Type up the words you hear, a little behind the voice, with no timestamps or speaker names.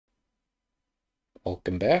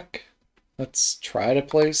Welcome back. Let's try to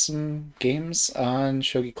play some games on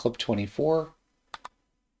Shogi Club 24.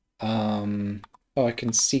 I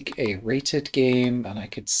can seek a rated game, and I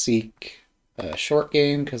could seek a short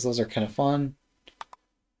game, because those are kind of fun.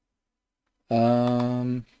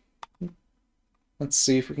 Um, let's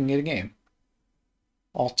see if we can get a game.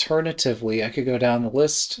 Alternatively, I could go down the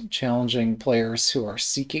list, challenging players who are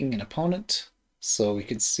seeking an opponent. So we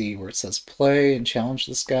could see where it says play and challenge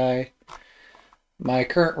this guy. My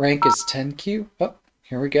current rank is 10Q. Oh,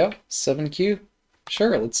 here we go. 7Q.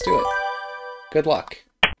 Sure, let's do it. Good luck.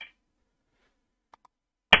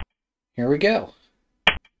 Here we go.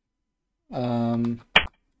 Um,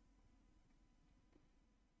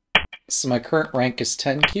 so my current rank is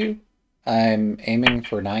 10Q. I'm aiming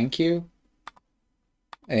for 9Q.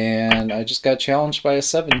 And I just got challenged by a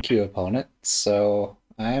 7Q opponent, so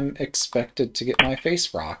I'm expected to get my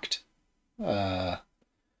face rocked.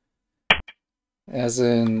 As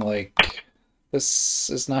in, like, this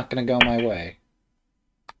is not going to go my way.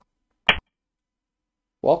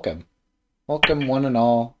 Welcome. Welcome, one and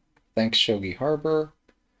all. Thanks, Shogi Harbor.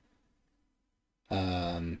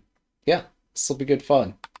 Yeah, this will be good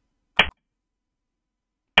fun.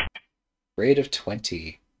 Rate of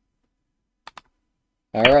 20.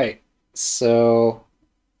 Alright, so...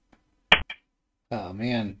 Oh,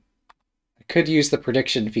 man. I could use the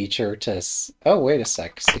prediction feature to... Oh, wait a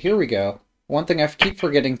sec. So here we go. One thing I keep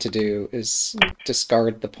forgetting to do is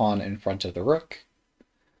discard the pawn in front of the rook.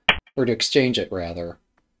 Or to exchange it, rather.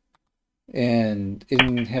 And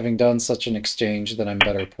in having done such an exchange, then I'm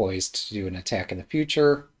better poised to do an attack in the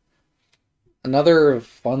future. Another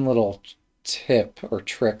fun little tip or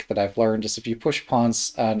trick that I've learned is if you push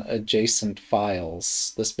pawns on adjacent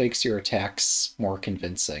files, this makes your attacks more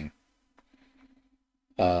convincing.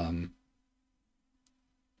 But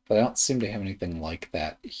I don't seem to have anything like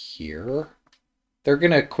that here. They're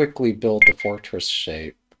going to quickly build the fortress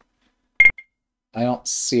shape. I don't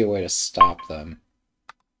see a way to stop them.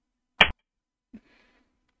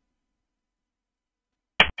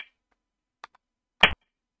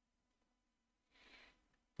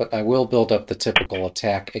 But I will build up the typical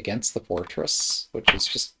attack against the fortress, which is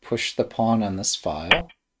just push the pawn on this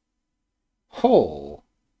file. Oh!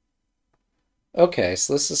 Okay,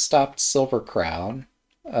 so this has stopped Silver Crown.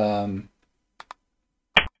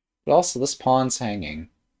 But also this pawn's hanging.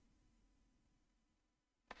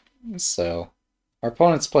 So, our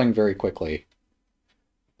opponent's playing very quickly.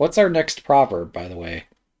 What's our next proverb, by the way?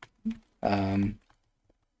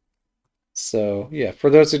 So, yeah,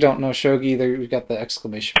 for those who don't know Shogi, there we've got the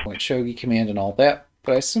exclamation point Shogi command and all that.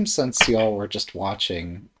 But I assume since y'all were just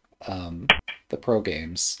watching the pro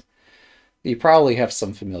games, you probably have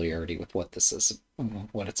some familiarity with what this is,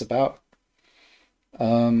 what it's about.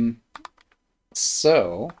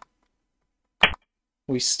 So,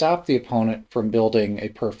 we stop the opponent from building a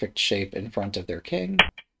perfect shape in front of their king.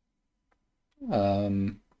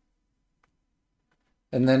 And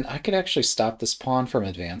then I could actually stop this pawn from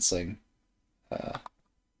advancing.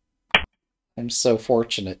 I'm so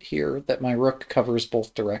fortunate here that my rook covers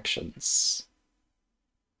both directions.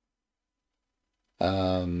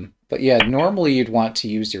 But yeah, normally you'd want to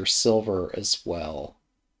use your silver as well.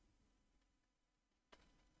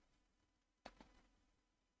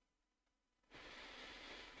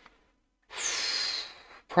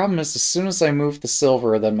 Problem is, as soon as I move the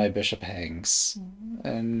silver, then my bishop hangs.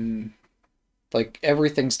 And, like,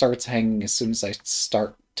 everything starts hanging as soon as I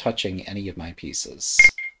start touching any of my pieces.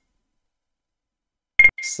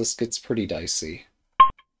 So this gets pretty dicey.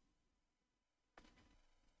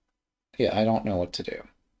 Yeah, I don't know what to do.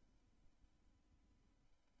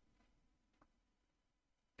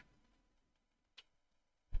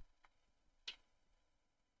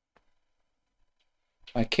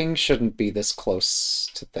 My king shouldn't be this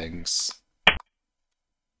close to things.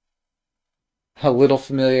 A little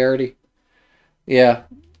familiarity. Yeah.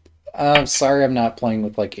 I'm sorry I'm not playing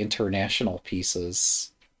with, like, international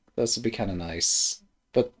pieces. Those would be kind of nice.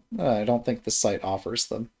 But I don't think the site offers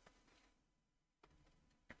them.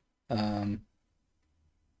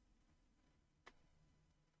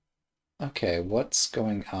 Okay, what's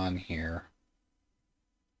going on here?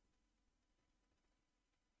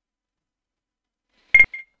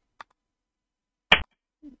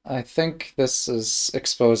 I think this is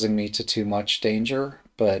exposing me to too much danger,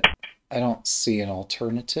 but I don't see an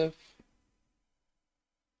alternative.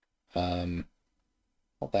 Well,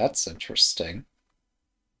 that's interesting.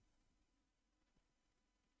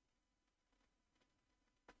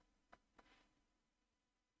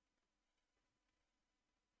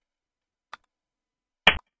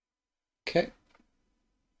 Okay.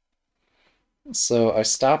 So I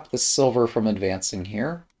stopped the silver from advancing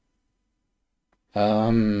here.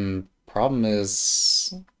 Problem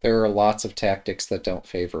is there are lots of tactics that don't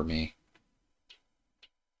favor me.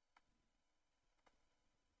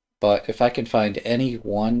 But if I can find any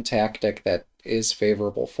one tactic that is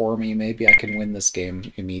favorable for me, maybe I can win this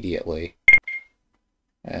game immediately.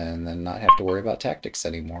 And then not have to worry about tactics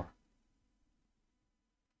anymore.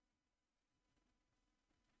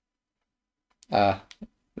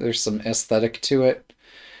 There's some aesthetic to it.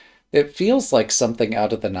 It feels like something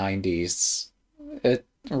out of the 90s. It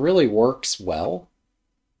really works well.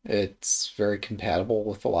 It's very compatible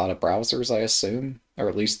with a lot of browsers, I assume, or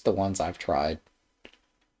at least the ones I've tried.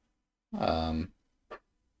 Um,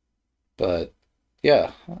 but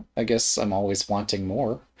yeah, I guess I'm always wanting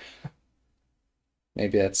more.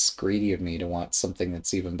 Maybe that's greedy of me to want something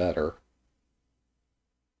that's even better.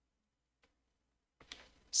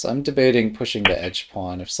 So I'm debating pushing the edge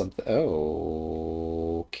pawn if something...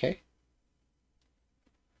 Oh, okay.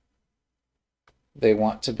 They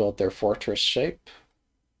want to build their fortress shape.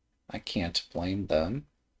 I can't blame them.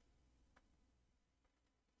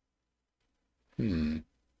 Hmm.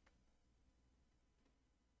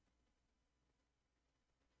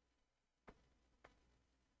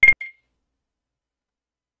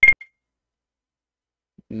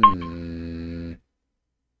 Hmm.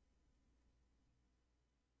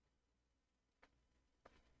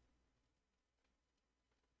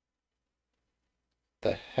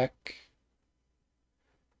 The heck?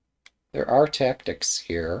 There are tactics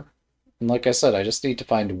here. And like I said, I just need to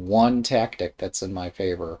find one tactic that's in my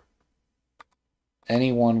favor.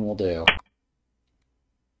 Any one will do.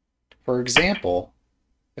 For example,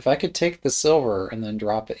 if I could take the silver and then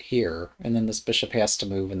drop it here, and then this bishop has to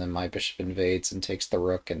move, and then my bishop invades and takes the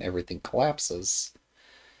rook and everything collapses,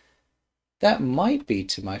 that might be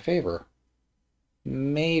to my favor.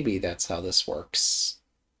 Maybe that's how this works.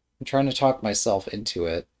 I'm trying to talk myself into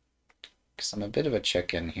it, because I'm a bit of a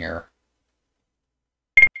chicken here.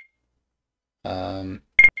 Um,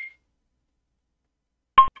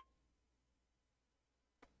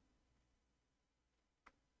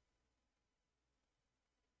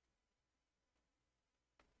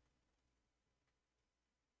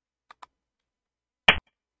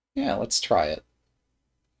 yeah, let's try it.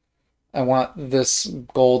 I want this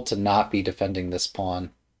gold to not be defending this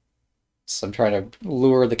pawn. So I'm trying to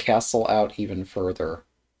lure the castle out even further.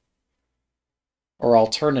 Or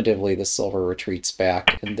alternatively, the silver retreats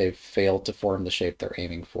back and they've failed to form the shape they're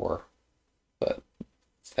aiming for. But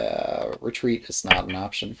retreat is not an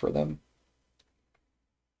option for them.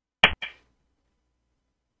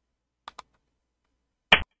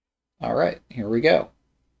 All right, here we go.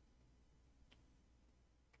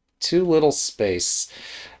 Too little space.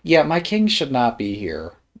 Yeah, my king should not be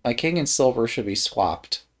here. My king and silver should be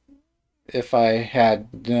swapped. If I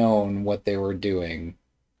had known what they were doing,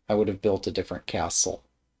 I would have built a different castle.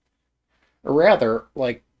 Or rather,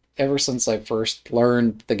 like, ever since I first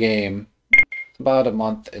learned the game, about a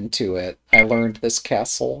month into it, I learned this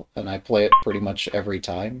castle, and I play it pretty much every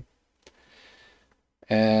time.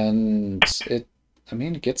 And I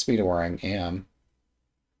mean, it gets me to where I am.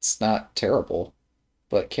 It's not terrible,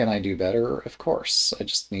 but can I do better? Of course. I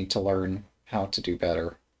just need to learn how to do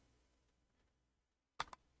better.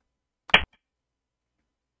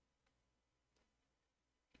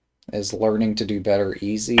 Is learning to do better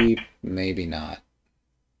easy? Maybe not.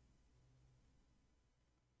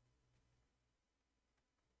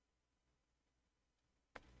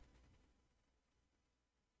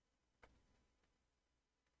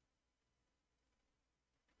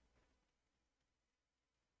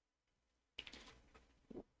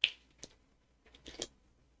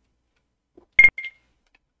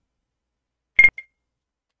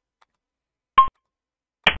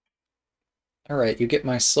 Alright, you get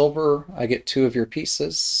my silver, I get two of your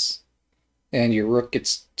pieces, and your rook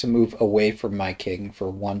gets to move away from my king for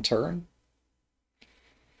one turn.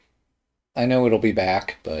 I know it'll be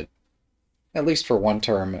back, but at least for one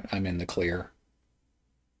turn, I'm in the clear.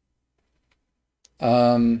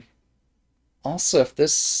 Um, Also,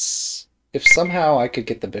 if somehow I could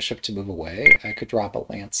get the bishop to move away, I could drop a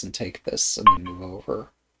lance and take this and then move over.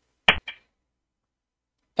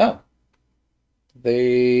 Oh,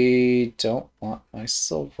 they don't want my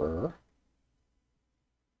silver.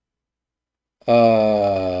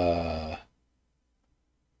 Uh,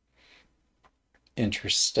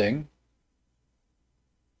 Interesting.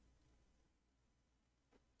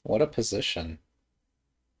 What a position.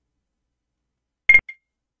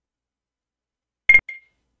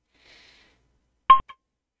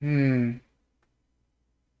 Hmm.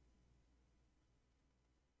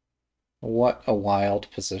 What a wild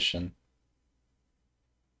position.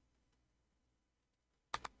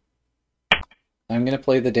 I'm going to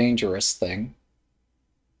play the dangerous thing.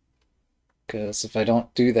 Because if I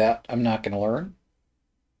don't do that, I'm not going to learn.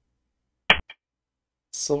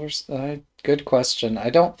 Silver's... good question. I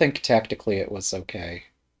don't think tactically it was okay.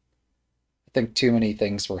 I think too many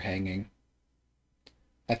things were hanging.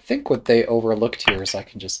 I think what they overlooked here is I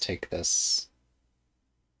can just take this.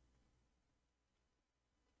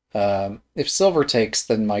 If silver takes,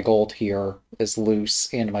 then my gold here is loose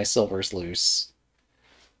and my silver's loose.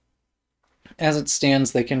 As it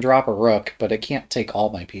stands, they can drop a rook, but it can't take all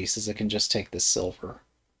my pieces. It can just take this silver.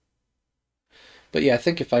 But yeah, I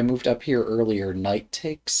think if I moved up here earlier, knight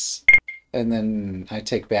takes, and then I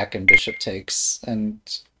take back and bishop takes, and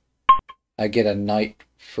I get a knight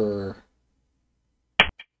for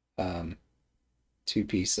 2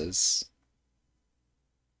 pieces.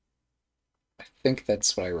 I think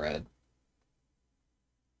that's what I read.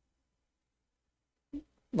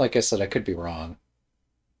 Like I said, I could be wrong.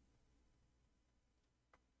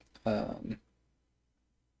 All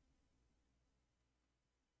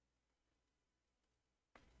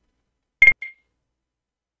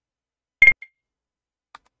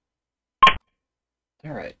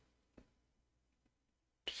right.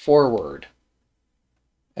 Forward.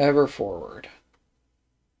 Ever forward.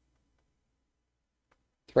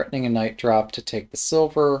 Threatening a knight drop to take the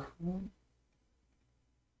silver.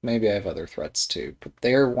 Maybe I have other threats too, but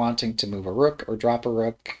they're wanting to move a rook or drop a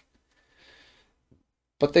rook.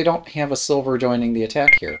 But they don't have a silver joining the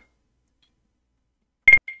attack here.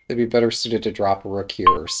 They'd be better suited to drop a rook here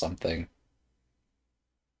or something.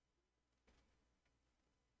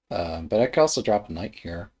 But I could also drop a knight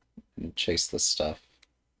here and chase this stuff.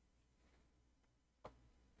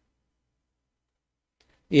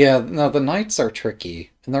 Yeah, no, the knights are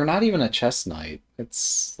tricky, and they're not even a chess knight.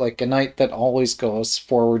 It's like a knight that always goes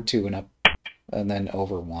forward 2 and up, and then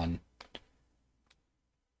over 1.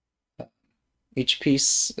 Each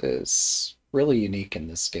piece is really unique in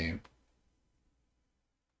this game.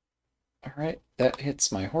 Alright, that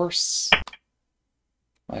hits my horse.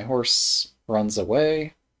 My horse runs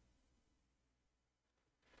away.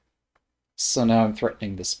 So now I'm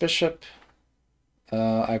threatening this bishop.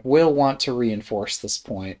 I will want to reinforce this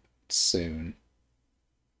point soon.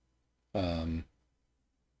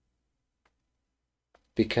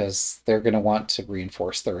 Because they're going to want to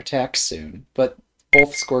reinforce their attack soon. But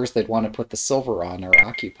both squares they'd want to put the silver on are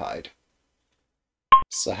occupied.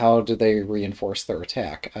 So how do they reinforce their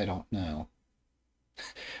attack? I don't know.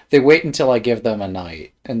 They wait until I give them a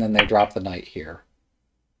knight, and then they drop the knight here.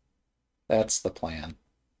 That's the plan.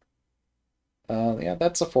 Yeah,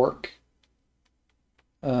 that's a fork.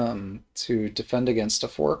 To defend against a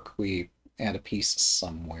fork, we add a piece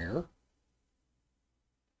somewhere.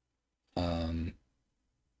 I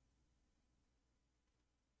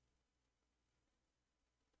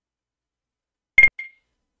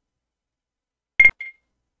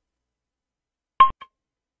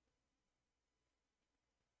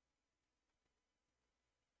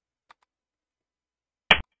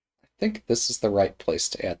think this is the right place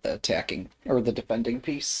to add the attacking, or the defending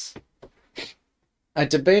piece. I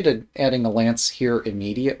debated adding a lance here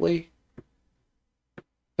immediately,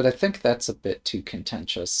 but I think that's a bit too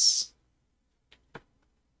contentious.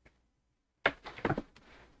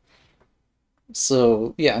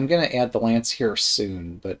 So, yeah, I'm going to add the lance here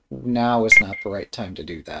soon, but now is not the right time to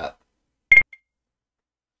do that.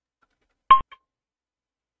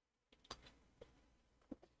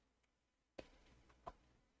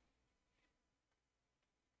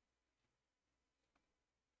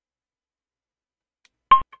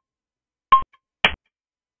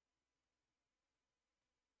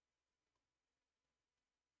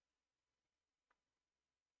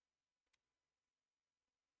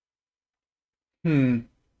 Hmm.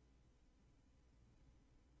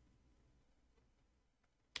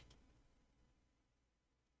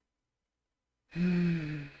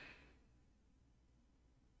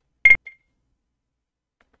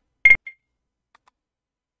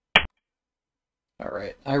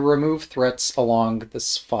 Alright, I remove threats along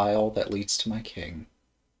this file that leads to my king.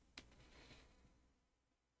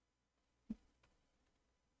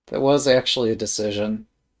 That was actually a decision.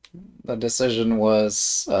 The decision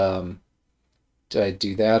was, do I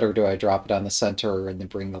do that or do I drop it on the center and then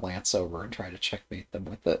bring the lance over and try to checkmate them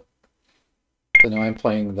with it? But now I'm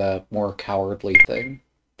playing the more cowardly thing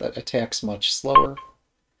that attacks much slower.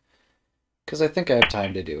 Because I think I have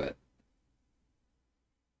time to do it.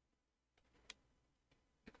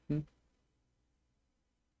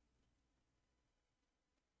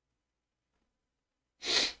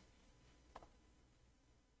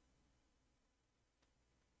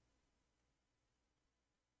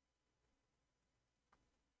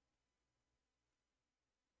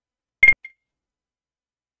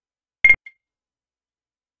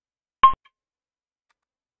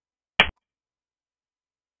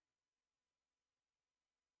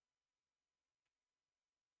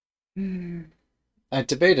 I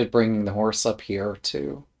debated bringing the horse up here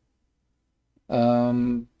too.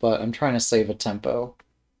 But I'm trying to save a tempo.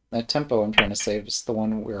 That tempo I'm trying to save is the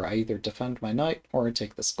one where I either defend my knight or I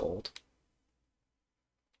take this gold.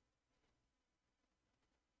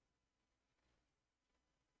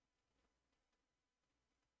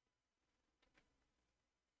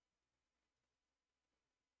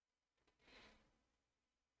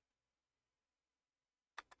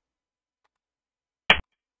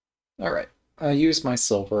 Alright, I use my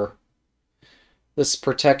silver. This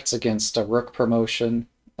protects against a rook promotion.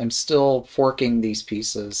 I'm still forking these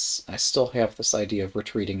pieces. I still have this idea of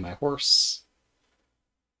retreating my horse.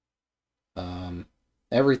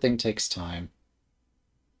 Everything takes time.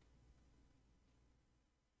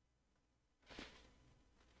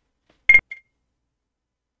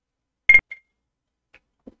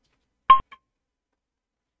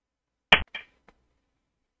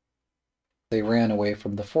 They ran away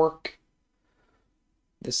from the fork.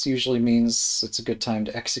 This usually means it's a good time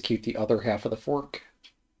to execute the other half of the fork.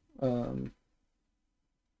 I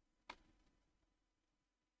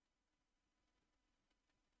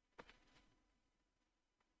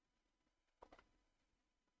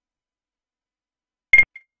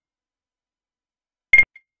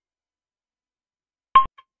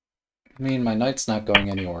mean, my knight's not going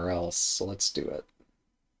anywhere else, so let's do it.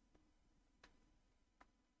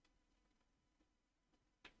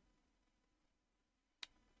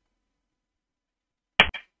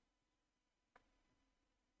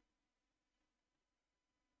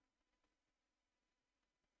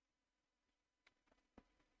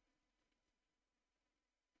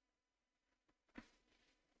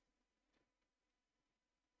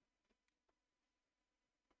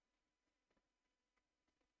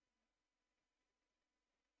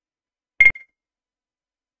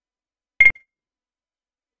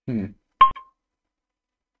 Hmm.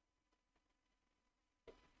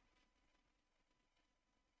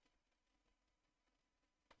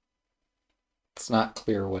 It's not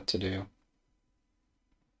clear what to do.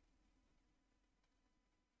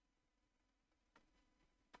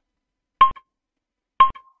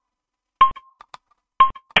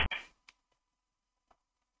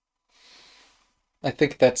 I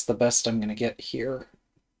think that's the best I'm going to get here.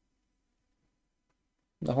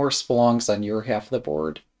 The horse belongs on your half of the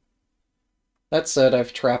board. That said,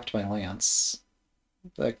 I've trapped my lance.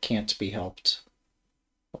 That can't be helped.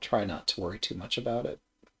 I'll try not to worry too much about it.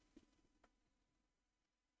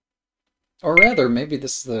 Or rather, maybe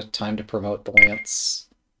this is the time to promote the lance.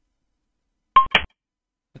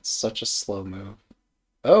 It's such a slow move.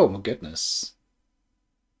 Oh, my goodness.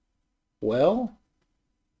 Well,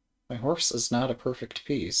 my horse is not a perfect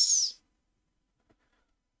piece.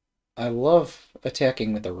 I love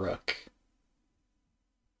attacking with a rook.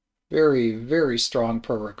 Very, very strong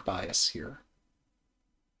pro-rook bias here.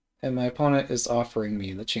 And my opponent is offering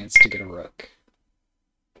me the chance to get a rook.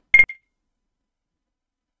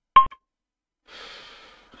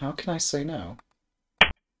 How can I say no?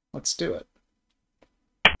 Let's do it.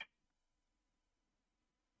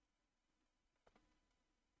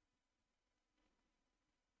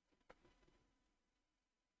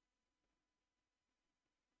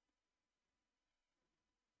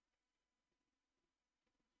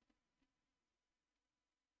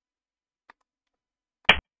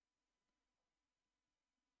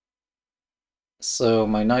 So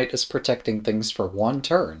my knight is protecting things for one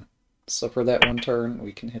turn. So for that one turn,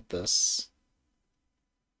 we can hit this.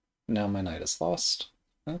 Now my knight is lost.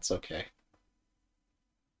 That's okay.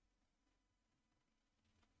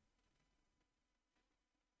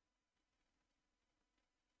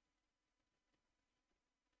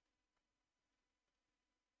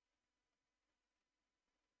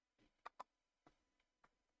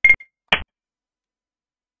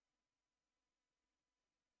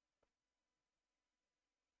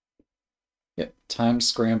 Yep, time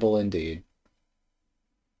scramble indeed.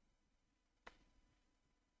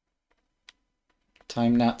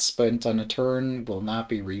 Time not spent on a turn will not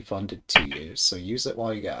be refunded to you, so use it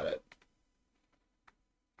while you got it.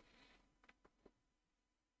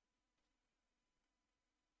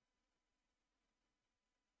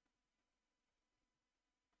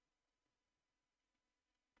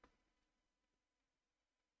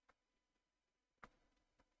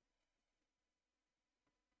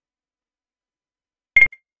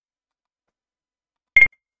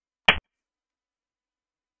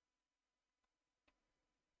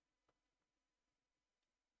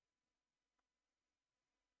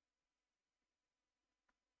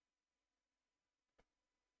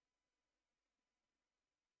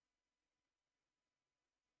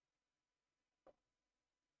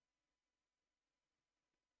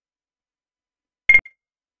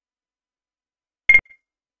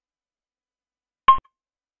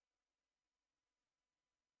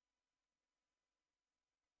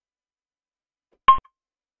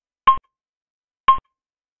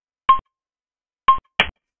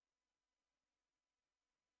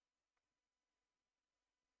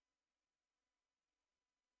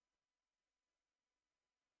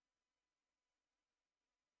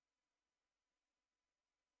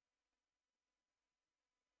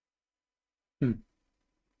 Hmm.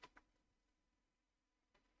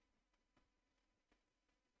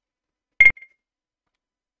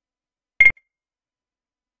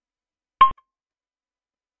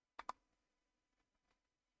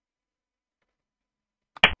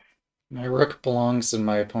 My rook belongs in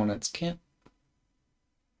my opponent's camp.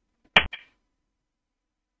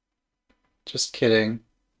 Just kidding.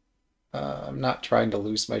 I'm not trying to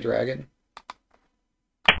lose my dragon.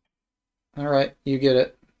 Alright, you get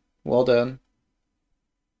it. Well done.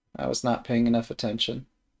 I was not paying enough attention.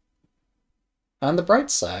 On the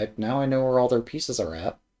bright side, now I know where all their pieces are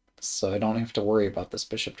at, so I don't have to worry about this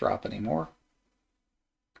bishop drop anymore.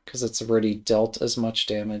 Because it's already dealt as much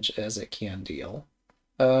damage as it can deal.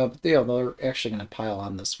 But yeah, they're actually going to pile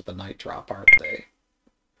on this with a knight drop, aren't they?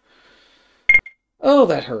 Oh,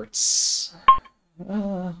 that hurts.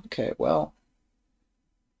 Okay, well.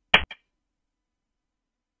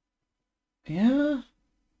 Yeah,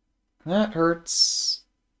 that hurts.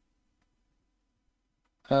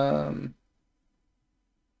 Um,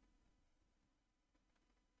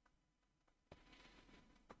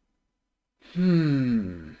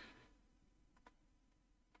 hmm.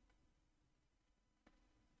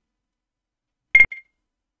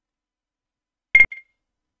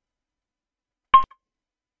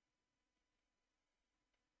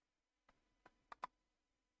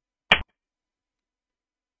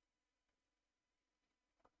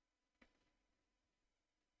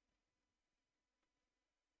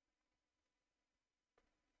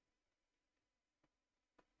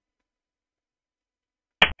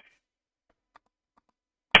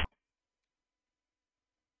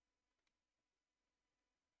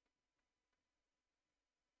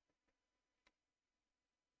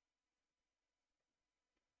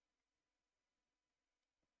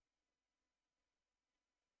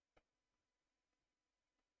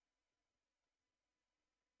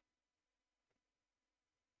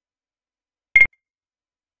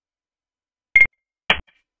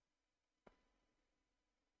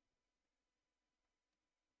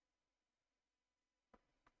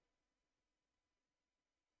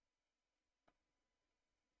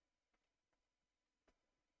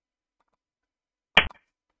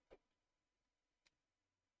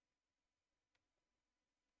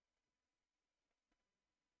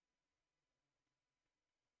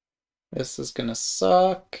 This is gonna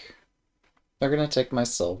suck. They're gonna take my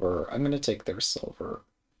silver. I'm gonna take their silver.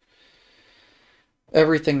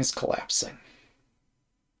 Everything's collapsing.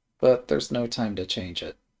 But there's no time to change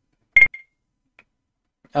it.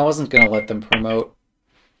 I wasn't gonna let them promote,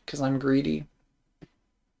 because I'm greedy.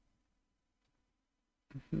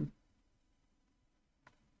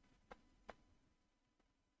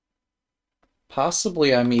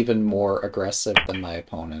 Possibly I'm even more aggressive than my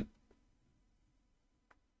opponent.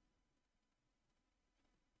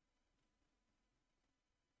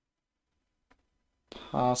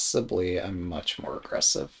 Possibly I'm much more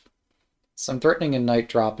aggressive. So I'm threatening a knight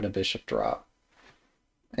drop and a bishop drop.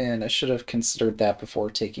 And I should have considered that before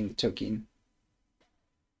taking the token.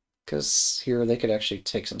 Because here they could actually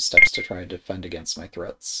take some steps to try and defend against my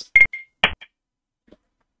threats.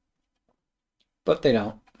 But they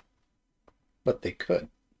don't. But they could.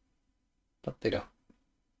 But they don't.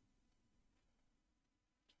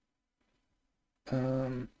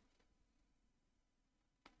 Um,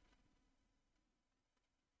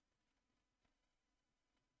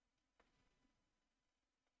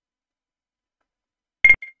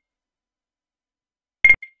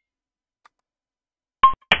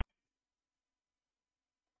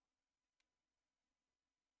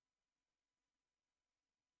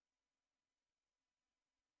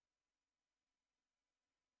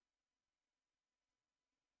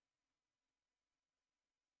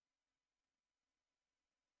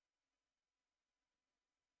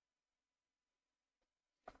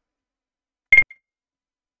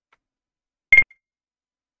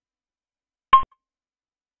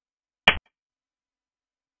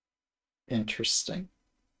 Interesting.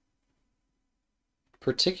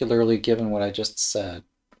 Particularly given what I just said.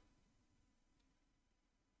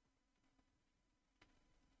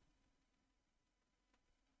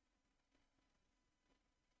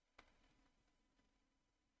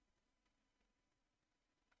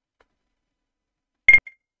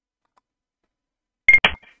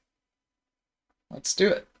 Let's do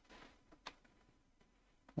it.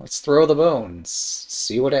 Let's throw the bones.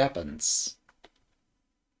 See what happens.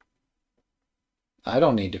 I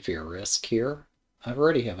don't need to fear risk here. I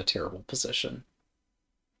already have a terrible position.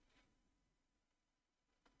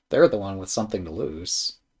 They're the one with something to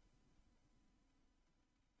lose.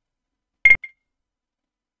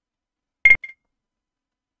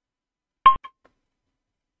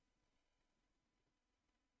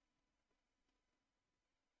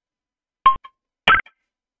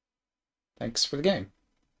 Thanks for the game.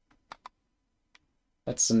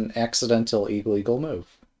 That's an accidental illegal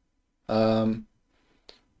move.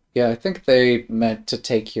 Yeah, I think they meant to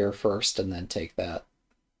take here first and then take that.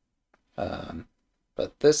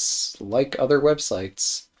 But this, like other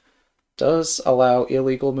websites, does allow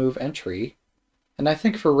illegal move entry, and I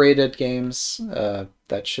think for rated games,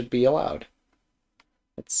 that should be allowed.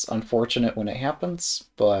 It's unfortunate when it happens,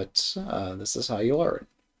 but this is how you learn.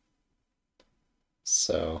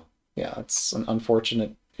 So, yeah, it's an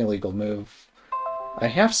unfortunate illegal move. I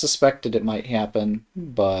half suspected it might happen,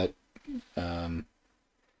 but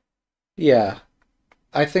yeah,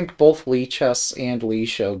 I think both Lee Chess and Lee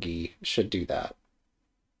Shogi should do that.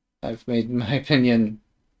 I've made my opinion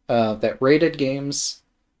that rated games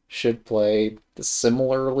should play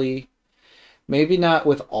similarly. Maybe not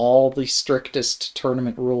with all the strictest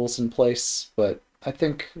tournament rules in place, but I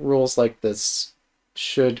think rules like this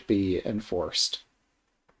should be enforced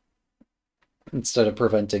instead of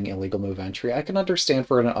preventing illegal move entry. I can understand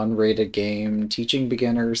for an unrated game, teaching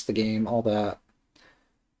beginners the game, all that.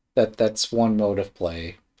 That's one mode of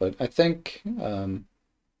play. But I think,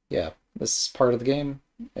 yeah, this is part of the game,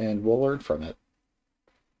 and we'll learn from it.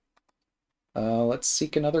 Let's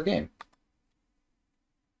seek another game.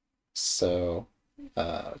 So,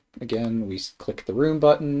 again, we click the room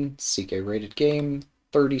button, seek a rated game.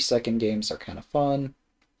 30-second games are kind of fun.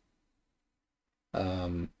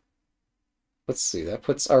 Let's see, that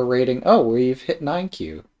puts our rating... Oh, we've hit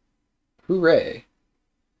 9Q. Hooray.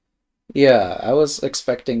 Yeah, I was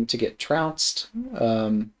expecting to get trounced,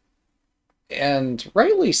 and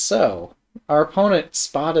rightly so. Our opponent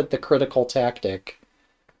spotted the critical tactic.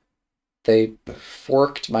 They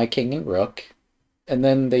forked my king and rook, and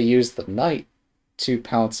then they used the knight to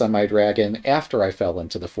pounce on my dragon after I fell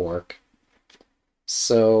into the fork.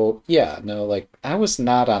 So, yeah, no, like, I was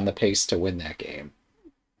not on the pace to win that game.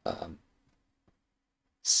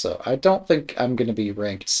 So, I don't think I'm going to be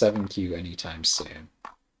ranked 7Q anytime soon.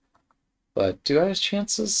 But do I have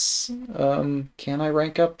chances? Can I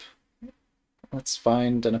rank up? Let's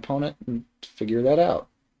find an opponent and figure that out.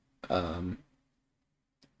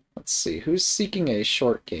 Let's see, who's seeking a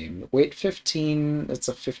short game? Wait 15, it's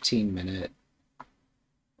a 15-minute.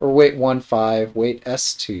 Or wait 1-5, wait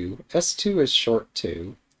S2. S2 is short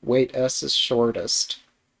too. Wait S is shortest.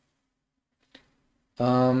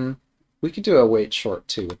 We could do a wait short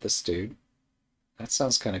 2 with this dude. That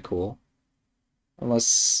sounds kind of cool.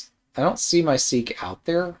 Unless... I don't see my seek out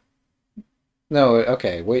there. No,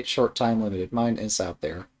 okay, wait short time limited. Mine is out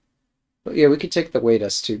there. But yeah, we could take the wait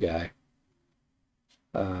S2 guy.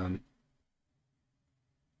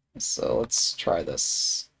 So let's try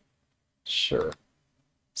this. Sure.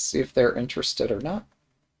 See if they're interested or not.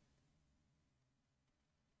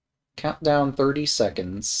 Countdown 30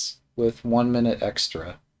 seconds with 1 minute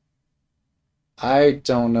extra. I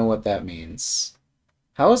don't know what that means.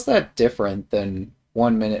 How is that different than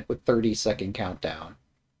 1 minute with 30-second countdown?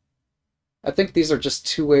 I think these are just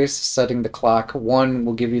two ways of setting the clock. One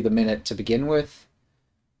will give you the minute to begin with.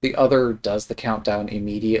 The other does the countdown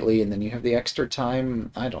immediately, and then you have the extra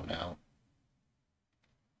time. I don't know.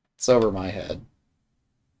 It's over my head.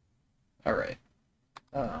 Alright.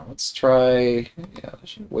 Let's try... Yeah, I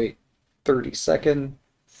should wait 30 seconds.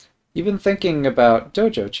 Even thinking about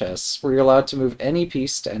dojo chess, where you're allowed to move any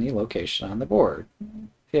piece to any location on the board.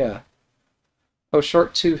 Yeah. Oh,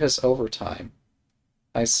 short 2 has overtime.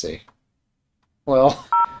 I see. Well,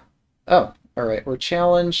 oh, alright, we're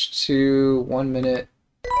challenged to 1 minute.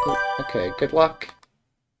 Okay, good luck.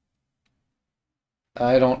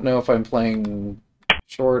 I don't know if I'm playing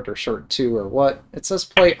short or short 2 or what. It says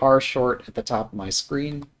play R short at the top of my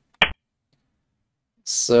screen.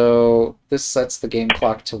 So this sets the game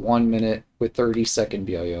clock to 1 minute with 30-second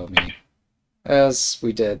Byoyomi, as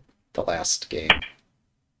we did the last game.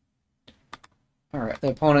 Alright, the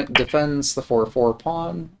opponent defends the 4-4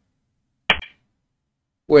 pawn.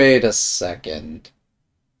 Wait a second.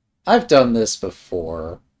 I've done this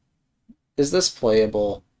before. Is this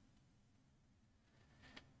playable?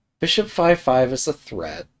 Bishop 5-5 is a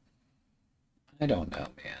threat. I don't know,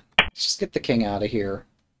 man. Let's just get the king out of here.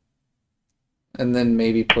 And then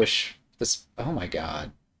maybe push this... Oh my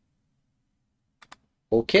god.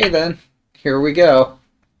 Okay then. Here we go.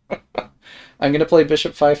 I'm going to play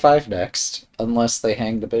bishop 5-5 next, unless they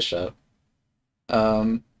hang the bishop.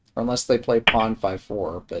 Or unless they play pawn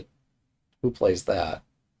 5-4, but who plays that?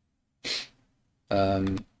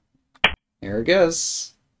 Here it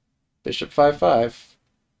goes. Bishop 5-5.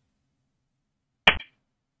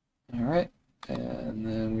 Alright, and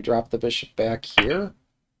then we drop the bishop back here.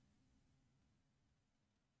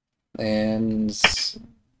 And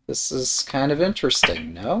this is kind of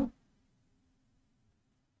interesting, no?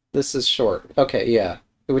 This is short. Okay, yeah.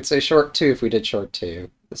 It would say short 2 if we did short 2.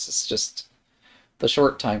 This is just the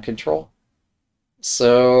short time control.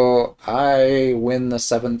 So I win the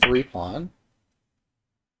 7-3 pawn.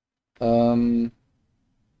 Um,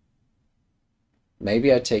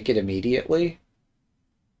 maybe I take it immediately.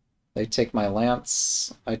 They take my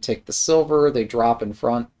lance. I take the silver. They drop in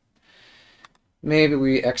front. Maybe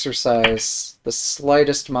we exercise the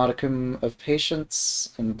slightest modicum of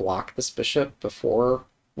patience and block this bishop before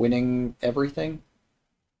winning everything.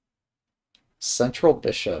 Central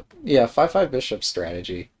bishop. Yeah, 5-5 bishop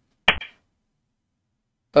strategy.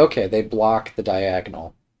 Okay, they block the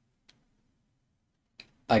diagonal.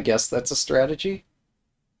 I guess that's a strategy.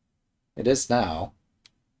 It is now.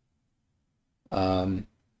 Um,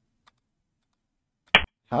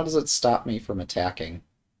 how does it stop me from attacking?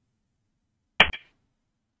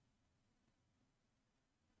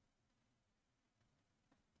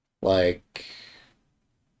 Like,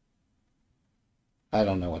 I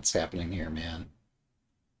don't know what's happening here, man.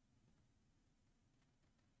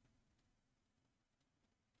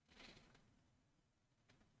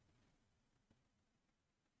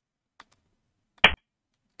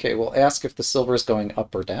 Okay, we'll ask if the silver is going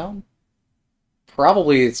up or down.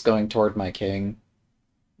 Probably it's going toward my king.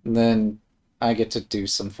 And then I get to do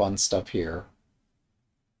some fun stuff here.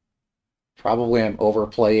 Probably I'm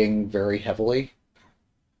overplaying very heavily,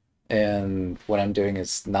 and what I'm doing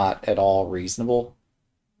is not at all reasonable,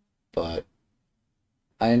 but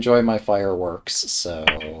I enjoy my fireworks,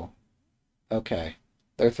 so... Okay.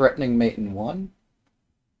 They're threatening mate in 1.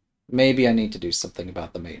 Maybe I need to do something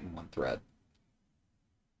about the mate in 1 threat.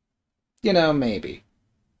 You know, maybe.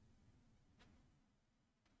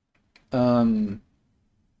 Um...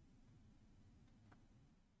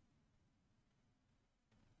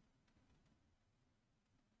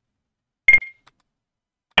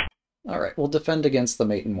 Alright, we'll defend against the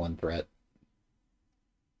mate in 1 threat.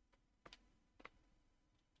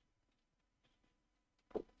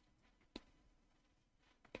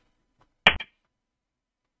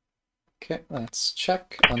 Okay, let's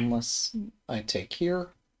check, unless I take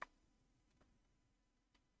here.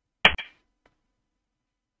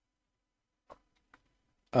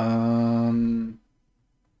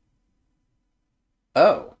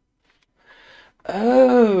 Oh.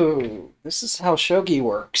 Oh, this is how Shogi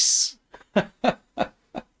works.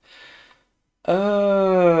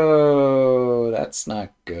 Oh, that's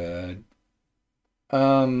not good.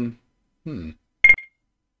 Um, hmm.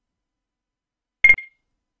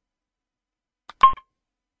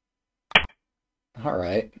 All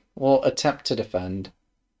right. We'll attempt to defend.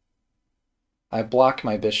 I block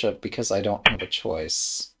my bishop because I don't have a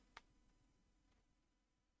choice.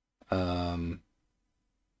 Um,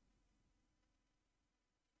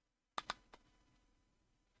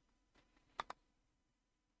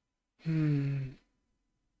 hmm.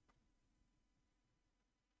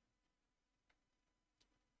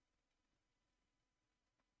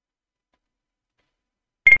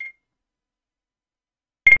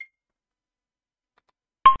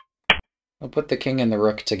 I'll put the king and the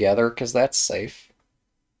rook together because that's safe.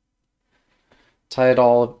 Tie it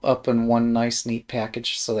all up in one nice, neat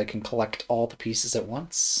package so they can collect all the pieces at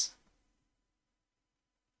once.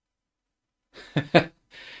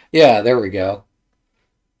 Yeah, there we go.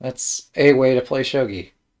 That's a way to play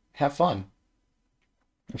shogi. Have fun.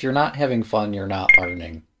 If you're not having fun, you're not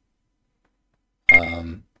learning.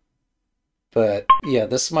 Um, but yeah,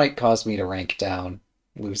 this might cause me to rank down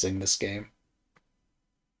losing this game.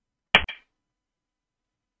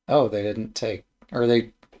 Oh, they didn't take, or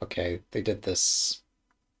they, okay, they did this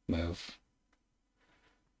move.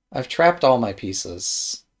 I've trapped all my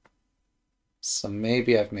pieces, so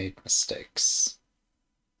maybe I've made mistakes.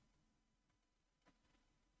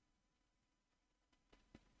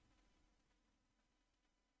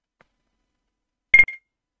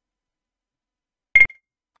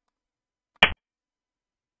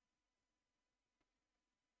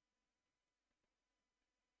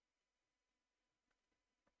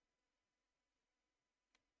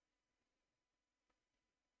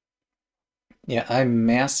 Yeah, I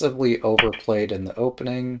massively overplayed in the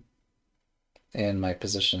opening, and my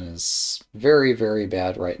position is very, very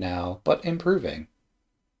bad right now, but improving.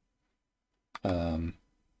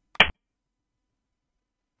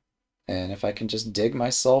 And if I can just dig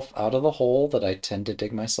myself out of the hole that I tend to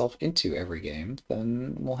dig myself into every game,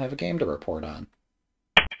 then we'll have a game to report on.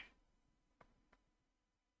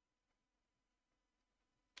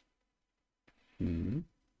 Hmm.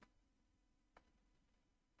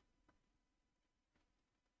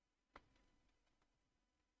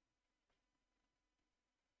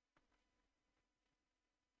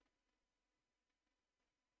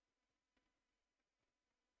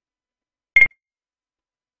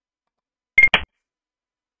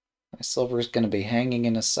 My silver's going to be hanging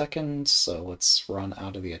in a second, so let's run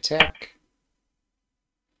out of the attack.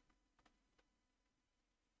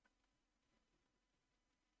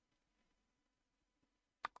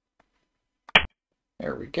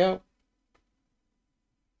 There we go.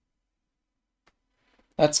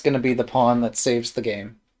 That's going to be the pawn that saves the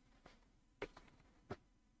game.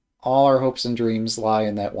 All our hopes and dreams lie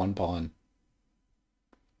in that one pawn.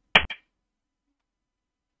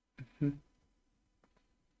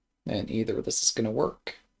 And either this is going to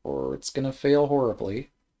work, or it's going to fail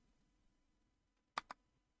horribly.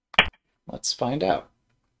 Let's find out.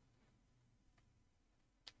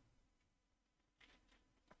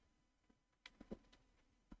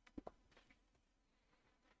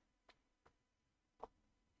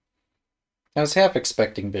 I was half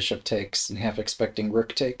expecting bishop takes and half expecting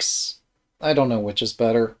rook takes. I don't know which is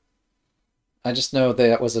better. I just know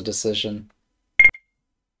that was a decision.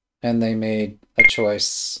 And they made a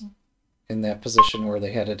choice in that position where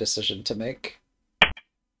they had a decision to make.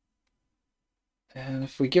 And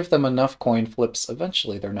if we give them enough coin flips,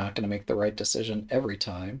 eventually they're not going to make the right decision every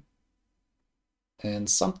time. And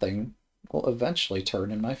something will eventually turn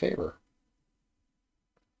in my favor.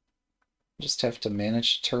 Just have to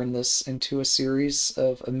manage to turn this into a series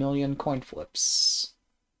of a million coin flips.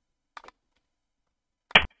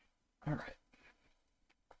 All right.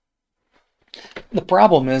 The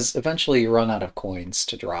problem is eventually you run out of coins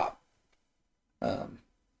to drop.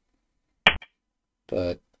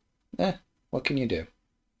 But, what can you do?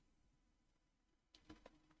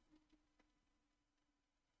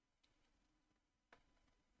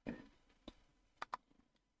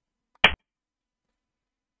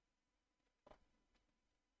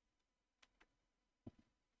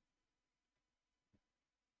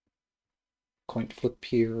 Coin flip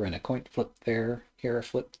here and a coin flip there. Here a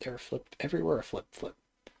flip, there a flip, everywhere a flip.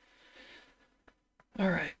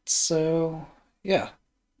 Alright, so yeah.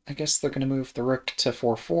 I guess they're going to move the rook to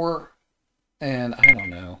 4-4, and I don't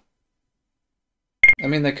know. I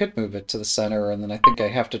mean, they could move it to the center, and then I think I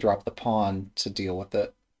have to drop the pawn to deal with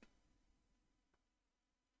it.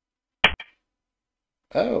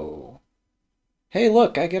 Oh. Hey,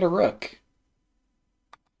 look, I get a rook.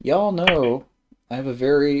 Y'all know I have a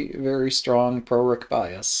very, very strong pro-rook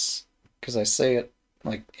bias, because I say it,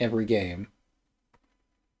 like, every game.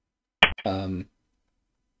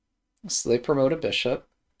 So they promote a bishop.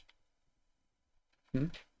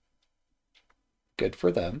 Good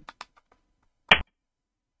for them.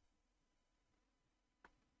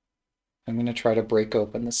 I'm going to try to break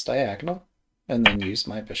open this diagonal, and then use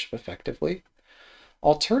my bishop effectively.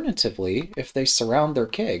 Alternatively, if they surround their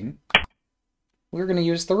king, we're going to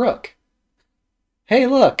use the rook. Hey,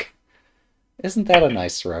 look! Isn't that a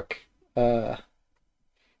nice rook? Okay.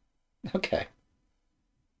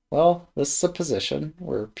 Well, this is a position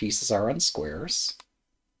where pieces are on squares.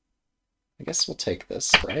 I guess we'll take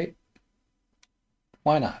this, right?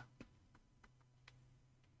 Why not?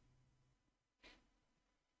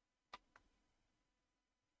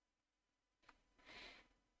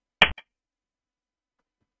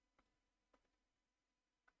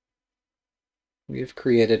 We have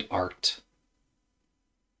created art.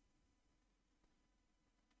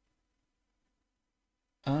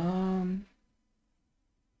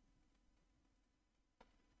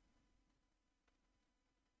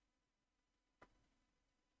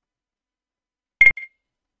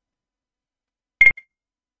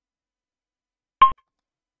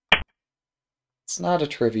 It's not a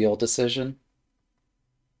trivial decision.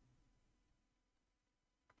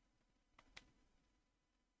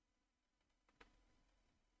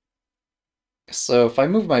 So if I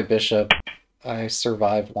move my bishop, I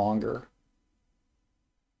survive longer.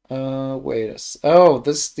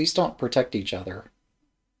 These don't protect each other.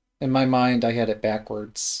 In my mind, I had it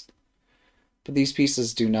backwards. But these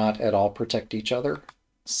pieces do not at all protect each other.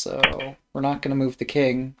 So we're not going to move the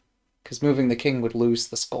king, because moving the king would lose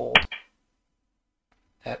this gold.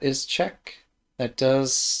 That is check. That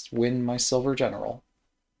does win my silver general.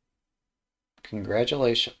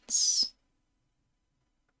 Congratulations.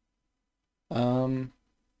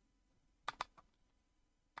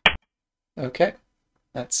 Okay.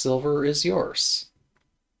 That silver is yours.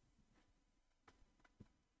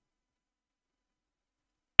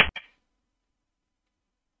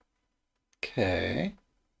 Okay.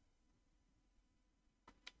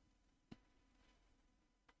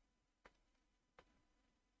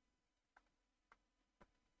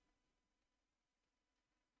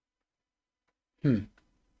 Hmm.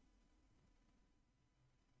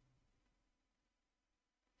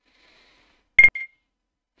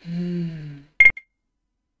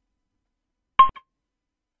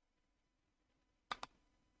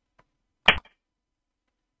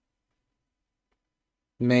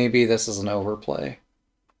 Maybe this is an overplay.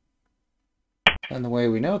 And the way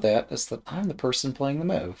we know that is that I'm the person playing the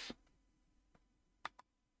move.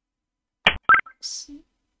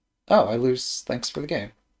 Oh, I lose. Thanks for the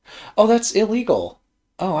game. Oh, that's illegal.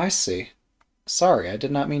 Oh, I see. Sorry, I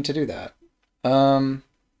did not mean to do that. Um,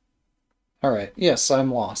 alright. Yes,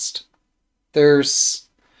 I'm lost. There's...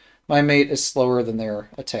 My mate is slower than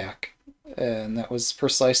their attack. And that was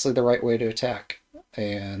precisely the right way to attack.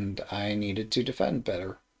 And I needed to defend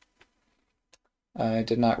better. I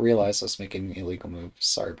did not realize I was making an illegal move.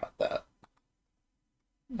 Sorry about that.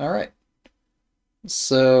 Alright.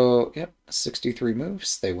 So, yep, 63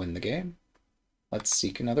 moves. They win the game. Let's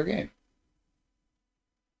seek another game.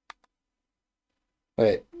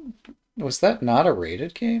 Wait, was that not a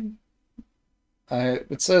rated game?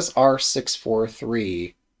 It says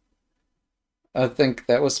R643. I think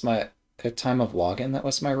that was my at time of login. That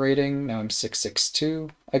was my rating. Now I'm 662.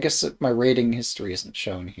 I guess my rating history isn't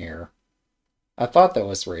shown here. I thought that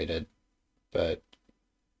was rated, but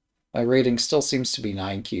my rating still seems to be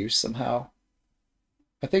 9Q somehow.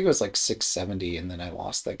 I think it was like 670 and then I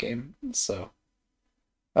lost that game. So,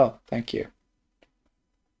 oh, thank you.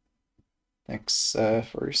 Thanks for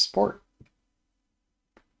your support.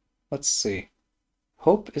 Let's see.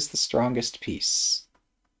 Hope is the strongest piece.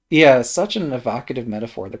 Yeah, such an evocative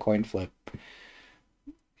metaphor, the coin flip.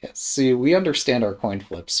 Yeah, see, we understand our coin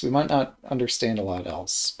flips. We might not understand a lot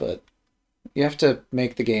else, but you have to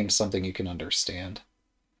make the game something you can understand.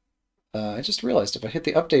 I just realized if I hit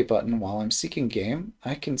the update button while I'm seeking game,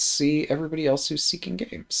 I can see everybody else who's seeking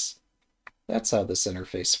games. That's how this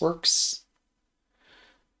interface works.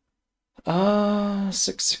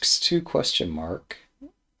 662 question mark.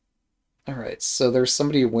 Alright, so there's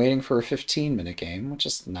somebody waiting for a 15-minute game, which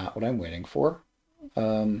is not what I'm waiting for.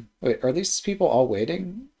 Wait, are these people all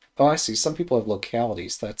waiting? Oh, I see. Some people have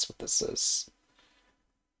localities. That's what this is.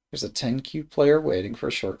 There's a 10Q player waiting for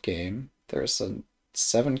a short game. There's a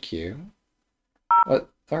 7Q.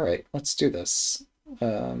 Alright, let's do this.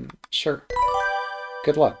 Sure.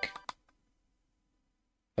 Good luck.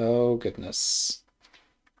 Oh, goodness.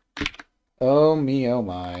 Oh me, oh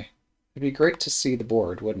my. It'd be great to see the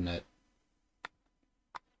board, wouldn't it?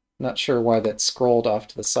 Not sure why that scrolled off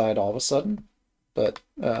to the side all of a sudden, but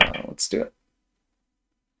let's do it.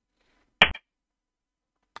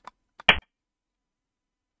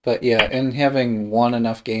 But yeah, in having won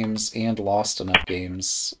enough games and lost enough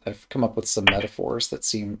games, I've come up with some metaphors that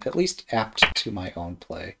seem at least apt to my own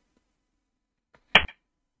play.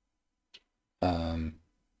 Alright,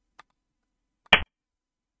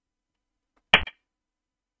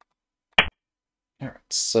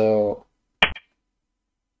 so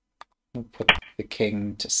we'll put the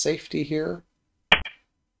king to safety here.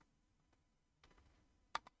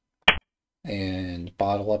 And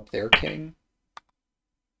bottle up their king.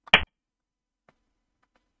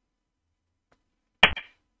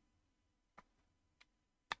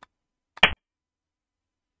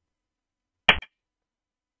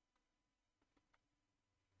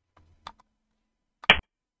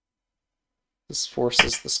 This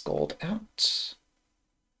forces this gold out.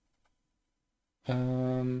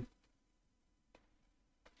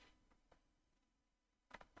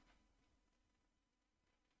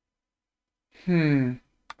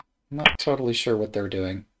 Not totally sure what they're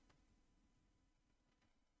doing.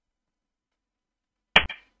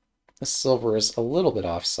 The silver is a little bit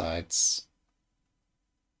offsides.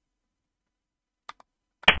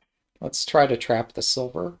 Let's try to trap the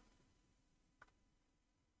silver.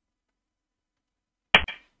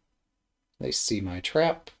 They see my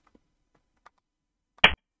trap.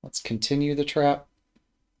 Let's continue the trap.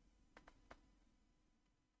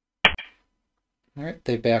 Alright,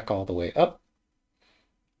 they back all the way up.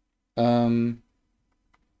 And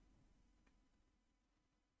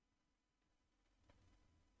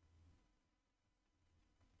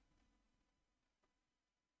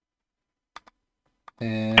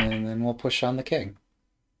then we'll push on the king.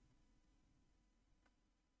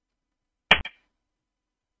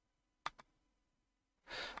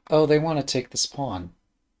 Oh, they want to take this pawn.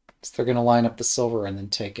 So they're going to line up the silver and then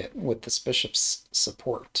take it with this bishop's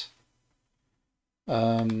support.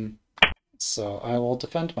 So I will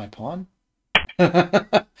defend my pawn.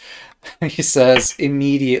 He says,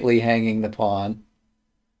 immediately hanging the pawn.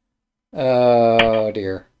 Oh,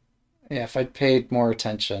 dear. Yeah, if I'd paid more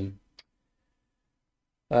attention,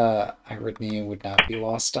 irony would not be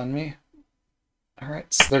lost on me.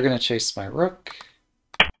 Alright, so they're going to chase my rook.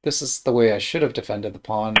 This is the way I should have defended the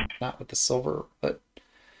pawn, not with the silver, but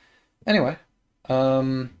anyway.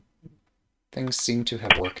 Things seem to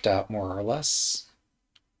have worked out more or less.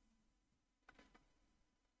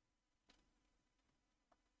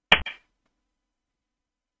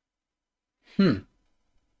 Hmm.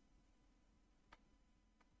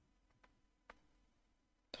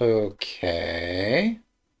 Okay.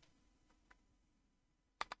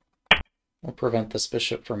 We'll prevent this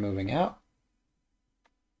bishop from moving out.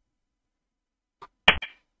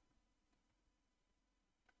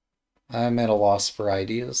 I'm at a loss for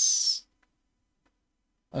ideas.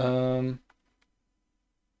 Um,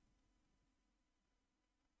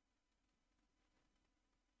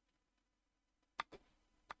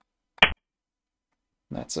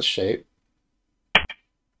 that's a shape.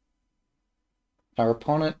 Our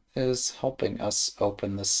opponent is helping us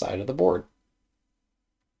open this side of the board.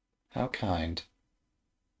 How kind.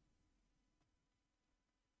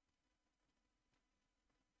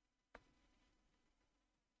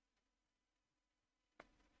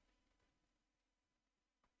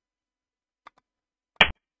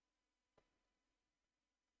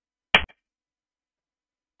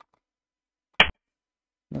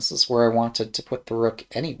 This is where I wanted to put the rook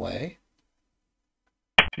anyway.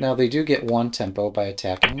 Now they do get one tempo by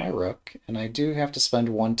attacking my rook, and I do have to spend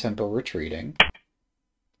one tempo retreating.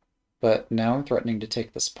 But now I'm threatening to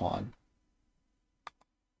take this pawn.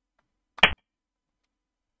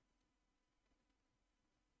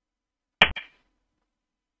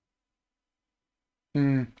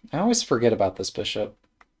 I always forget about this bishop.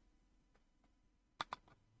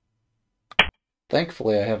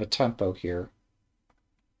 Thankfully I have a tempo here.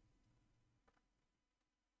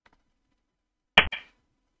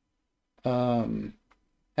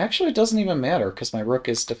 Actually it doesn't even matter because my rook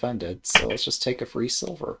is defended, so let's just take a free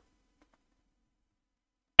silver.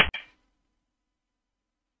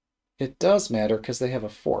 It does matter because they have a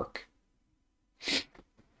fork.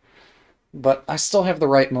 But I still have the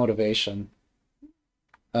right motivation.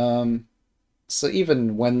 So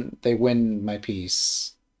even when they win my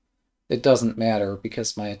piece, it doesn't matter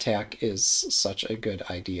because my attack is such a good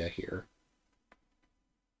idea here.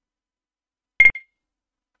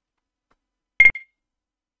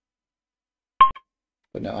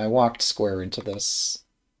 But no, I walked square into this.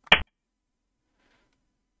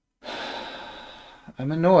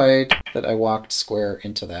 I'm annoyed that I walked square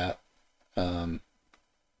into that. That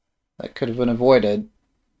could have been avoided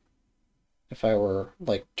if I were,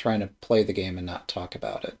 like, trying to play the game and not talk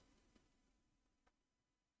about it.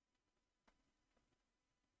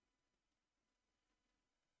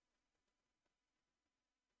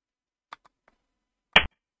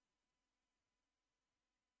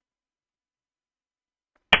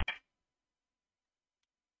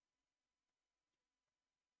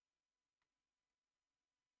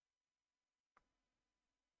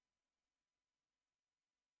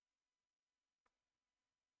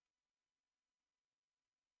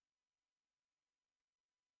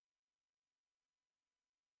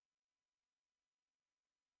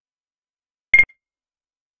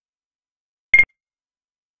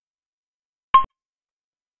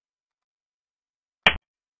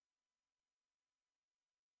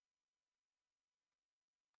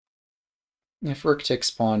 If rook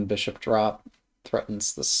takes pawn, bishop drop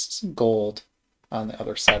threatens this gold on the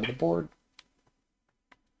other side of the board.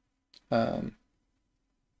 Um,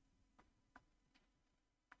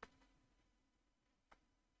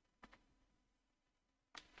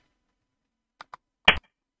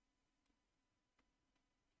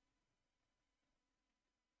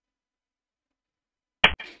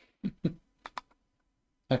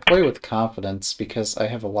 I play with confidence because I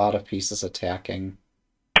have a lot of pieces attacking.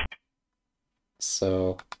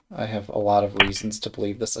 So I have a lot of reasons to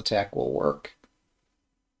believe this attack will work.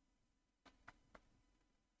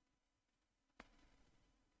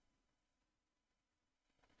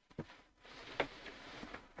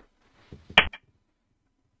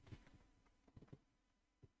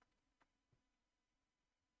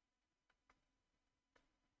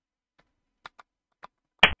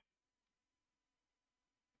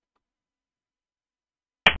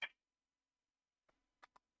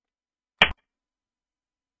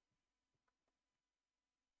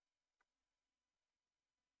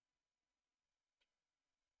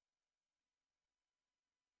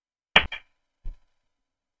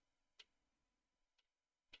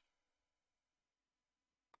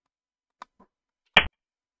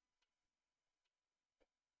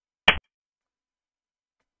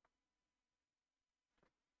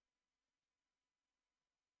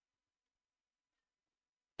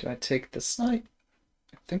 Do I take this knight?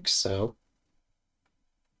 I think so.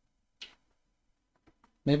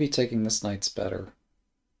 Maybe taking this knight's better.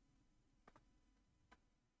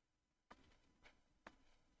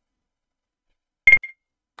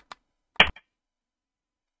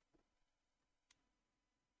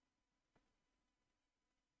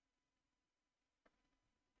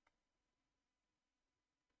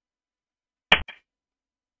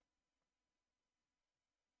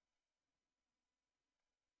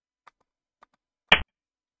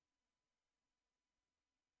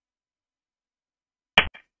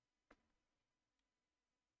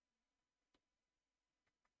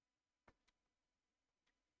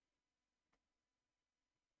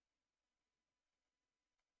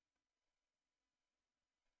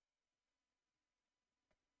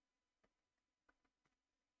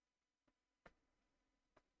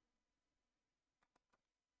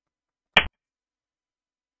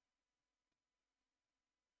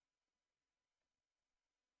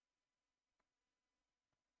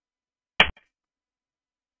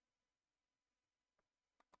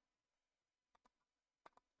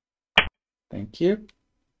 Thank you.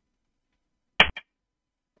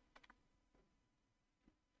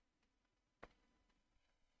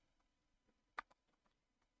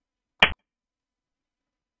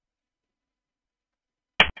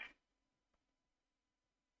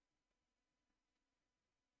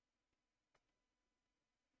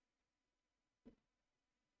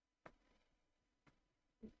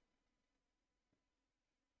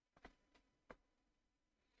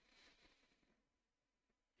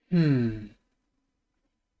 Hmm.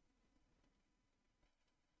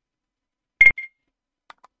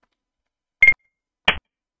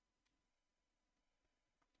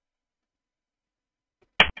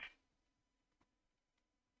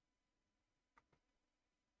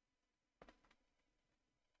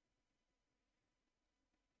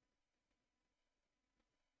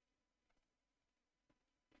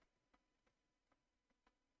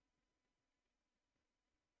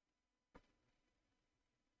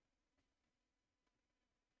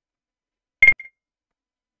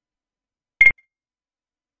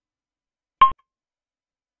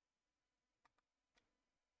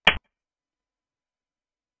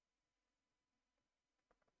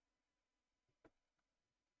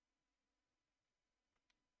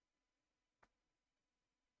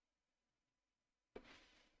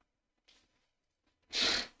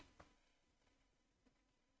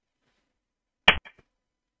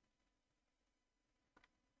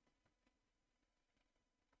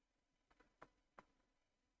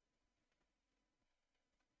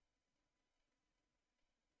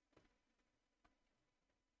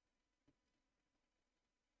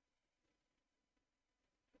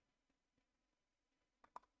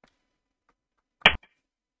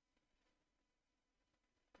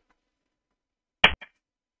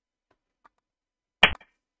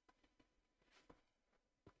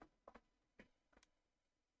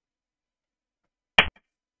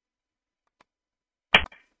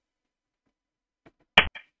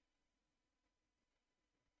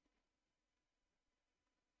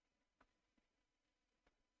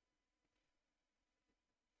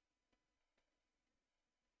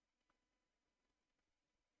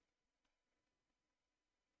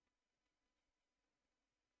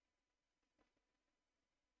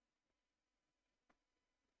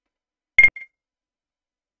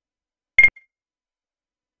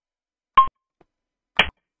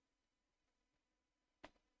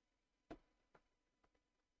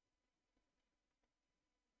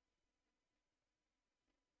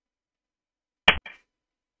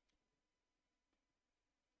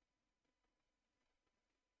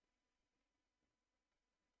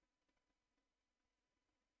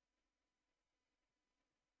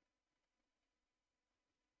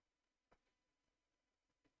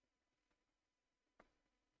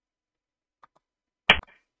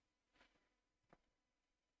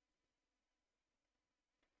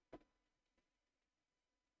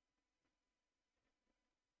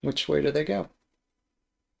 Which way do they go?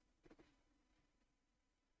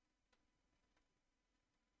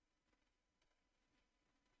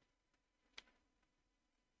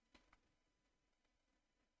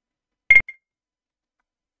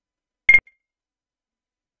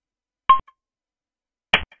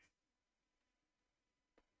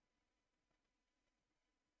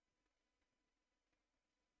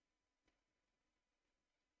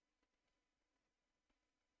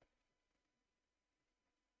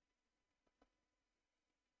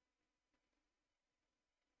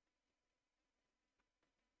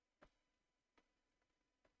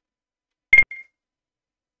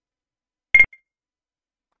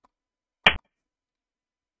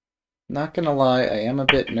 Not gonna lie, I am a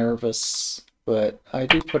bit nervous, but I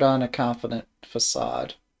do put on a confident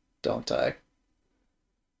facade, don't I?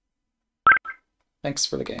 Thanks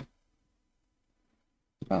for the game.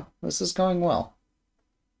 Oh, this is going well.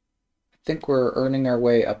 I think we're earning our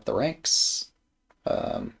way up the ranks.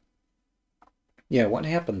 Um, yeah, what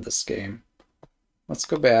happened this game? Let's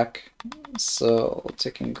go back. So,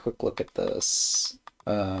 taking a quick look at this.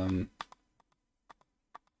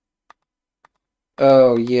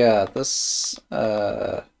 Oh yeah, this,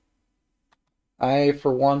 I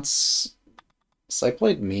for once, so I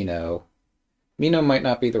played Mino. Mino might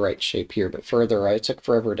not be the right shape here, but further, I took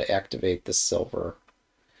forever to activate this silver.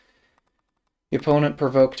 The opponent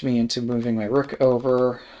provoked me into moving my rook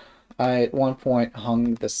over. I at one point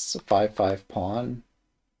hung this 5-5 pawn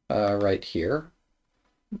right here.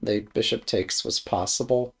 The bishop takes was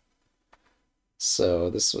possible. So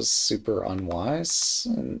this was super unwise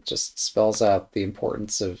and just spells out the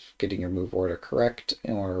importance of getting your move order correct,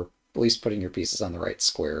 or at least putting your pieces on the right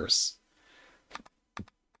squares.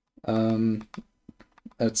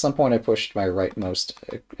 At some point I pushed my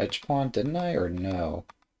rightmost edge pawn, didn't I? Or no?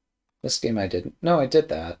 This game I didn't. No, I did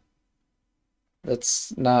that.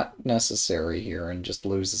 That's not necessary here and just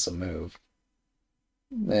loses a move.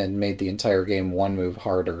 And made the entire game one move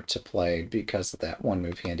harder to play because of that one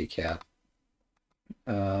move handicap.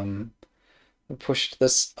 I pushed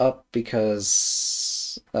this up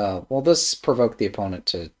because, well, this provoked the opponent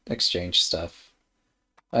to exchange stuff.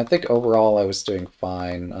 I think overall I was doing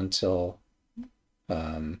fine until,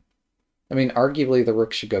 I mean, arguably the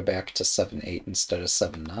rook should go back to 7-8 instead of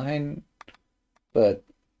 7-9, but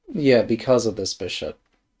yeah, because of this bishop,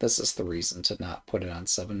 this is the reason to not put it on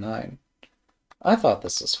 7-9. I thought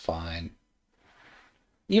this was fine.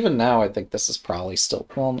 Even now, I think this is probably still,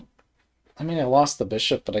 well, I mean, I lost the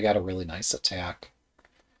bishop, but I got a really nice attack.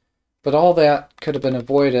 But all that could have been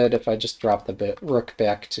avoided if I just dropped the rook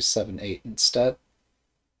back to 7-8 instead.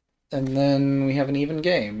 And then we have an even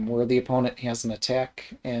game where the opponent has an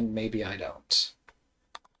attack and maybe I don't.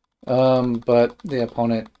 But the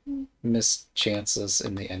opponent missed chances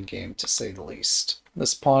in the endgame, to say the least.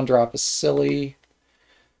 This pawn drop is silly.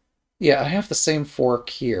 Yeah, I have the same fork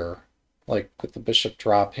here, like with the bishop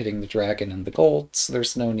drop hitting the dragon and the gold, so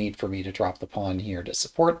there's no need for me to drop the pawn here to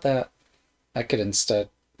support that. I could instead,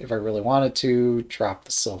 if I really wanted to, drop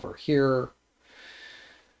the silver here.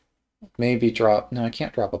 Maybe drop... No, I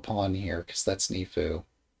can't drop a pawn here because that's Nifu.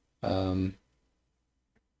 I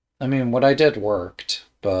mean, what I did worked,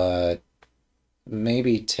 but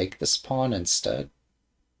maybe take this pawn instead.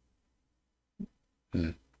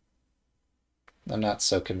 I'm not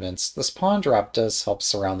so convinced. This pawn drop does help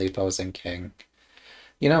surround the opposing king.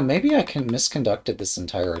 You know, maybe I misconducted this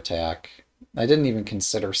entire attack. I didn't even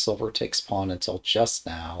consider silver takes pawn until just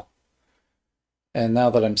now. And now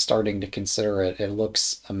that I'm starting to consider it, it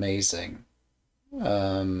looks amazing.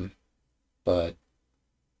 But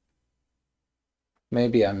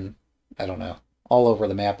maybe I don't know, all over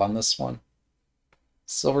the map on this one.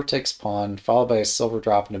 Silver takes pawn, followed by a silver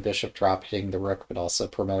drop and a bishop drop hitting the rook, but also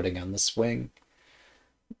promoting on this wing.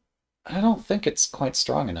 I don't think it's quite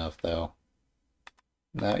strong enough, though.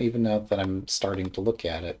 Now, even now that I'm starting to look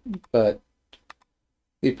at it. But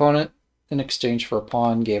the opponent, in exchange for a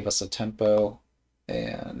pawn, gave us a tempo,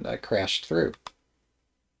 and I crashed through.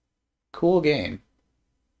 Cool game.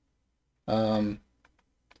 Let's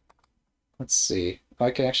see. I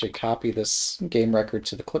can actually copy this game record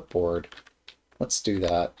to the clipboard. Let's do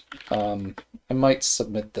that. I might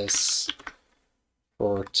submit this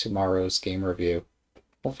for tomorrow's game review.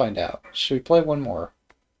 We'll find out. Should we play one more?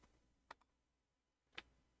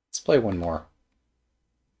 Let's play one more.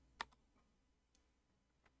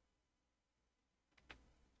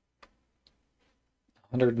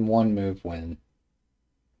 $101 move win.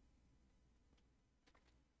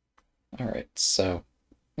 Alright, so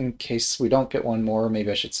in case we don't get one more,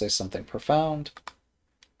 maybe I should say something profound.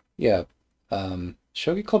 Yeah,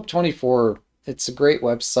 Shogi Club 24, it's a great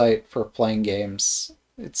website for playing games.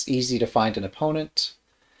 It's easy to find an opponent.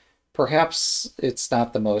 Perhaps it's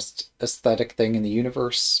not the most aesthetic thing in the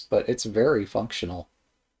universe, but it's very functional,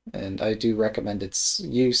 and I do recommend its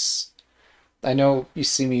use. I know you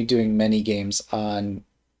see me doing many games on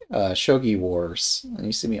Shogi Wars, and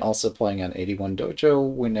you see me also playing on 81 Dojo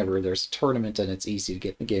whenever there's a tournament and it's easy to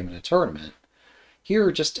get the game in a tournament. Here,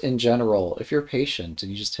 just in general, if you're patient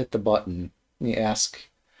and you just hit the button and you ask,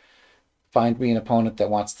 find me an opponent that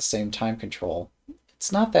wants the same time control,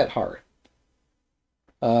 it's not that hard.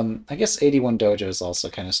 I guess 81 Dojo is also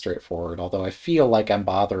kind of straightforward, although I feel like I'm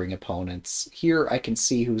bothering opponents. Here I can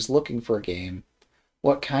see who's looking for a game,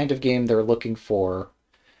 what kind of game they're looking for,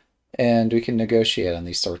 and we can negotiate on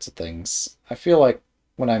these sorts of things. I feel like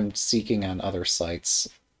when I'm seeking on other sites,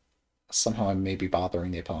 somehow I may be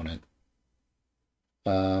bothering the opponent.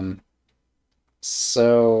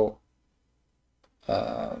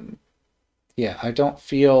 Yeah, I don't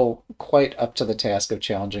feel quite up to the task of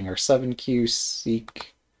challenging our 7Q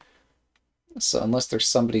seek. So unless there's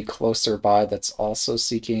somebody closer by that's also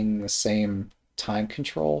seeking the same time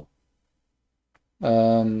control.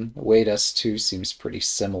 Weight S2 seems pretty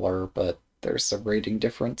similar, but there's a rating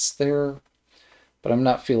difference there. But I'm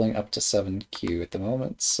not feeling up to 7Q at the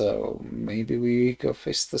moment, so maybe we go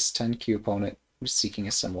face this 10Q opponent who's seeking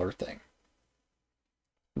a similar thing.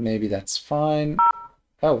 Maybe that's fine.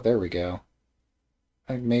 Oh, there we go.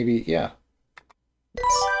 Maybe, yeah.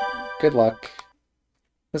 Good luck.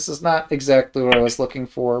 This is not exactly what I was looking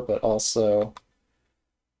for, but also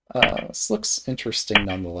this looks interesting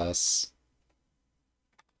nonetheless.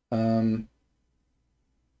 Okay.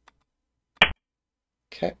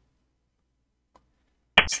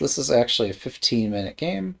 So this is actually a 15-minute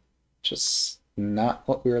game, which is not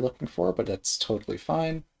what we were looking for, but that's totally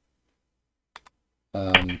fine.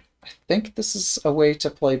 I think this is a way to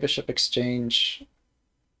play bishop exchange.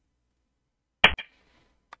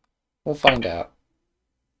 We'll find out.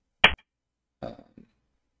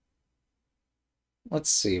 Let's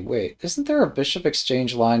see, wait, isn't there a bishop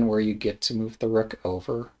exchange line where you get to move the rook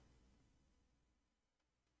over?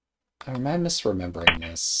 Or am I misremembering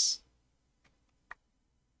this?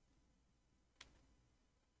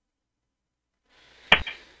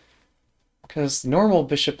 Because normal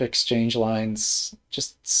bishop exchange lines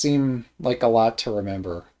just seem like a lot to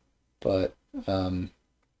remember. But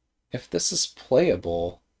if this is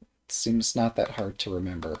playable, it seems not that hard to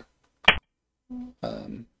remember.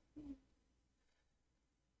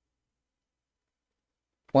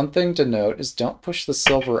 One thing to note is don't push the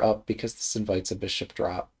silver up because this invites a bishop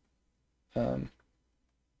drop.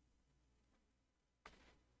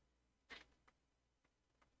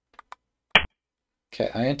 Okay,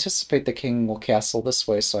 I anticipate the king will castle this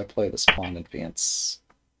way, so I play this pawn advance.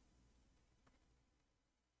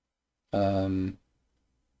 Yeah,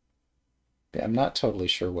 I'm not totally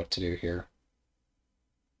sure what to do here.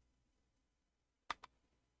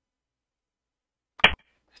 I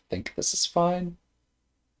think this is fine.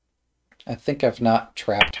 I think I've not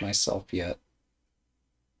trapped myself yet.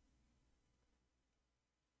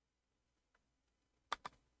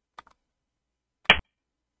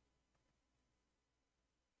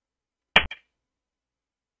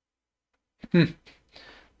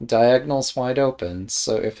 Diagonal's wide open,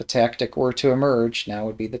 so if a tactic were to emerge, now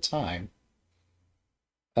would be the time.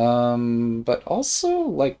 But also,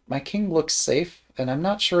 like, my king looks safe, and I'm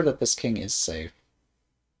not sure that this king is safe.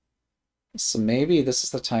 So maybe this is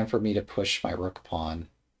the time for me to push my rook pawn.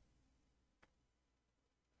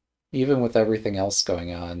 Even with everything else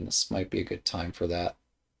going on, this might be a good time for that.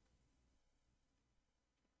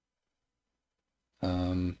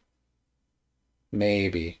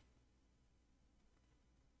 Maybe.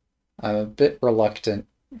 I'm a bit reluctant.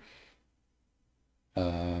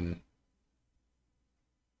 Well,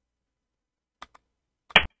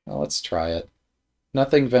 let's try it.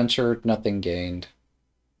 Nothing ventured, nothing gained.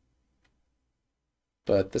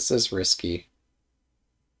 But this is risky.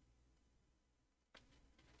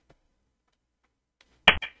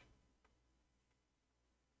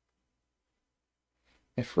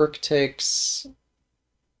 If rook takes,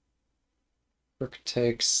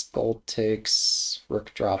 gold takes,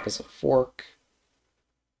 rook drop is a fork.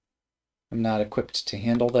 I'm not equipped to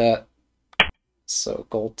handle that, so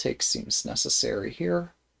gold takes seems necessary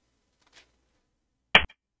here.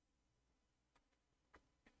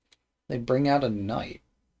 They bring out a knight.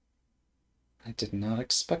 I did not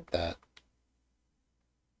expect that.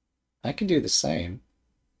 I can do the same.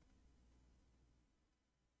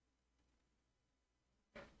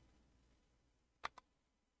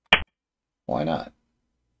 Why not?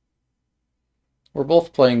 We're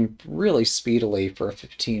both playing really speedily for a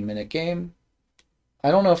 15-minute game.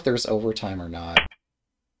 I don't know if there's overtime or not.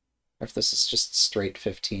 Or if this is just straight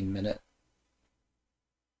 15-minute.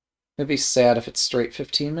 It'd be sad if it's straight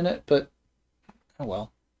 15-minute, but oh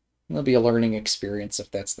well. It'll be a learning experience if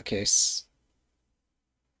that's the case.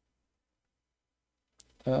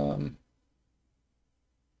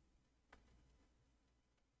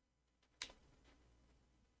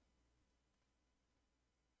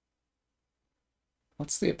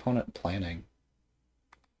 What's the opponent planning?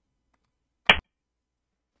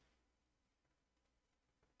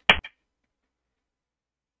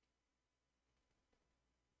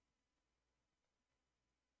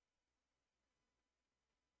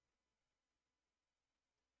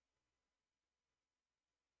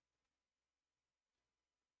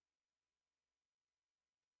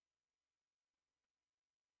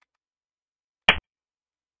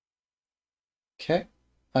 Okay.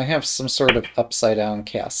 I have some sort of upside-down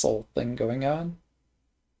castle thing going on.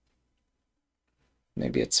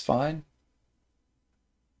 Maybe it's fine.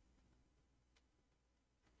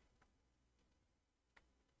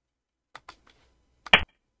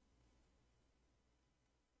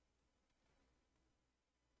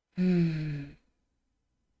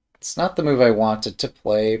 It's not the move I wanted to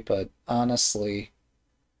play, but honestly,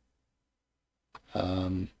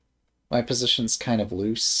 my position's kind of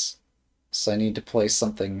loose, so I need to play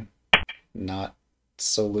something not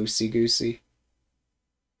so loosey-goosey.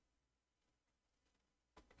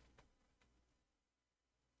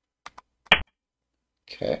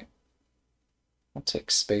 Okay. I'll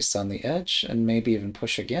take space on the edge and maybe even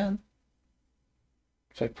push again.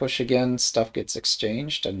 If I push again, stuff gets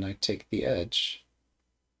exchanged and I take the edge.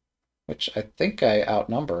 Which I think I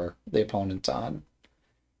outnumber the opponent on,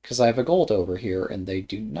 because I have a gold over here and they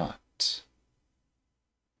do not.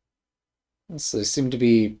 So they seem to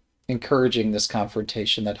be encouraging this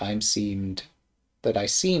confrontation that I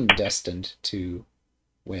seem destined to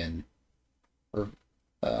win or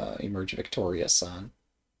emerge victorious on.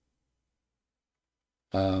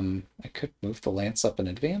 I could move the lance up in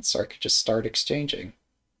advance, or I could just start exchanging.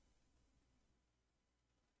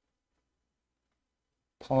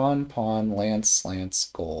 Pawn, pawn, lance, lance,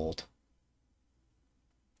 gold.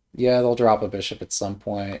 Yeah, they'll drop a bishop at some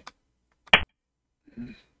point.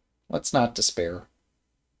 Let's not despair.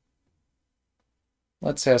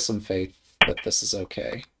 Let's have some faith that this is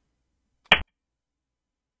okay.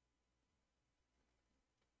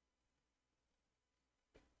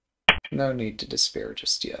 No need to despair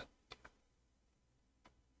just yet.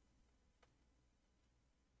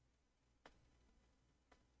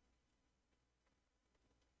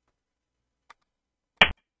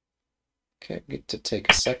 Okay, get to take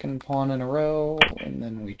a second pawn in a row, and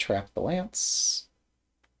then we trap the lance.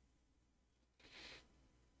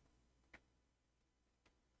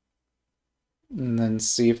 And then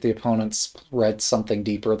see if the opponent's read something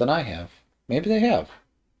deeper than I have. Maybe they have.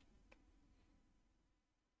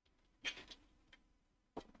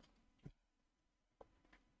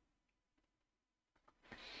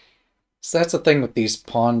 So that's the thing with these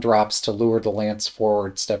pawn drops to lure the lance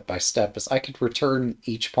forward step by step, is I could return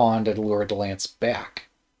each pawn to lure the lance back.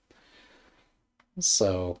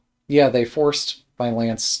 So, yeah, they forced my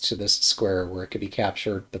lance to this square where it could be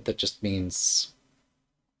captured, but that just means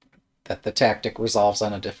that the tactic resolves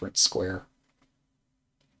on a different square.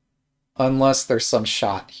 Unless there's some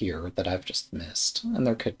shot here that I've just missed, and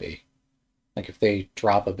there could be. Like if they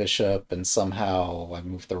drop a bishop and somehow I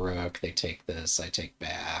move the rook, they take this, I take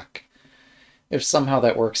back. If somehow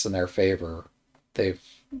that works in their favor, they've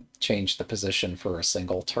changed the position for a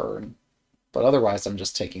single turn. But otherwise, I'm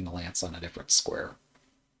just taking the lance on a different square.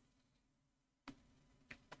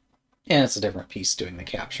 And it's a different piece doing the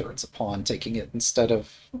capture. It's a pawn taking it instead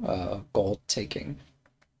of gold taking.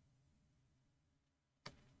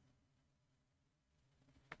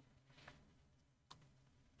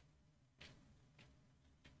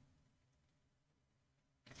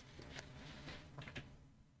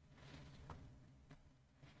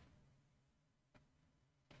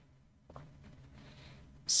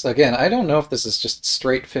 So again, I don't know if this is just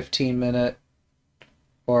straight 15-minute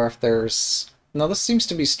or if there's... No, this seems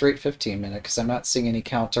to be straight 15-minute because I'm not seeing any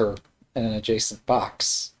counter in an adjacent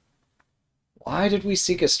box. Why did we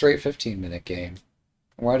seek a straight 15-minute game?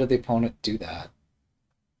 Why did the opponent do that?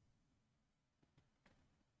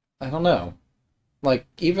 I don't know. Like,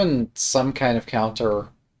 even some kind of counter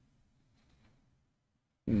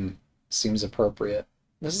seems appropriate.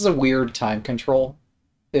 This is a weird time control.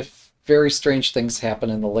 If very strange things happen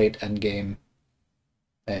in the late endgame,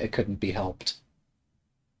 it couldn't be helped.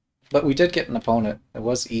 But we did get an opponent. It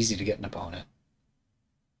was easy to get an opponent.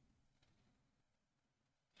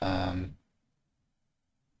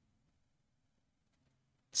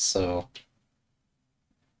 So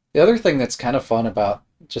the other thing that's kind of fun about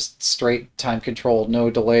just straight time control, no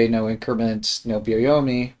delay, no increment, no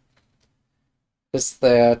Byoyomi, is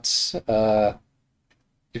that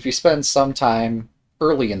if you spend some time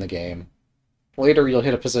early in the game, later you'll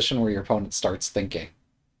hit a position where your opponent starts thinking.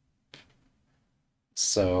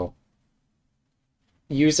 So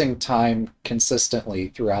using time consistently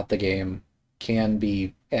throughout the game can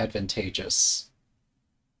be advantageous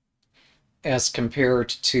as compared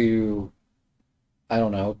to, I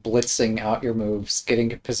don't know, blitzing out your moves,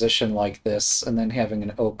 getting a position like this, and then having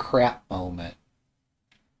an oh crap moment.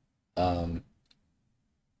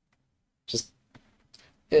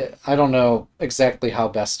 I don't know exactly how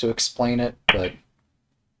best to explain it, but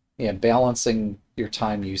yeah, balancing your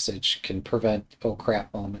time usage can prevent oh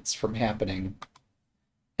crap moments from happening,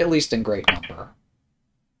 at least in great number.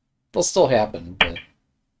 They'll still happen, but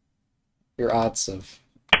your odds of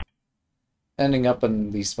ending up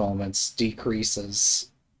in these moments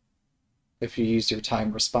decreases if you use your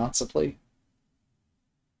time responsibly.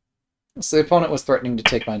 So the opponent was threatening to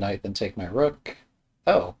take my knight, then take my rook.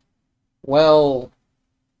 Oh. Well...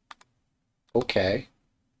 okay.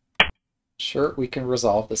 Sure, we can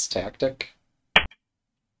resolve this tactic.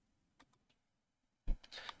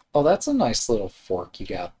 Oh, that's a nice little fork you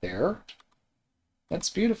got there. That's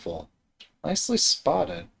beautiful. Nicely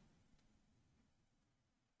spotted.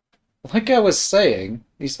 Like I was saying,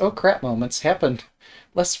 these oh crap moments happen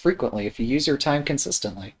less frequently if you use your time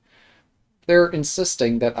consistently. They're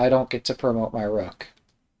insisting that I don't get to promote my rook.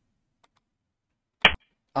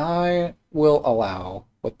 I will allow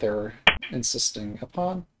what they're insisting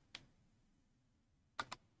upon.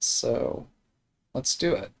 So, let's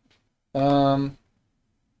do it.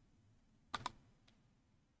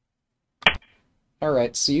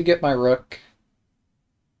 Alright, so you get my rook,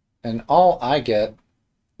 and all I get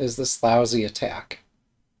is this lousy attack.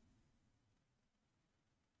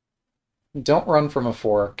 Don't run from a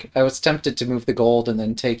fork. I was tempted to move the gold and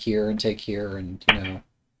then take here and, you know,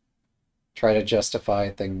 try to justify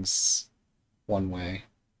things one way.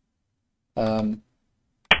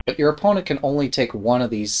 But your opponent can only take one of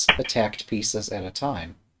these attacked pieces at a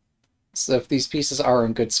time. So if these pieces are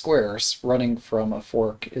in good squares, running from a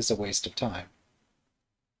fork is a waste of time.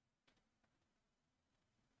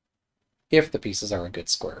 If the pieces are in good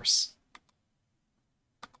squares.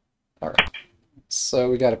 Alright, so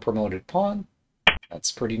we got a promoted pawn.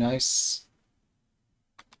 That's pretty nice.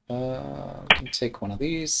 We can take one of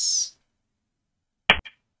these.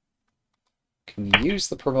 Can use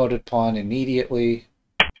the promoted pawn immediately.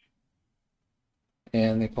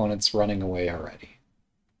 And the opponent's running away already.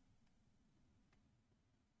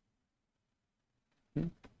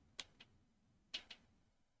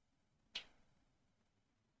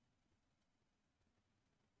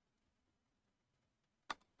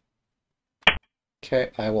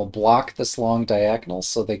 Okay, I will block this long diagonal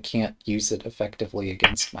so they can't use it effectively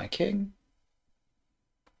against my king.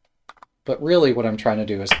 But really what I'm trying to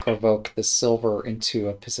do is provoke the silver into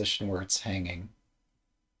a position where it's hanging.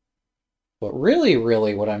 But really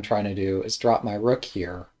what I'm trying to do is drop my rook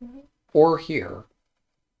here, or here,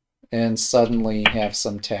 and suddenly have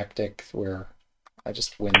some tactic where I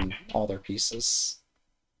just win all their pieces.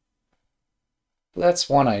 That's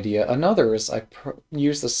one idea. Another is I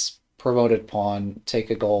use this promoted pawn, take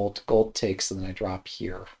a gold, gold takes, and then I drop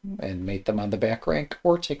here and mate them on the back rank,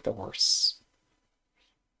 or take the horse.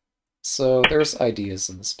 So there's ideas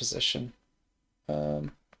in this position.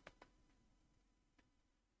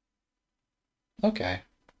 Okay.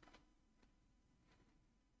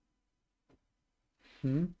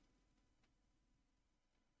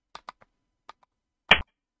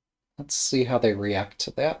 Let's see how they react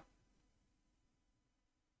to that.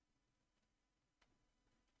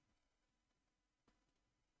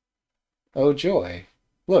 Oh joy.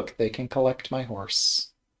 Look, they can collect my horse.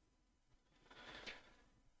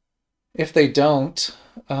 If they don't,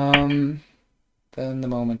 then the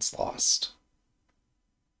moment's lost.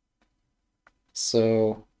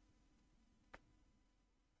 So,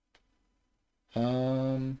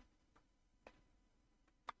 I'll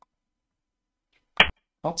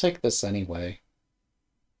take this anyway.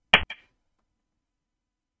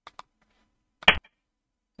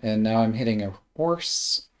 And now I'm hitting a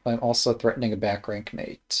horse. I'm also threatening a back rank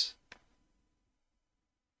mate.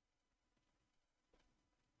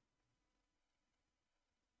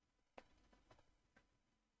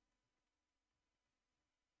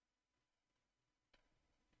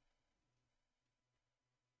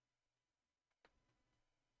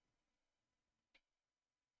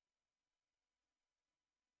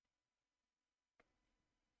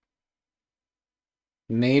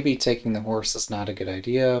 Maybe taking the horse is not a good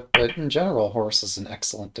idea, but in general, horse is an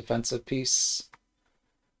excellent defensive piece.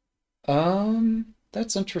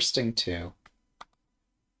 That's interesting too.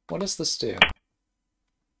 What does this do?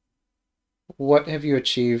 What have you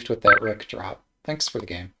achieved with that rook drop? Thanks for the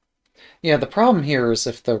game. Yeah, the problem here is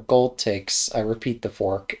if the gold takes, I repeat the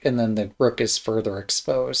fork, and then the rook is further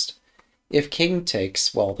exposed. If king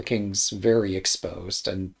takes, well, the king's very exposed,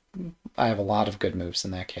 and I have a lot of good moves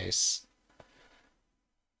in that case.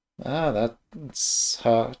 That's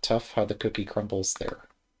tough how the cookie crumbles there.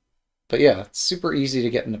 But yeah, it's super easy to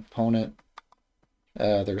get an opponent.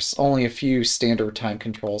 There's only a few standard time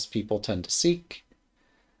controls people tend to seek.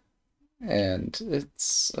 And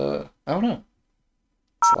it's, I don't know.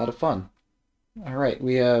 It's a lot of fun. Alright,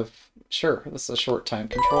 we have, sure, this is a short time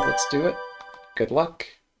control. Let's do it. Good luck.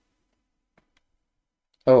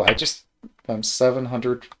 Oh, I'm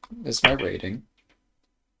 700 is my rating.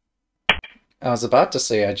 I was about to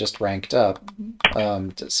say I just ranked up,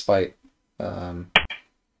 despite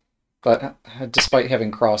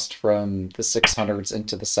having crossed from the 600s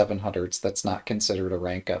into the 700s, that's not considered a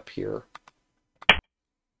rank up here.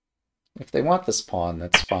 If they want this pawn,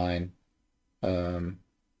 that's fine. The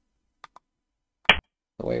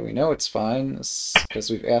way we know it's fine is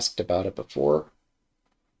because we've asked about it before.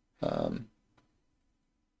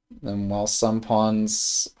 And while some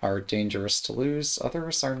pawns are dangerous to lose,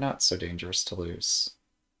 others are not so dangerous to lose.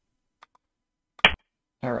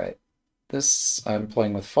 Alright, this I'm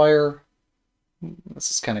playing with fire.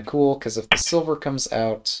 This is kind of cool, because if the silver comes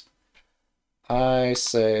out, I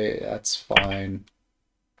say, that's fine.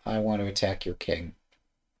 I want to attack your king.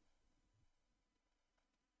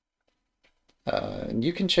 And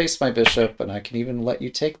you can chase my bishop, and I can even let you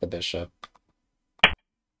take the bishop.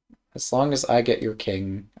 As long as I get your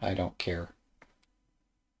king, I don't care.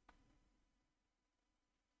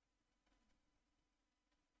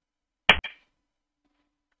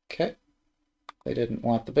 They didn't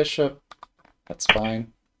want the bishop. That's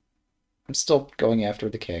fine. I'm still going after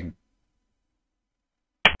the king.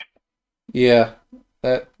 Yeah,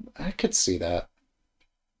 that I could see that.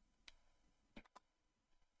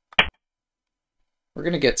 We're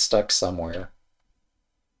gonna get stuck somewhere.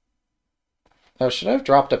 Oh, should I have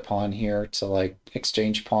dropped a pawn here to, like,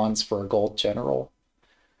 exchange pawns for a gold general?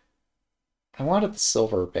 I wanted the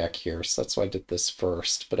silver back here, so that's why I did this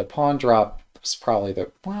first. But a pawn drop was probably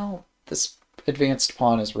the... Well, this advanced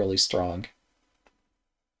pawn is really strong.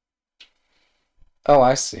 Oh,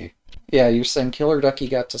 I see. Yeah, you're saying Killer Ducky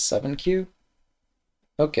got to 7Q?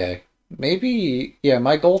 Okay. Maybe... Yeah,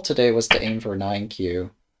 my goal today was to aim for 9Q.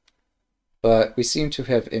 But we seem to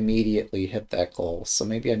have immediately hit that goal, so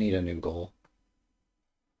maybe I need a new goal.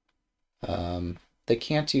 They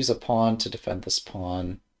can't use a pawn to defend this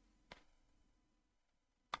pawn.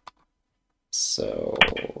 So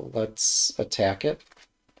let's attack it.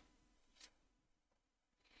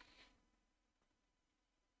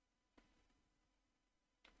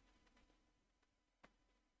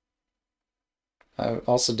 I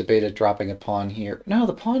also debated dropping a pawn here. No,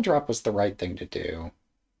 the pawn drop was the right thing to do.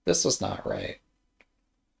 This was not right.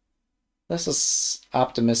 This is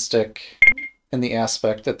optimistic in the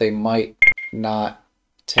aspect that they might not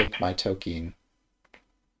take my token,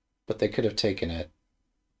 but they could have taken it,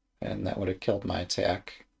 and that would have killed my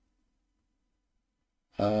attack.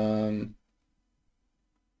 Um,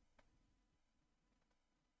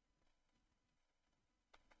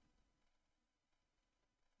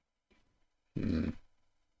 hmm.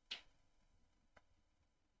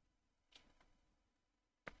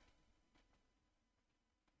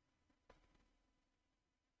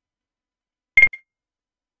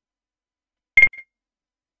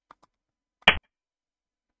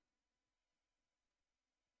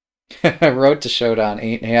 Road to Showdown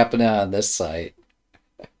ain't happening on this site.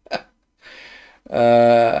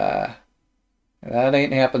 Uh, that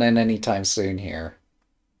ain't happening anytime soon here.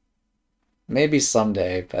 Maybe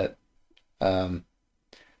someday, but um,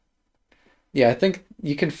 yeah, I think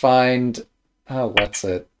you can find, oh, what's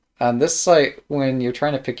it? On this site, when you're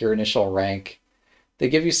trying to pick your initial rank, they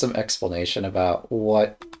give you some explanation about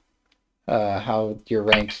how your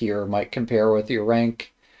rank here might compare with your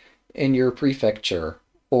rank in your prefecture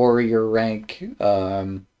or your rank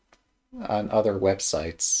on other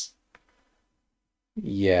websites.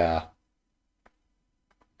 Yeah.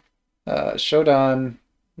 Shodan,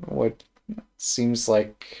 what seems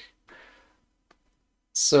like...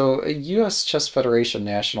 So, a U.S. Chess Federation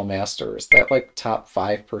National Master, is that like top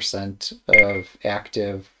 5% of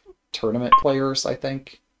active tournament players, I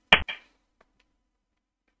think?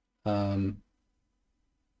 Um,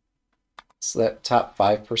 so that top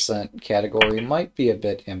 5% category might be a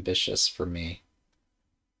bit ambitious for me.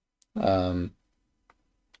 Um,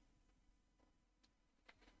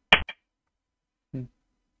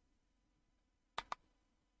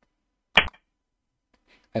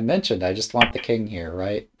 I mentioned I just want the king here,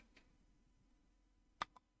 right?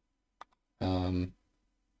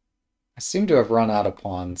 I seem to have run out of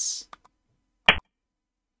pawns.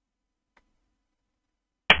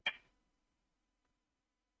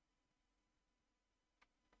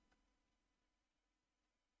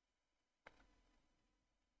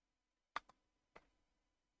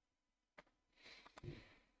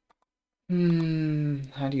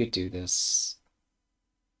 How do you do this?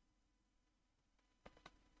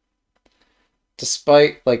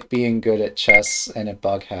 Despite like being good at chess and at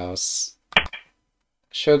Bug House,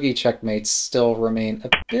 Shogi checkmates still remain a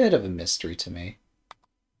bit of a mystery to me.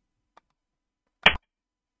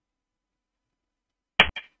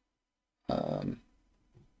 Um,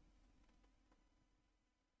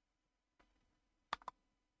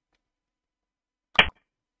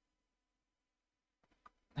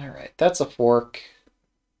 all right, that's a fork.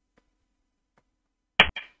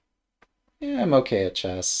 Yeah, I'm okay at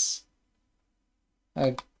chess.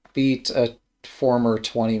 I beat a former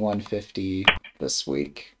 2150 this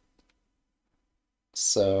week,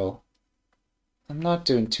 so I'm not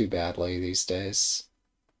doing too badly these days.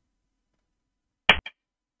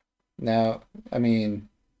 Now, I mean,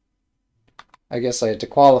 I guess I had to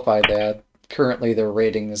qualify that. Currently, their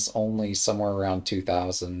rating is only somewhere around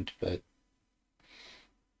 2,000, but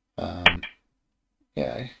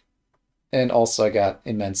yeah. And also, I got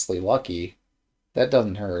immensely lucky. That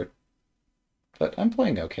doesn't hurt, but I'm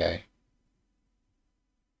playing okay.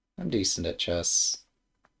 I'm decent at chess.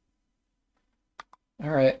 All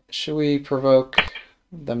right, should we provoke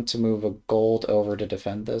them to move a gold over to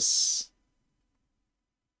defend this?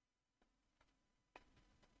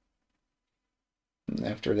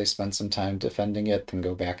 After they spend some time defending it, then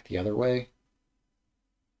go back the other way?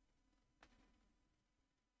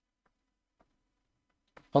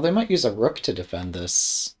 Well, they might use a rook to defend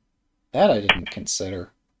this. That I didn't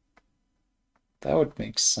consider. That would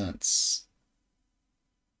make sense.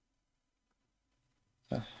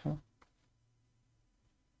 Uh-huh.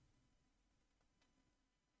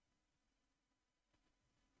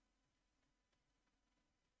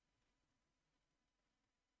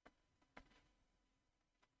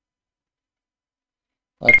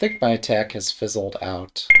 I think my attack has fizzled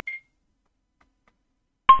out.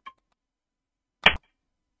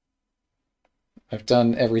 I've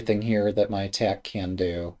done everything here that my attack can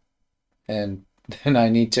do. And then I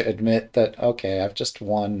need to admit that, okay, I've just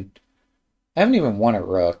won. I haven't even won a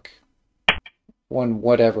rook. Won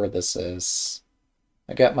whatever this is.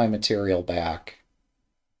 I got my material back.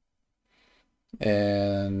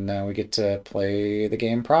 And now we get to play the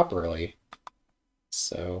game properly.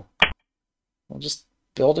 So we'll just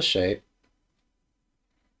build a shape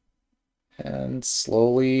and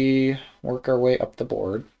slowly work our way up the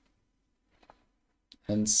board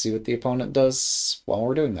and see what the opponent does while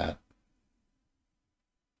we're doing that.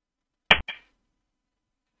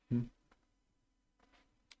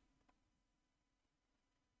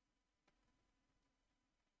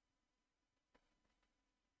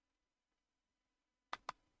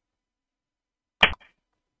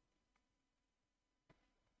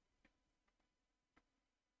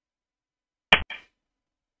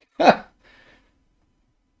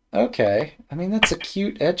 Okay, I mean, that's a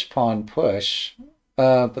cute edge pawn push,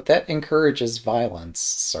 but that encourages violence,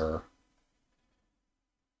 sir.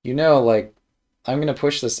 You know, like, I'm gonna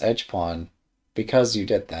push this edge pawn because you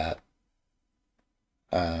did that.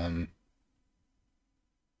 Um,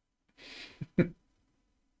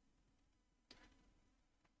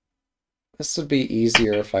 this would be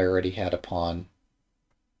easier if I already had a pawn,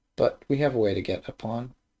 but we have a way to get a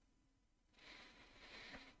pawn.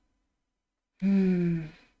 Hmm.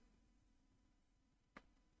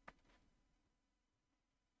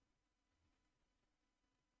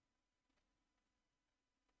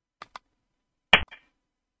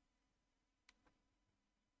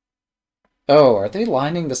 Oh, are they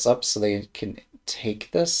lining this up so they can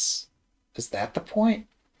take this? Is that the point?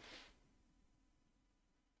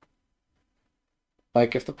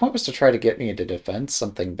 Like, if the point was to try to get me to defend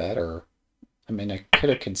something better, I mean, I could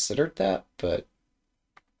have considered that, but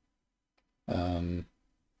um,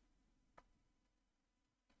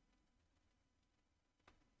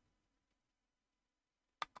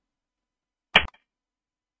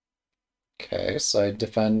 okay, so I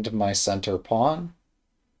defend my center pawn,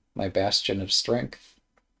 my bastion of strength.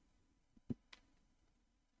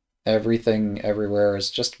 Everything everywhere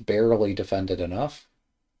is just barely defended enough.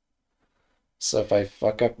 So if I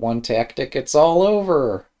fuck up one tactic, it's all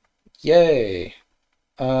over. Yay.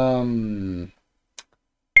 Um,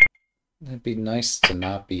 it'd be nice to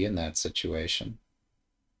not be in that situation.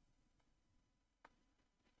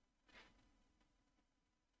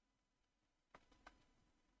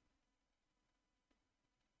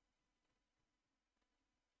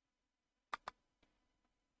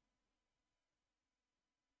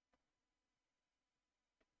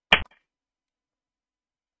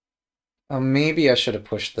 Maybe I should have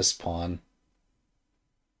pushed this pawn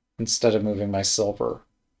instead of moving my silver.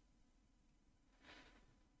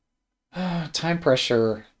 Time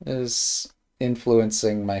pressure is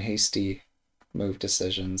influencing my hasty move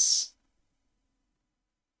decisions.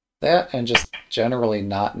 That and just generally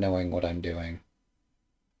not knowing what I'm doing.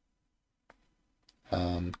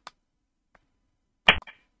 Um,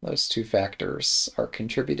 those two factors are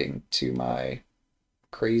contributing to my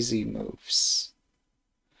crazy moves.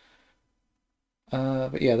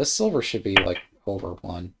 But yeah, this silver should be like over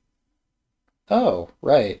one. Oh,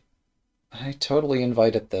 right. I totally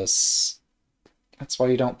invited this. That's why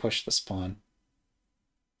you don't push this pawn.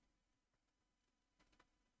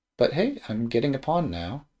 But hey, I'm getting a pawn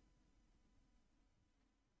now.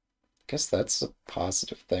 Guess that's a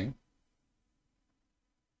positive thing.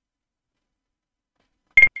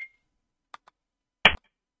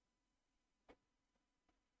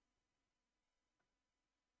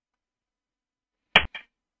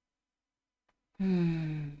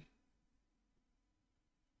 Hmm.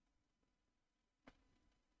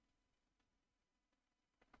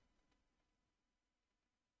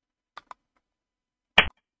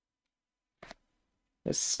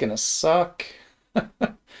 This is gonna suck.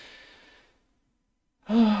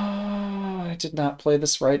 I did not play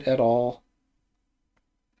this right at all.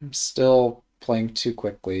 I'm still playing too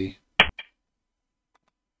quickly.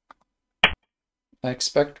 I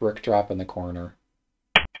expect Rick drop in the corner.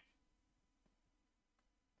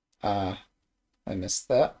 Ah, I missed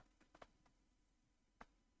that.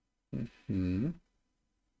 Hmm.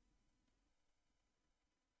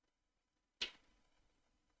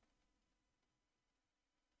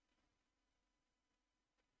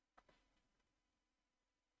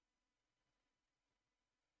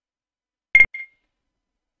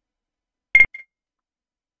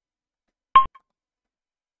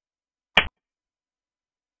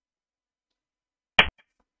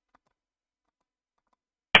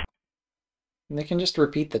 And they can just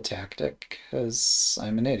repeat the tactic, because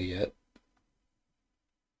I'm an idiot.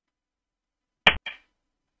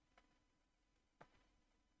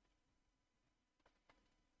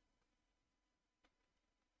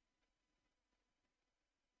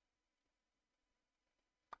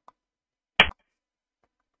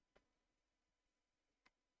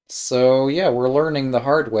 So yeah, we're learning the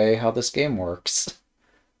hard way how this game works.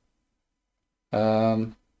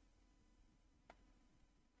 Um,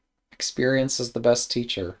 Experience is the best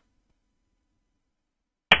teacher.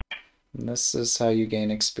 And this is how you gain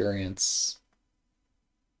experience.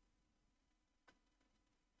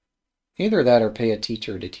 Either that or pay a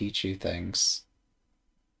teacher to teach you things.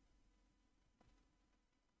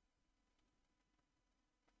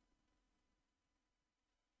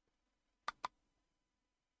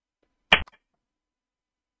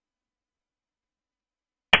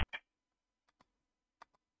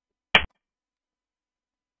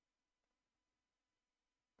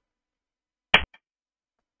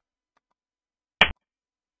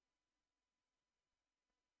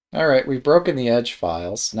 Alright, we've broken the edge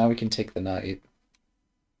files. Now we can take the knight.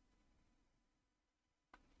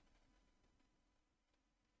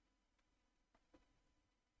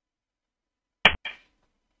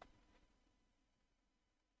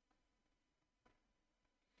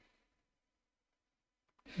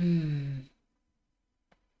 Hmm.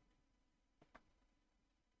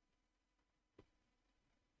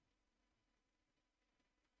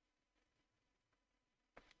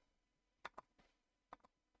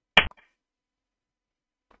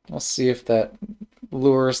 Let's see if that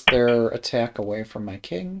lures their attack away from my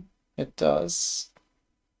king. It does.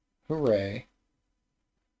 Hooray.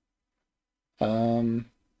 Um,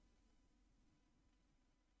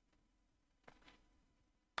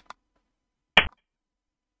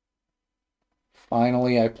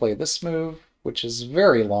 Finally, I play this move, which is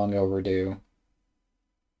very long overdue.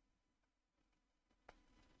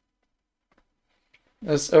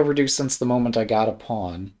 It's overdue since the moment I got a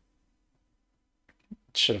pawn.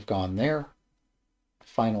 It should have gone there.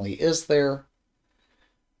 Finally is there.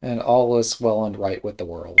 And all is well and right with the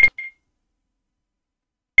world.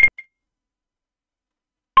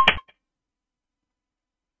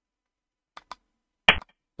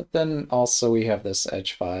 But then also we have this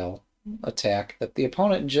edge file attack that the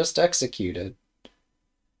opponent just executed.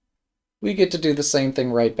 We get to do the same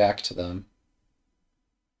thing right back to them.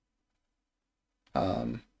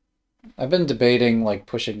 I've been debating like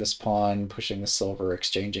pushing this pawn, pushing the silver,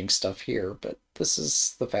 exchanging stuff here, but this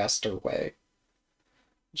is the faster way.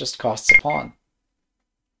 It just costs a pawn.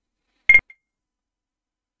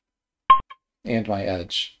 And my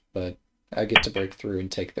edge, but I get to break through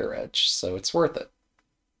and take their edge, so it's worth it.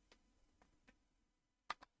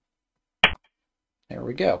 There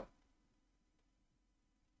we go.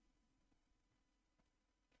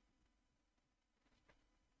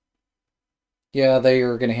 Yeah, they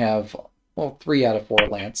are going to have, well, 3 out of 4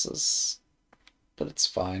 lances, but it's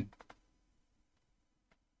fine.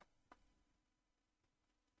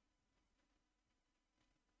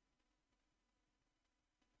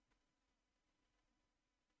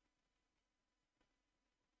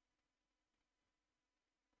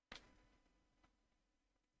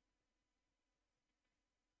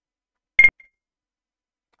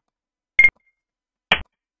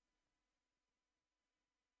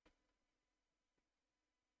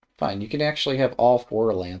 Fine, you can actually have all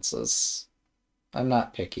 4 lances. I'm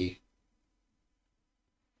not picky.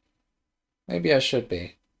 Maybe I should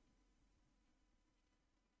be.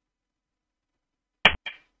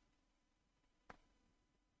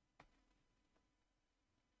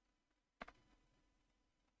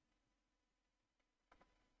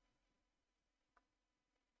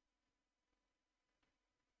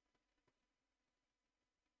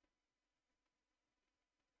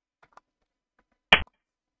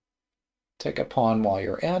 Take a pawn while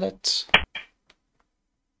you're at it.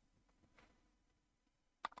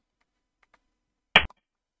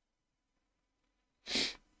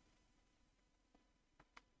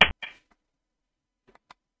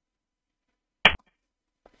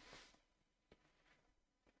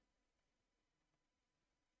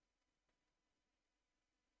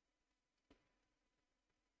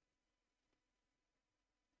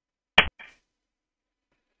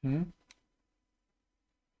 Hmm?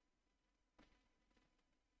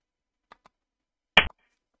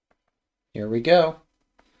 Here we go.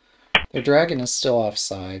 Their dragon is still off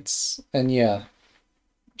sides. And yeah,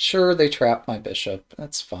 sure, they trapped my bishop.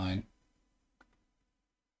 That's fine.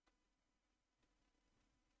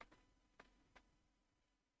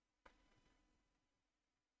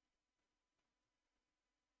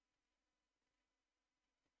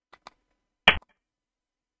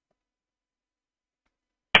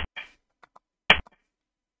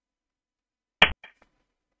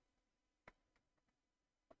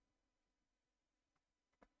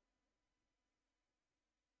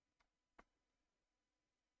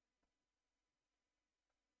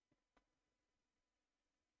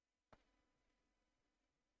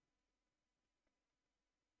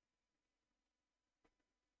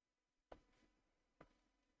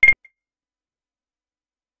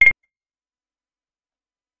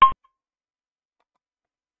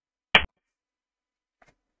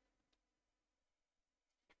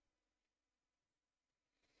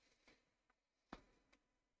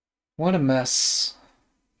 What a mess.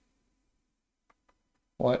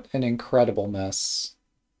 What an incredible mess.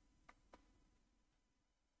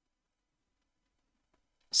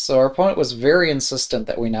 So our opponent was very insistent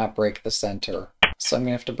that we not break the center, so I'm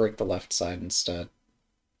going to have to break the left side instead.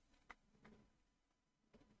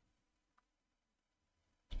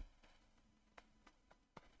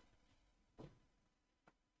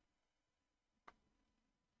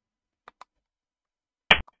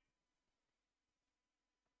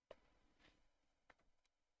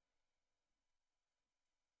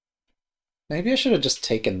 Maybe I should have just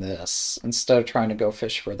taken this instead of trying to go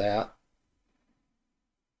fish for that.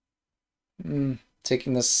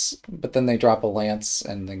 Taking this, but then they drop a lance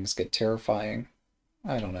and things get terrifying.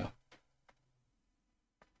 I don't know.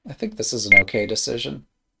 I think this is an okay decision.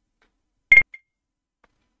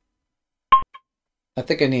 I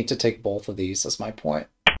think I need to take both of these as my point.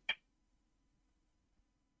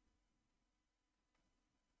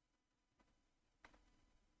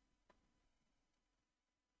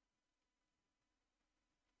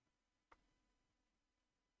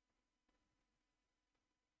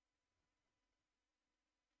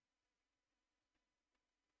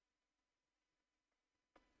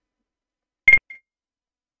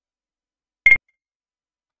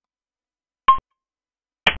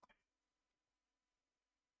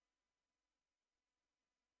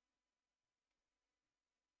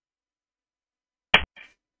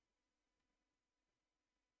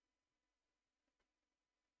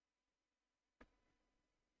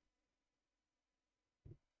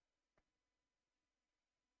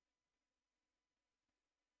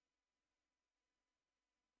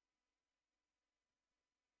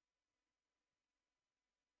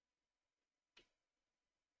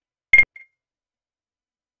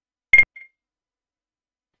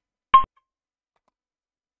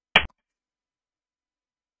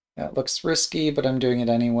 That looks risky, but I'm doing it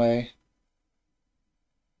anyway.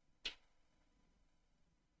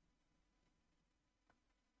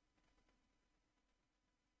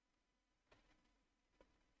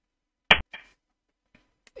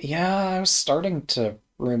 Yeah, I was starting to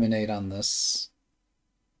ruminate on this.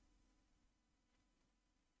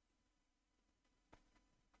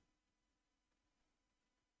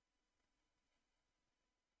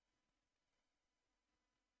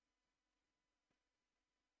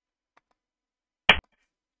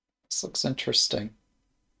 This looks interesting.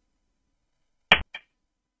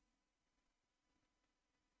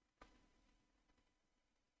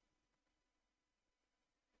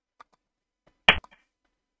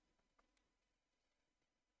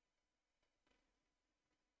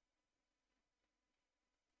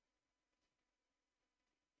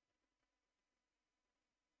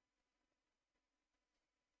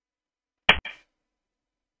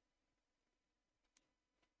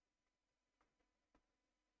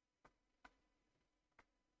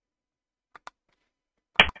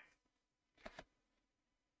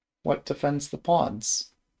 What defends the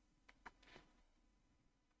pawns?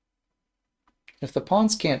 If the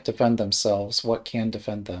pawns can't defend themselves, what can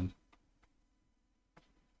defend them?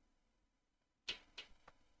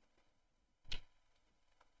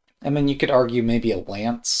 I mean, you could argue maybe a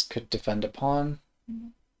lance could defend a pawn.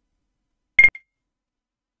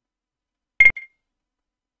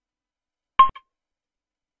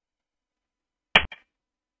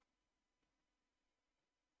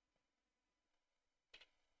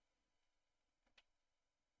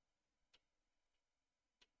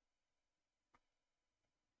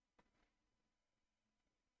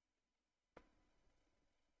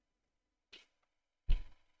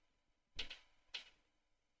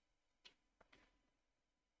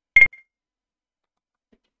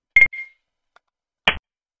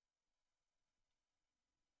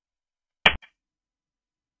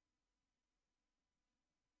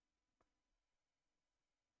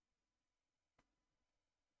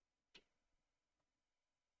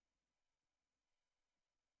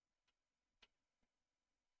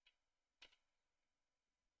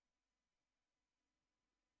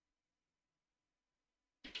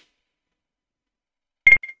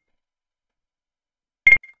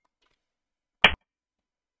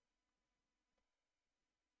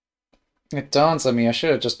 It dawns on me I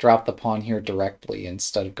should have just dropped the pawn here directly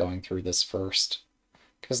instead of going through this first.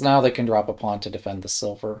 Because now they can drop a pawn to defend the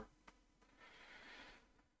silver.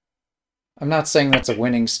 I'm not saying that's a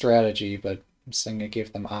winning strategy, but I'm saying I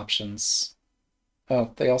gave them options.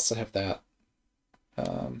 Oh, they also have that.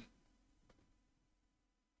 Um,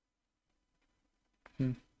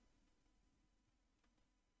 hmm.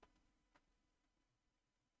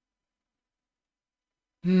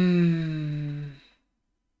 Hmm.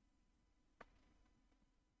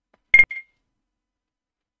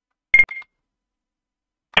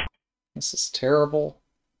 This is terrible.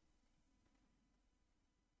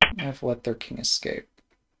 I've let their king escape.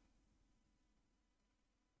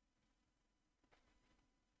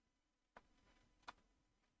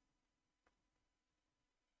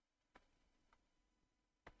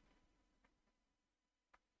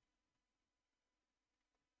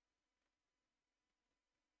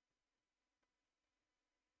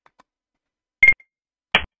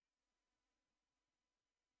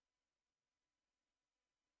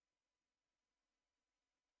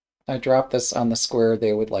 I drop this on the square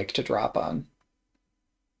they would like to drop on.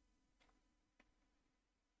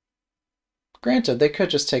 Granted, they could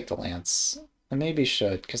just take the lance. I maybe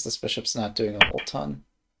should, because this bishop's not doing a whole ton.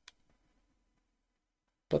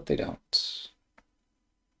 But they don't.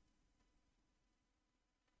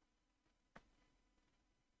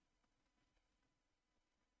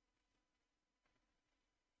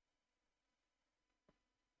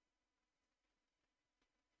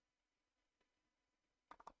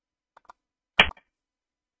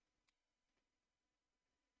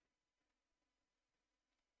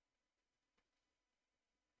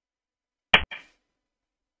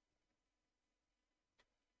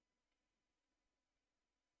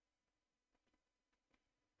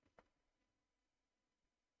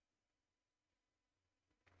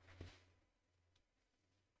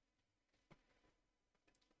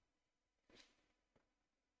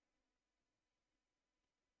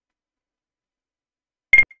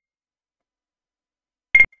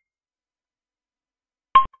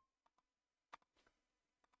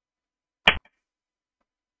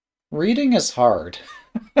 Reading is hard.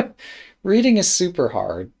 Reading is super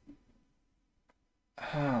hard.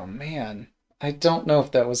 Oh, man. I don't know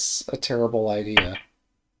if that was a terrible idea.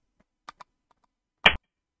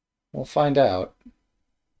 We'll find out.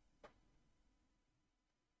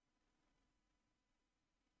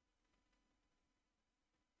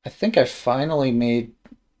 I think I finally made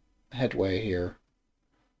headway here.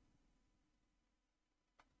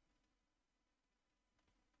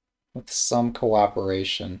 With some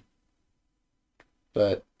cooperation.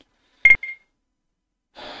 But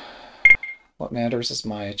what matters is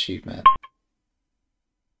my achievement.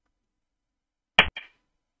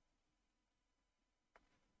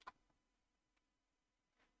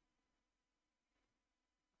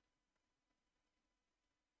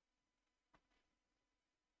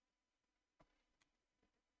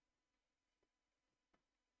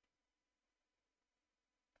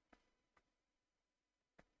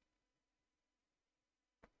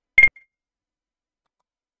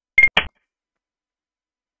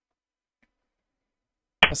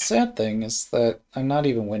 The sad thing is that I'm not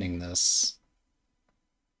even winning this.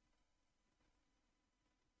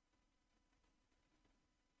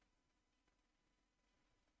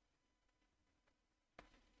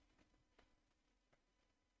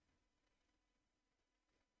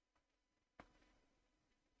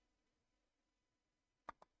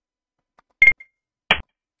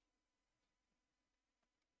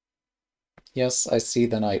 Yes, I see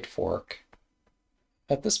the knight fork.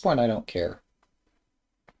 At this point, I don't care.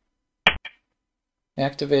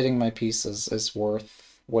 Activating my pieces is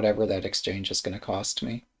worth whatever that exchange is going to cost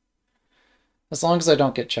me. As long as I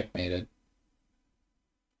don't get checkmated.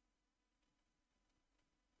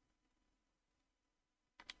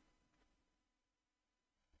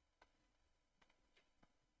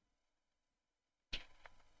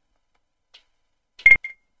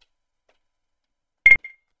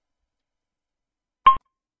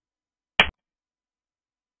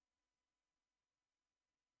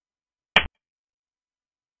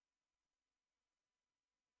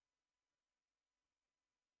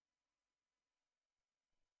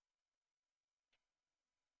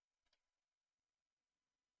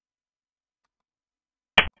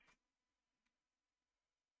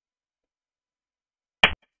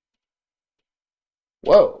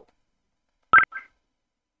 Whoa!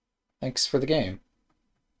 Thanks for the game.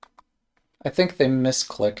 I think they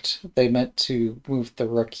misclicked. They meant to move the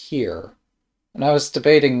rook here. And I was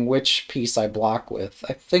debating which piece I block with.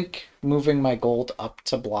 I think moving my gold up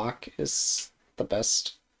to block is the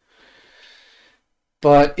best.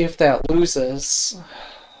 But if that loses,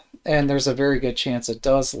 and there's a very good chance it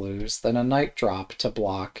does lose, then a knight drop to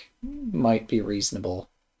block might be reasonable.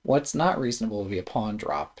 What's not reasonable would be a pawn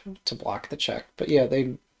drop to block the check. But yeah,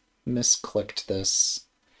 they misclicked this.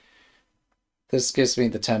 This gives me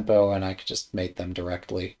the tempo, and I could just mate them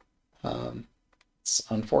directly. It's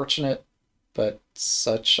unfortunate, but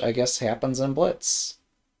such, I guess, happens in Blitz.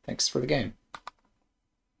 Thanks for the game.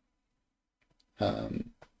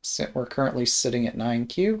 We're currently sitting at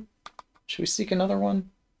 9Q. Should we seek another one?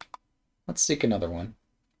 Let's seek another one.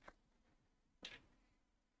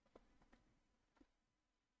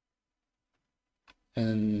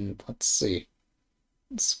 And let's see.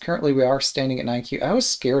 Currently we are standing at 9Q. I was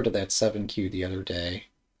scared of that 7Q the other day.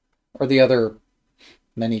 Or the other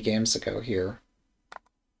many games ago here.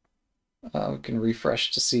 We can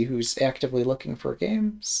refresh to see who's actively looking for a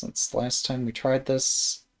game. Since the last time we tried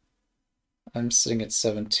this, I'm sitting at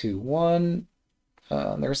 721.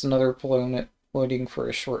 There's another opponent waiting for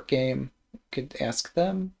a short game. Could ask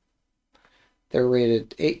them. They're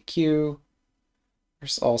rated 8Q.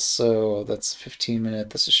 There's also, that's a 15-minute,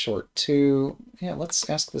 this is short too. Yeah, let's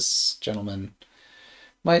ask this gentleman.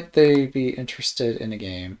 Might they be interested in a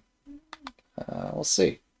game? We'll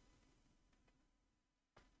see.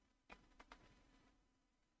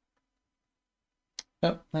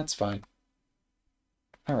 Oh, that's fine.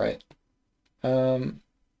 All right.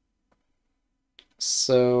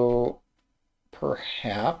 So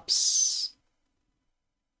perhaps,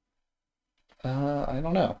 I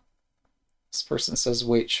don't know. This person says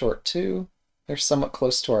wait short too. They're somewhat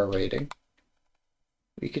close to our rating.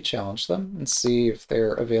 We could challenge them and see if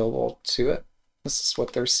they're available to it. This is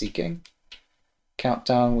what they're seeking.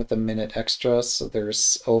 Countdown with a minute extra, so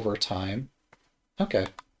there's overtime. Okay,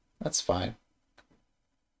 that's fine.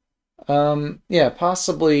 Yeah,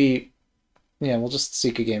 possibly, yeah, we'll just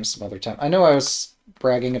seek a game some other time. I know I was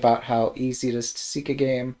bragging about how easy it is to seek a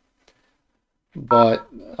game, but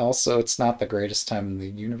also it's not the greatest time in the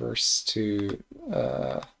universe to,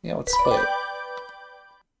 yeah, let's play it.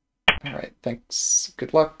 All right, thanks.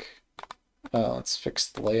 Good luck. Let's fix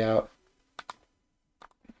the layout.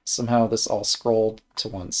 Somehow this all scrolled to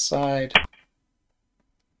one side.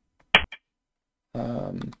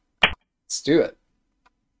 Let's do it.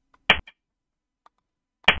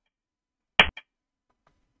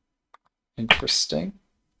 Interesting.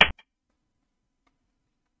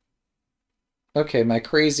 Okay, my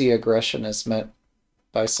crazy aggression is met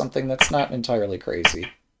by something that's not entirely crazy.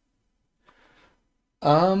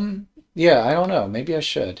 Yeah, I don't know. Maybe I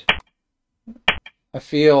should. I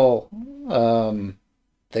feel,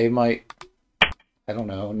 they might, I don't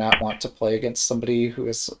know, not want to play against somebody who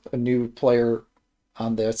is a new player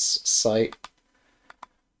on this site,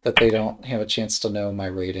 that they don't have a chance to know my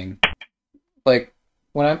rating. Like,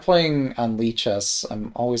 when I'm playing on Lichess,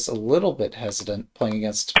 I'm always a little bit hesitant playing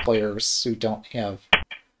against players who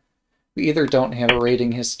either don't have a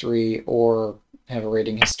rating history or have a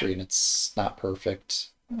rating history and it's not perfect.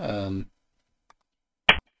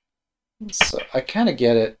 So I kind of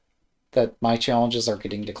get it that my challenges are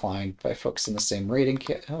getting declined by folks in the same rating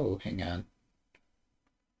kit. Oh, hang on.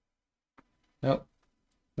 Nope.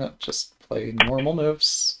 Nope, just play normal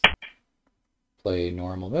moves. Play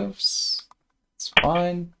normal moves. It's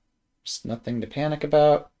fine. There's nothing to panic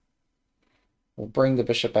about. We'll bring the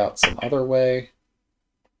bishop out some other way.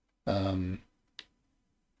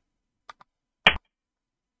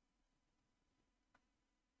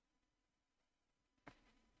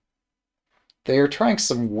 They are trying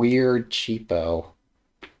some weird cheapo.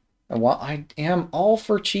 And while I am all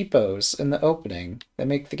for cheapos in the opening, that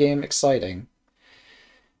make the game exciting,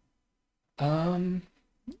 I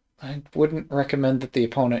wouldn't recommend that the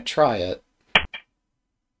opponent try it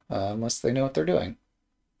unless they know what they're doing.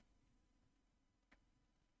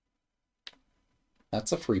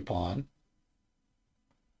 That's a free pawn.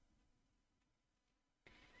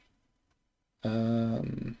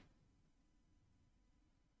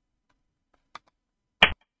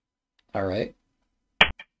 All right.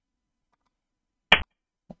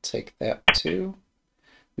 I'll take that too.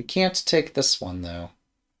 We can't take this one though.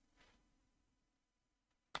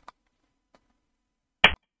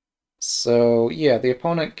 So yeah, the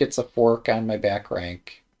opponent gets a fork on my back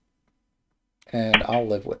rank, and I'll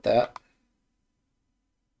live with that.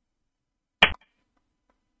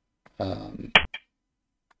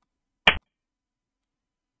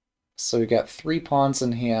 So we got 3 pawns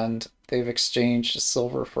in hand. They've exchanged a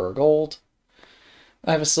silver for a gold.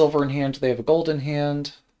 I have a silver in hand, they have a gold in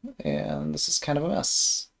hand, and this is kind of a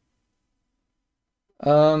mess.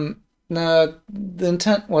 No, the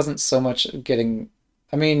intent wasn't so much getting...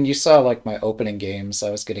 I mean, you saw like my opening games, I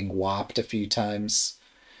was getting whopped a few times.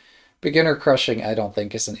 Beginner crushing, I don't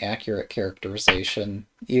think, is an accurate characterization,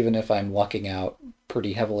 even if I'm lucking out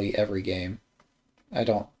pretty heavily every game. I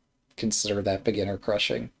don't consider that beginner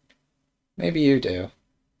crushing. Maybe you do.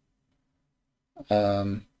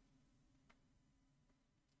 I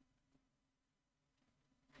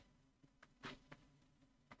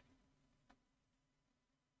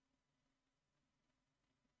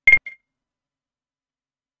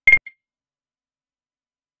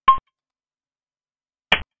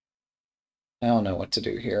don't know what to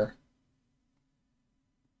do here.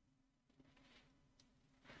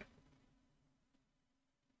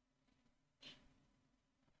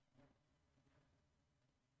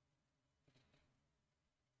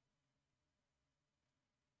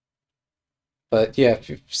 But yeah, if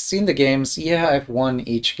you've seen the games, yeah, I've won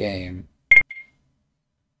each game.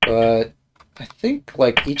 But I think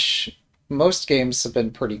like most games have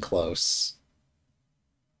been pretty close.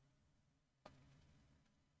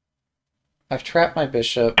 I've trapped my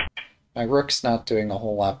bishop. My rook's not doing a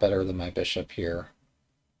whole lot better than my bishop here.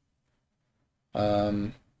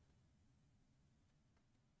 Um,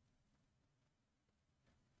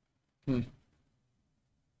 hmm.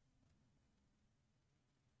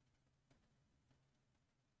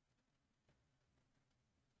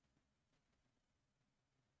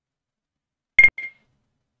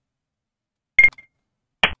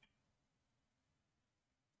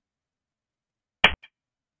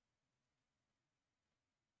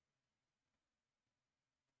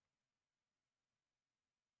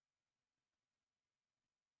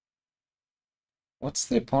 What's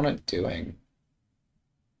the opponent doing?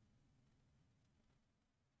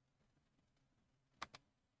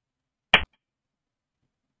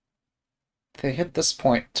 They hit this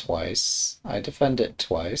point twice. I defend it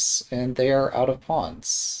twice, and they are out of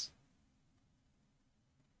pawns.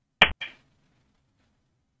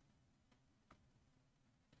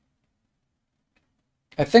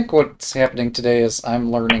 I think what's happening today is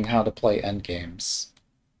I'm learning how to play endgames.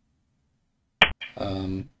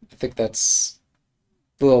 I think that's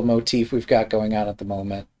the little motif we've got going on at the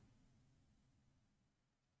moment.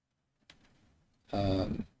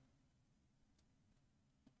 Um,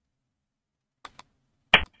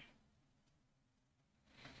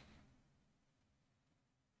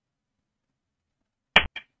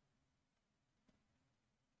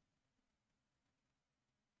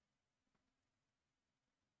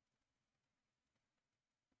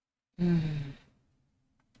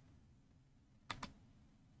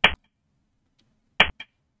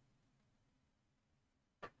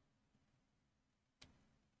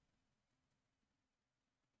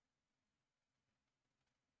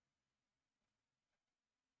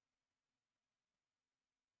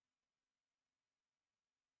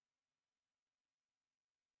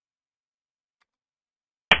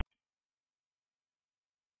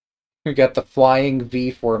 we got the flying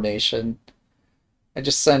V formation. I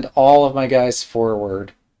just send all of my guys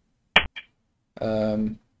forward,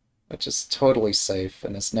 um, which is totally safe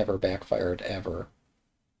and has never backfired ever.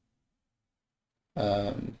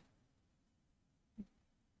 Um,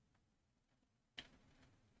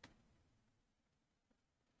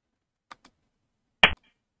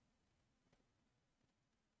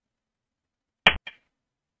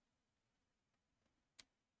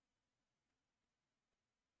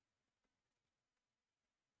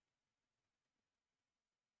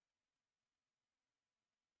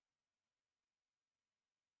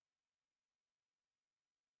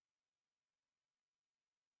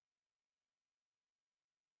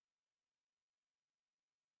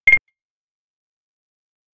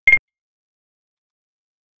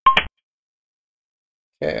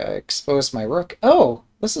 okay, I expose my rook. Oh,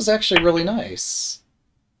 this is actually really nice.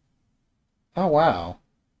 Oh, wow.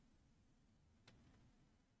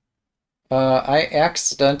 I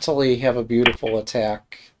accidentally have a beautiful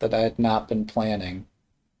attack that I had not been planning.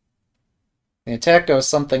 The attack goes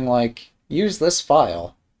something like, use this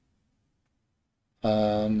file.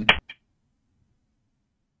 Um,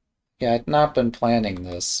 yeah, I'd not been planning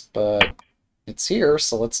this, but it's here,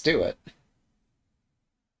 so let's do it.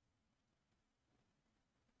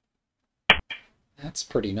 That's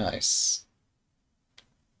pretty nice.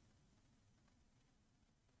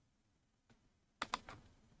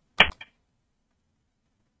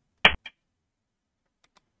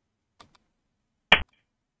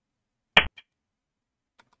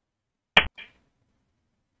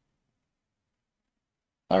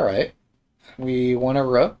 Alright, we won a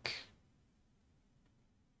rook.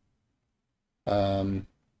 Um,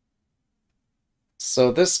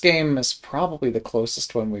 so this game is probably the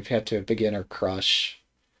closest one we've had to a beginner crush.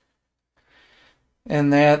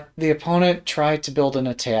 And that the opponent tried to build an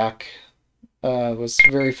attack, was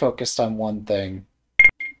very focused on one thing.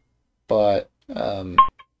 But,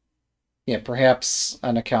 yeah, perhaps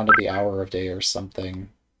on account of the hour of day or something,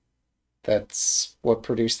 that's what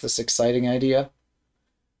produced this exciting idea.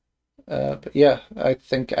 But yeah, I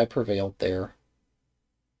think I prevailed there.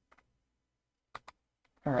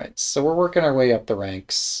 Alright, so we're working our way up the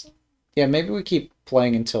ranks. Yeah, maybe we keep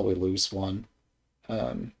playing until we lose one.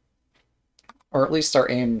 Um, or at least our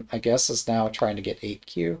aim, I guess, is now trying to get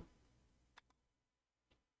 8Q.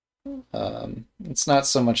 It's not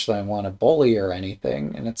so much that I want to bully or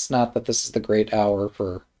anything, and it's not that this is the great hour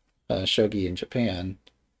for Shogi in Japan.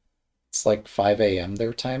 It's like 5 a.m.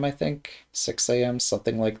 their time, I think. 6 a.m.,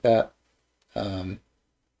 something like that. Um,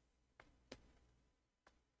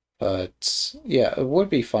 But yeah, it would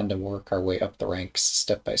be fun to work our way up the ranks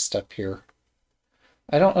step by step here.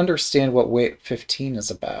 I don't understand what wait 15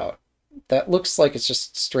 is about. That looks like it's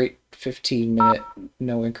just straight 15-minute,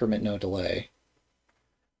 no increment, no delay.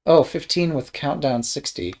 Oh, 15 with countdown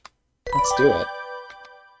 60. Let's do it.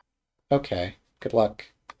 Okay, good luck.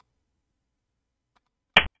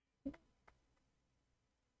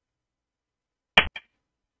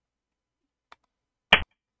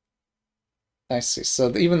 I see.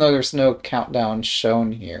 So even though there's no countdown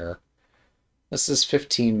shown here, this is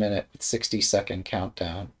 15-minute with 60-second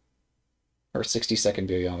countdown. Or 60-second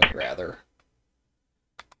videometry, rather.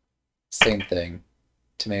 Same thing.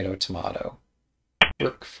 Tomato, tomato.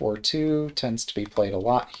 Rook 4-2 tends to be played a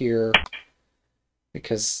lot here,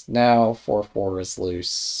 because now 4-4 is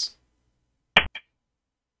loose.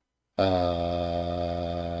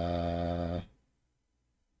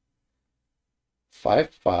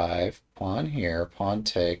 5-5, pawn here, pawn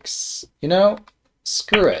takes. You know,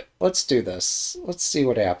 screw it. Let's do this. Let's see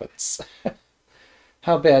what happens.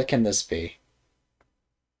 How bad can this be?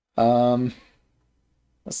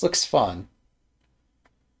 This looks fun.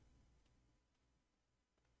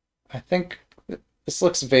 I think this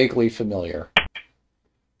looks vaguely familiar.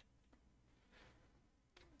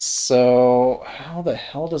 So, how the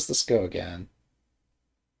hell does this go again?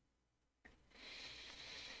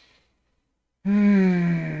 I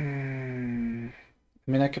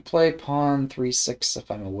mean, I could play pawn 3-6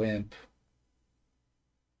 if I'm a wimp.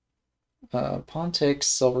 Pawn takes,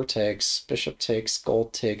 silver takes, bishop takes,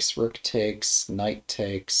 gold takes, rook takes, knight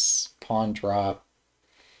takes, pawn drop.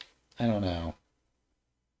 I don't know.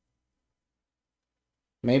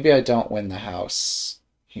 Maybe I don't win the house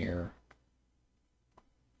here.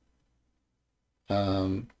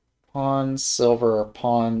 Pawn, silver,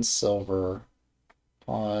 pawn, silver,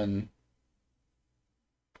 pawn.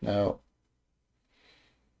 No.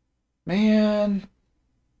 Man,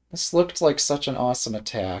 this looked like such an awesome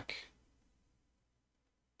attack.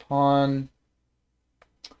 Pawn,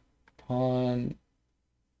 pawn,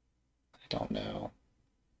 I don't know.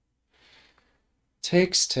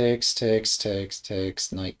 Takes, takes, takes, takes,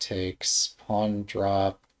 takes, knight takes, pawn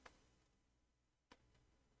drop.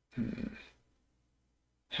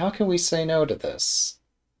 How can we say no to this?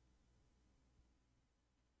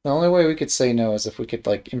 The only way we could say no is if we could,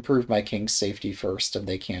 like, improve my king's safety first and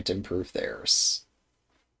they can't improve theirs.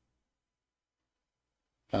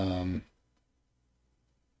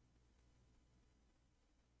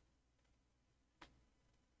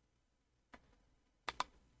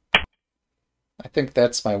 I think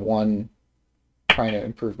that's my one trying to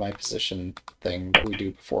improve my position thing that we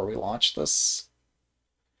do before we launch this.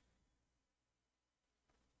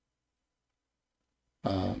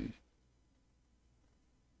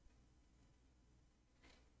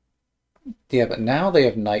 Yeah, but now they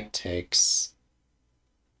have knight takes.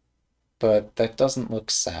 But that doesn't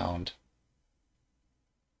look sound.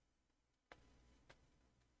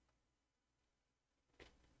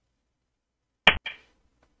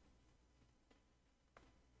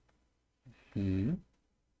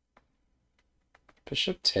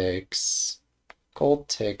 Bishop takes. Gold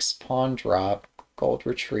takes. Pawn drop. Gold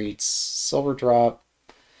retreats. Silver drop.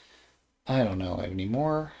 I don't know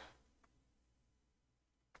anymore.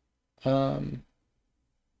 Let's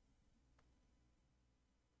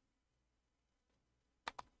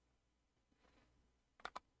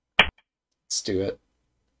do it.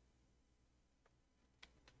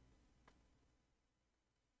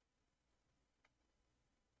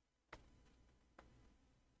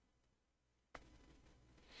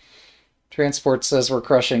 Transport says we're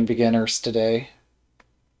crushing beginners today.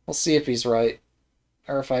 We'll see if he's right,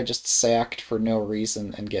 or if I just sacked for no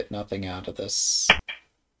reason and get nothing out of this.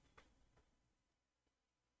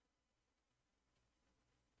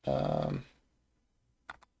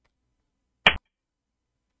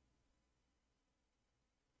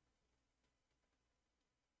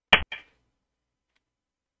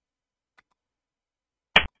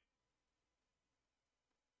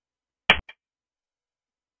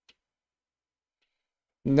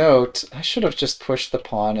 Note, I should have just pushed the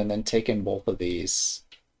pawn and then taken both of these.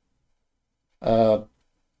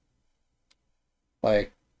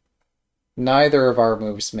 Like, neither of our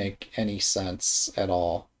moves make any sense at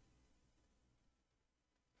all.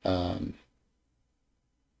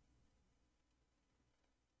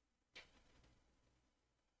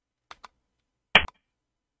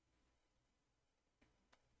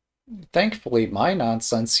 Thankfully, my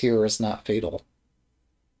nonsense here is not fatal.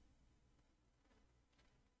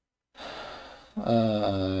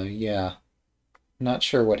 Yeah. Not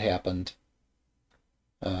sure what happened.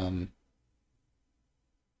 I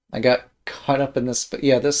got caught up in this, but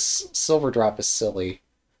yeah, this silver drop is silly.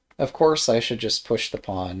 Of course, I should just push the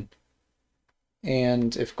pawn.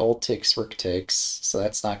 And if gold takes, rook takes, so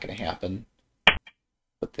that's not going to happen.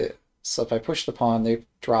 So if I push the pawn, they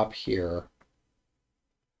drop here.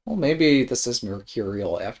 Well, maybe this is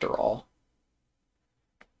mercurial after all.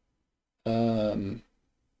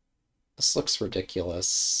 This looks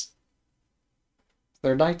ridiculous.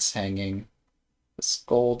 Their knight's hanging. This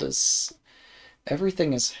gold is...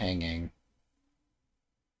 Everything is hanging.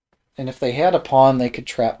 And if they had a pawn, they could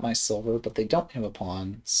trap my silver, but they don't have a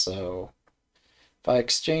pawn, so... If I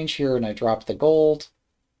exchange here and I drop the gold,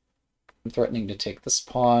 I'm threatening to take this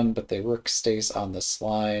pawn, but the rook stays on this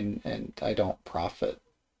line, and I don't profit.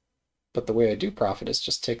 But the way I do profit is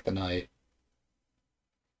just take the knight.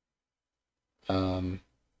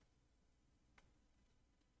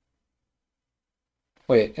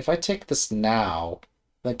 Wait, if I take this now,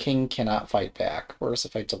 the king cannot fight back, whereas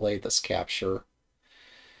if I delay this capture,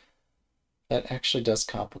 that actually does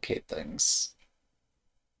complicate things.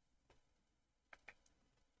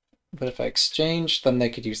 But if I exchange, then they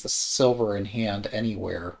could use the silver in hand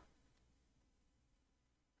anywhere.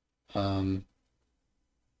 Oh,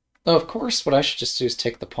 of course, what I should just do is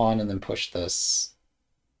take the pawn and then push this.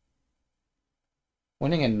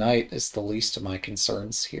 Winning a knight is the least of my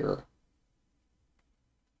concerns here.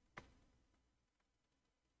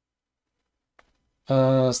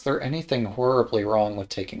 Is there anything horribly wrong with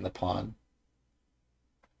taking the pawn?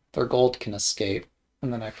 Their gold can escape,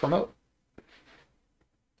 and then I promote.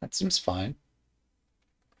 That seems fine.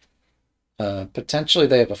 Potentially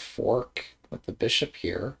they have a fork with the bishop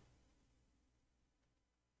here.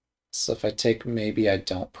 So if I take, maybe I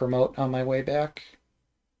don't promote on my way back.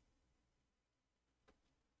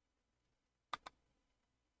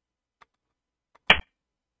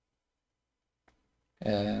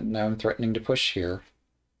 And now I'm threatening to push here.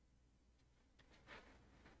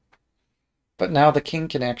 But now the king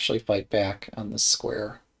can actually fight back on this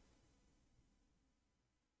square.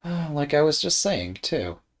 Like I was just saying,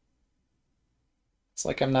 too. It's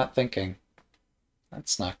like I'm not thinking.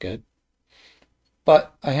 That's not good.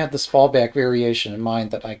 But I had this fallback variation in mind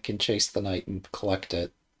that I can chase the knight and collect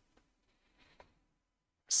it.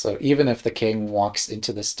 So even if the king walks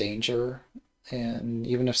into this danger, and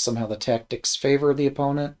even if somehow the tactics favor the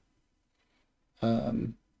opponent,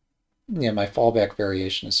 yeah, my fallback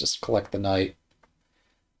variation is just collect the knight,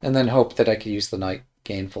 and then hope that I can use the knight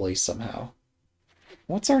gainfully somehow.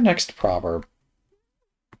 What's our next proverb?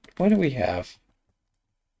 What do we have?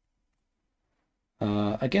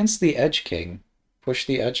 Against the edge king, push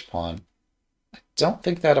the edge pawn. I don't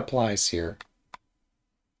think that applies here.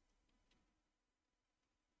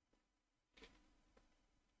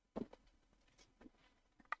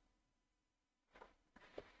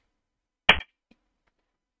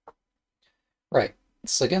 Right.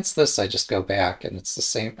 So against this, I just go back, and it's the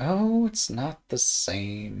same. Oh, it's not the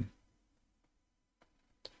same.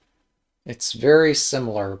 It's very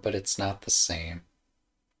similar, but it's not the same.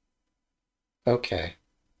 Okay.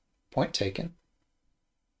 Point taken.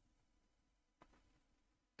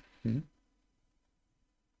 If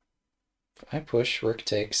I push, rook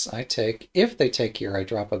takes, I take. If they take here, I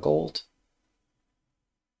drop a gold.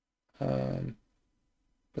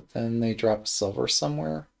 But then they drop silver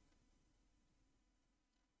somewhere.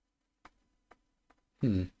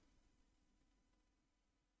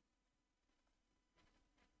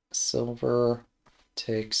 Silver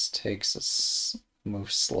takes,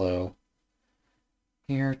 move slow.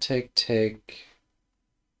 Here, take.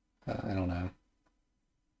 I don't know.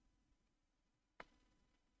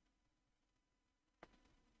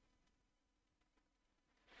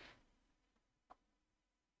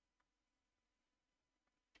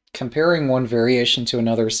 Comparing one variation to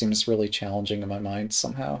another seems really challenging in my mind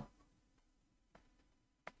somehow.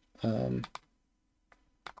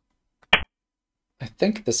 I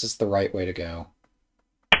think this is the right way to go.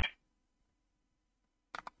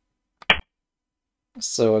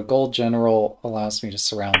 So a gold general allows me to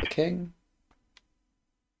surround the king.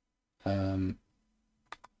 So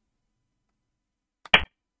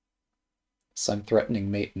I'm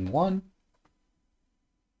threatening mate in 1.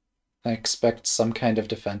 I expect some kind of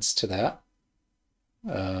defense to that.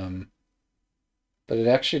 But it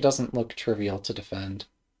actually doesn't look trivial to defend.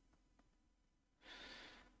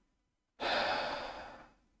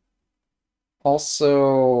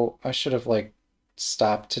 Also, I should have, like,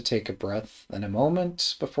 stopped to take a breath in a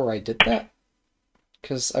moment before I did that,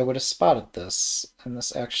 because I would have spotted this, and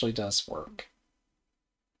this actually does work.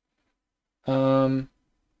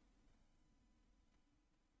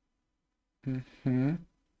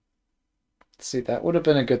 See, that would have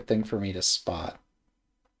been a good thing for me to spot.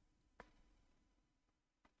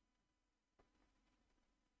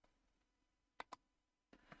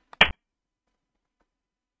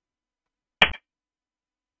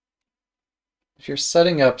 if you're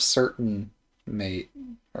setting up certain mate,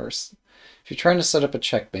 or if you're trying to set up a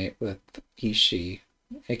checkmate with he/she,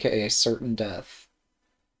 aka certain death,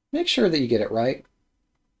 make sure that you get it right.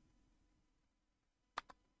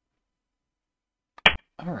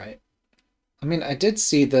 All right. I mean, I did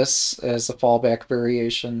see this as a fallback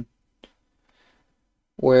variation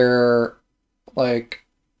where, like,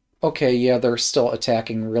 okay, yeah, they're still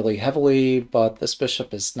attacking really heavily, but this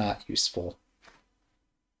bishop is not useful.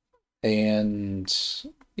 And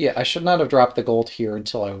yeah, I should not have dropped the gold here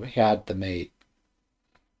until I had the mate.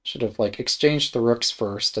 Should have like exchanged the rooks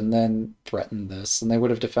first and then threatened this, and they would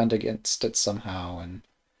have defended against it somehow, and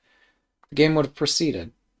the game would have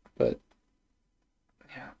proceeded. But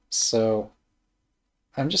yeah, so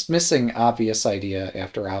I'm just missing obvious idea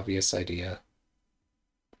after obvious idea.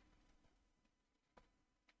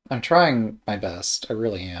 I'm trying my best, I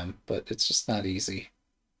really am, but it's just not easy.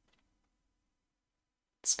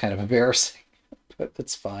 It's kind of embarrassing, but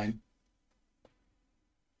it's fine.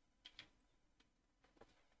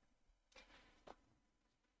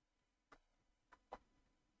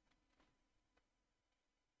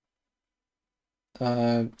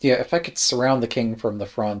 Yeah, if I could surround the king from the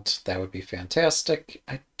front, that would be fantastic.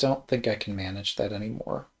 I don't think I can manage that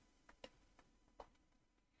anymore.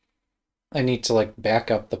 I need to like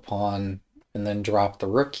back up the pawn and then drop the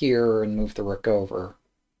rook here and move the rook over,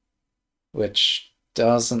 which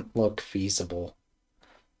doesn't look feasible.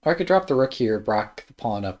 Or I could drop the rook here, block the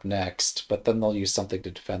pawn up next, but then they'll use something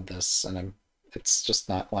to defend this, and it's just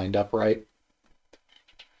not lined up right.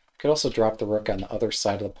 Could also drop the rook on the other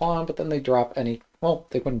side of the pawn, but then they drop any... Well,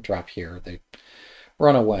 they wouldn't drop here. They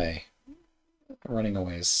run away. Running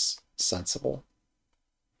away is sensible.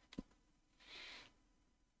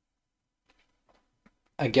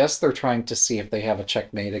 I guess they're trying to see if they have a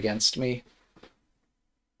checkmate against me.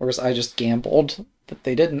 Whereas I just gambled that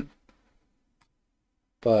they didn't.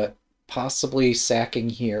 But possibly sacking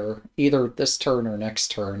here, either this turn or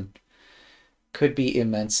next turn, could be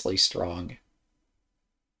immensely strong.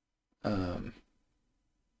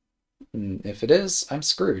 If it is, I'm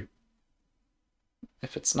screwed.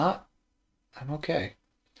 If it's not, I'm okay.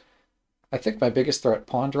 I think my biggest threat,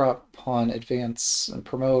 pawn drop, pawn advance, and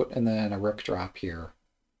promote, and then a rook drop here.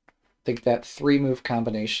 I think that 3-move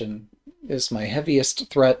combination is my heaviest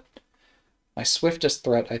threat. My swiftest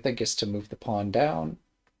threat, I think, is to move the pawn down.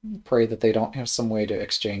 Pray that they don't have some way to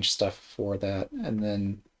exchange stuff for that, and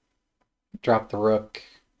then drop the rook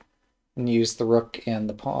and use the rook and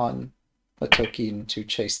the pawn, the token, to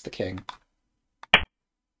chase the king.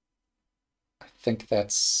 I think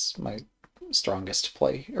that's my strongest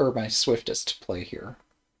play, or my swiftest play here.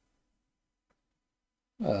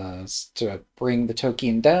 To bring the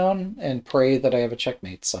token down and pray that I have a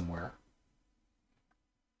checkmate somewhere.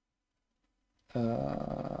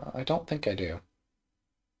 I don't think I do.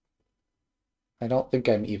 I don't think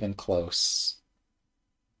I'm even close.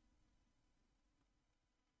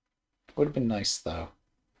 Would have been nice, though.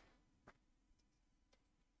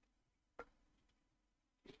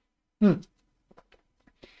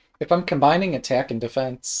 If I'm combining attack and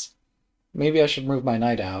defense, maybe I should move my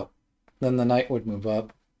knight out. Then the knight would move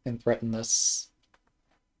up and threaten this.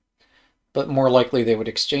 But more likely they would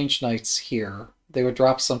exchange knights here. They would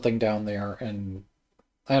drop something down there, and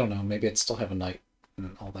I don't know, maybe I'd still have a knight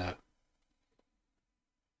and all that.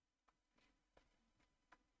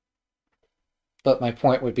 But my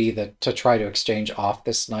point would be that to try to exchange off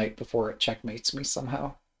this knight before it checkmates me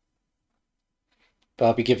somehow. But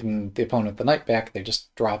I'll be giving the opponent the knight back, they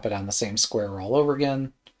just drop it on the same square all over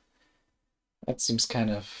again. That seems kind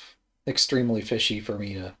of extremely fishy for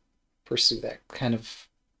me to pursue that kind of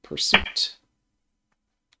pursuit.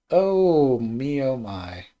 Oh, me oh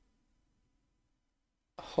my.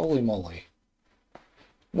 Holy moly.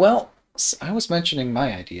 Well, I was mentioning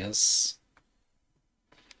my ideas.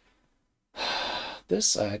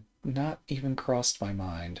 This had not even crossed my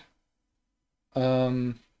mind.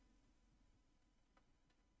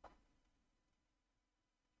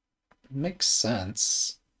 Makes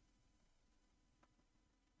sense.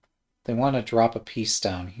 They want to drop a piece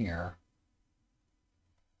down here.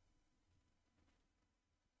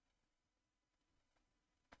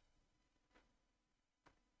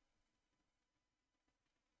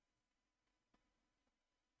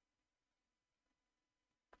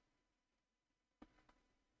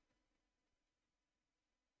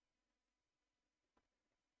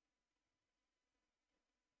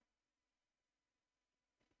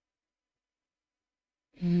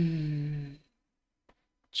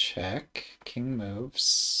 Check. King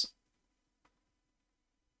moves.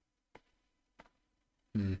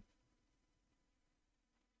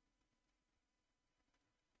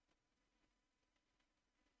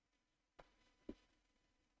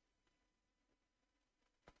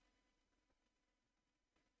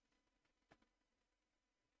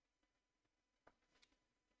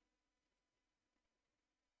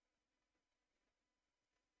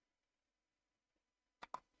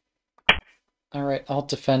 Alright, I'll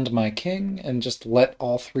defend my king and just let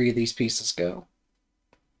all three of these pieces go.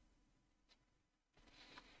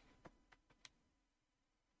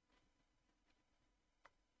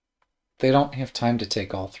 They don't have time to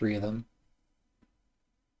take all three of them.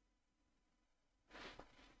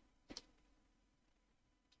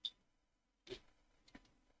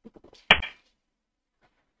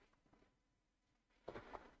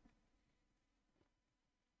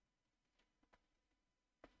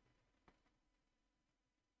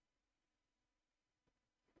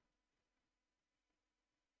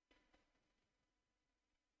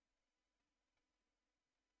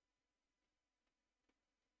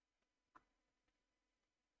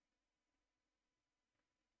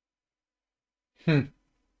 Hmm.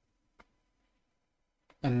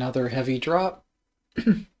 Another heavy drop.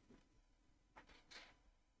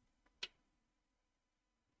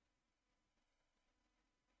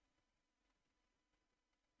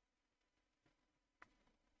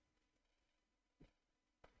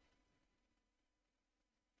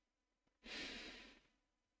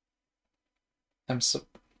 I'm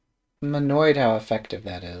annoyed how effective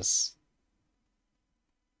that is.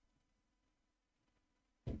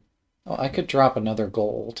 Oh, I could drop another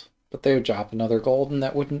gold, but they would drop another gold and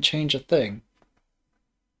that wouldn't change a thing.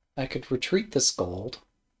 I could retreat this gold.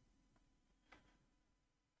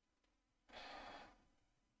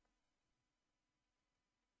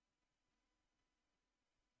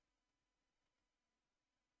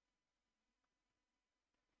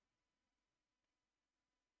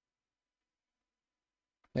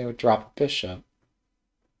 They would drop a bishop.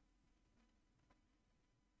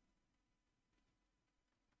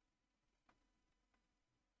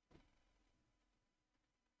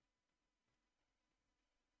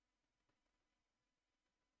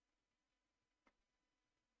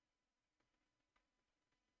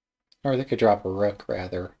 Or they could drop a rook,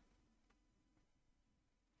 rather.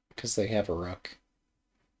 Because they have a rook.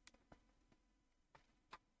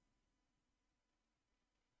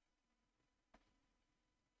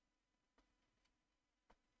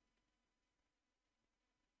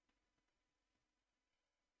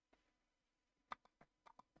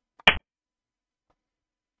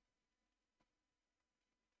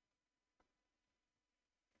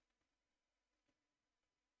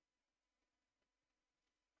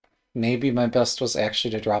 Maybe my best was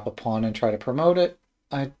actually to drop a pawn and try to promote it.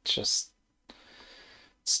 I just...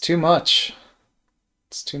 It's too much.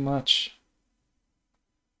 It's too much.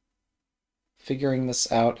 Figuring this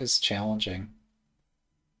out is challenging.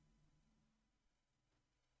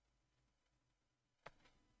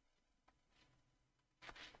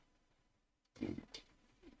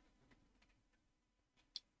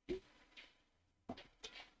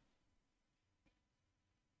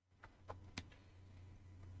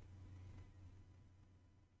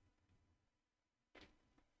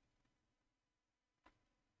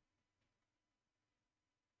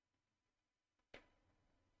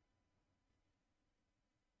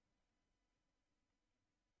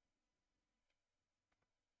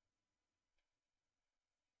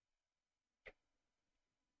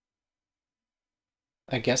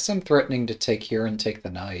 I guess I'm threatening to take here and take the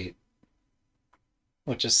knight.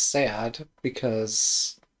 Which is sad,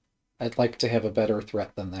 because I'd like to have a better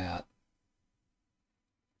threat than that.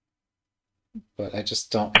 But I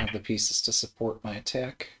just don't have the pieces to support my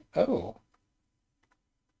attack. Oh.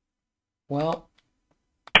 Well,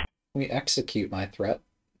 we execute my threat.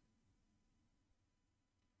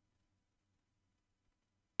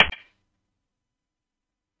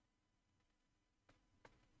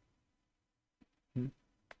 Hmm.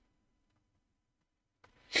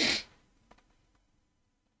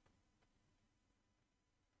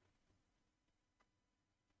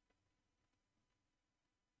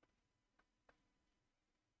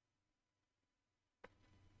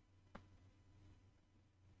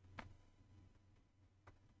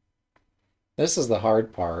 This is the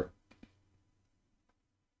hard part.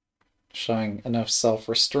 Showing enough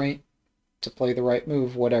self-restraint to play the right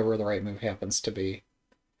move, whatever the right move happens to be.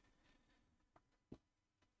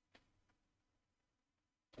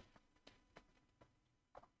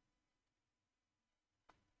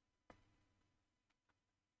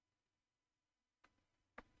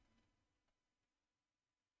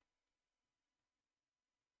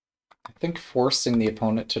 I think forcing the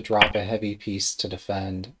opponent to drop a heavy piece to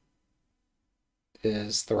defend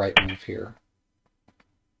is the right move here.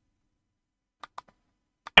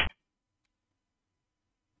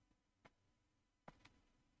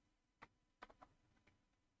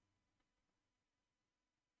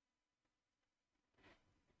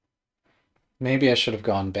 Maybe I should have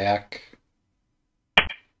gone back.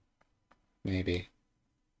 Maybe.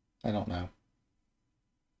 I don't know.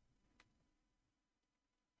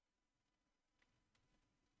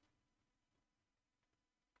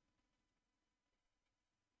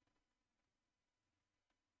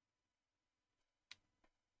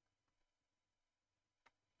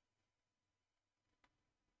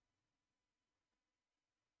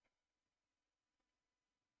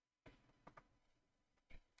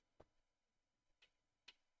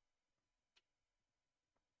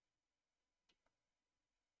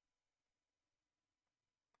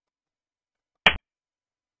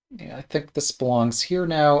 Yeah, I think this belongs here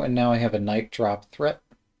now, and now I have a night drop threat.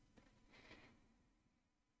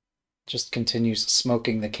 Just continues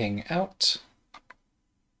smoking the king out.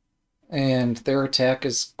 And their attack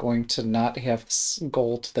is going to not have this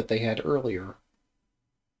gold that they had earlier.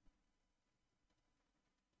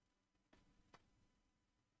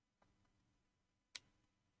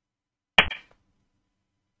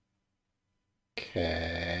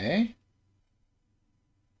 Okay.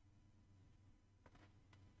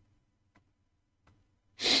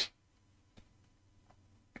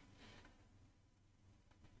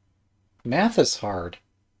 Math is hard.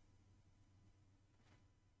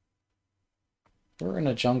 We're in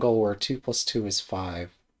a jungle where 2 plus 2 is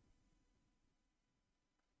 5.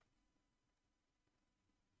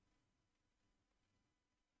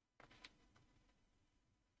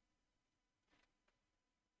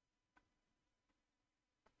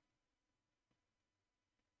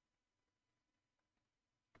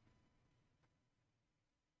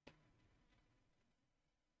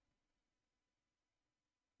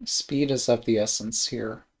 Speed is of the essence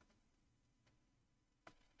here.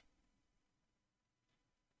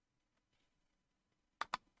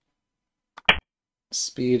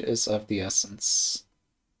 Speed is of the essence.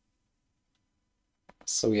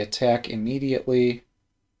 So we attack immediately.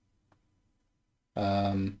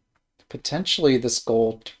 Potentially this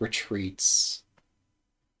gold retreats.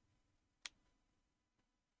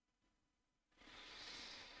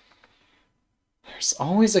 There's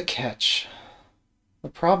always a catch. The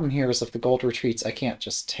problem here is if the gold retreats, I can't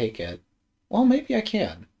just take it. Well, maybe I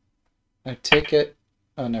can. I take it.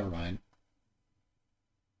 Oh, never mind.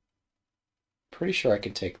 Pretty sure I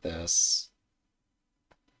could take this.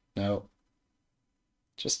 No.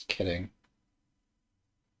 Just kidding.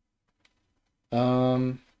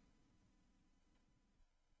 Um...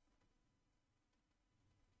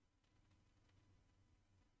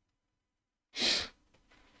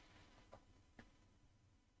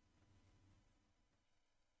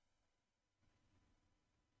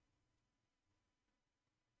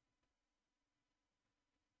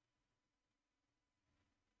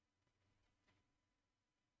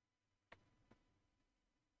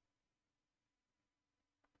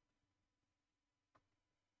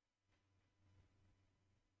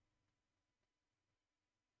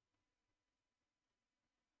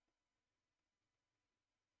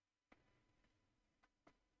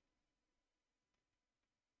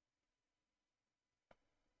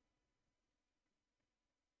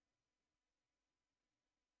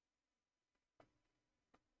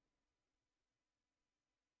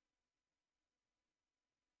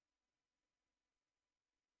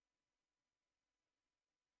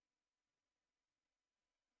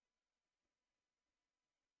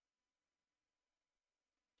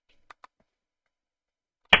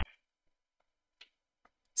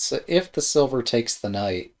 So if the silver takes the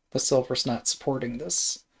knight, the silver's not supporting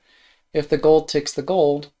this. If the gold takes the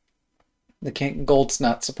gold, the gold's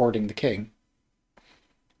not supporting the king.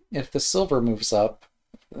 If the silver moves up,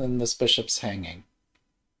 then this bishop's hanging.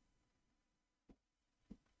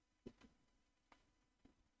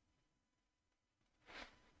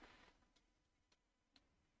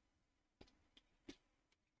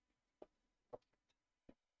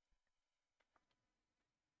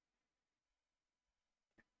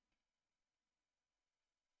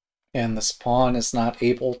 And this pawn is not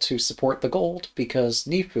able to support the gold because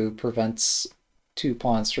Nifu prevents 2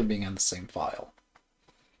 pawns from being on the same file.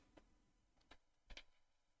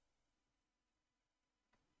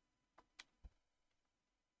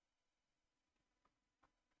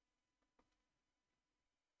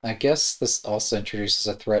 I guess this also introduces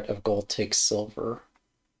a threat of gold takes silver.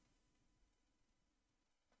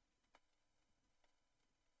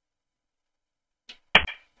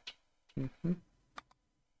 Mm-hmm.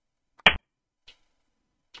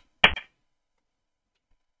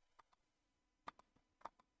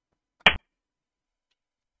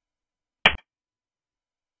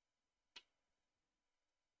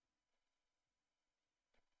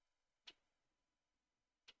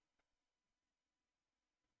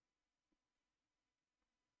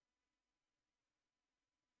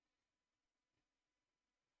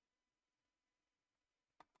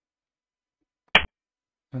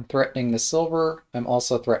 I'm threatening the silver. I'm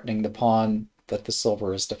also threatening the pawn that the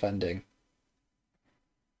silver is defending.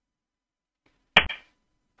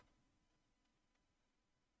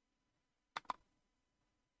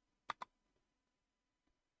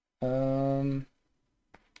 Um...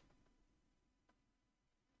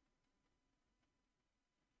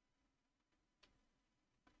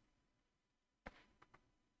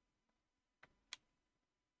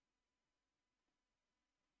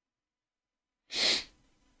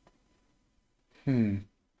 Hmm.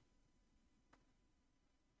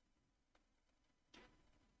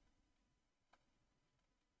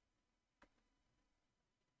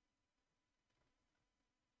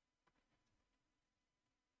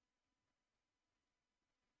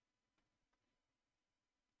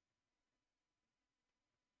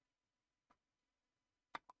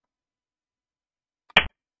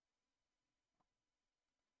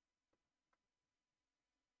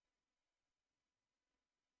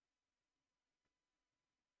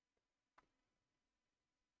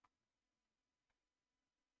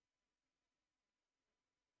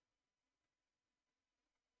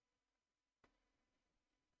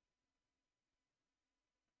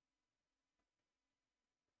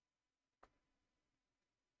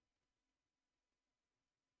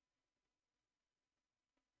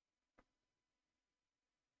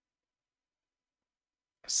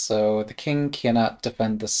 So the king cannot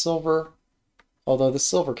defend the silver, although the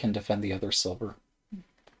silver can defend the other silver.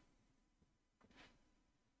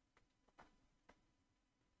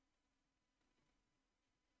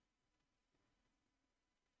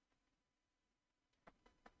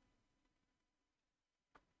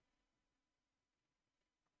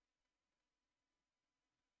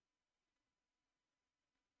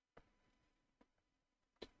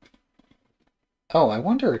 Oh, I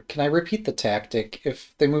wonder, can I repeat the tactic?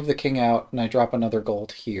 If they move the king out and I drop another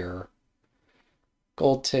gold here,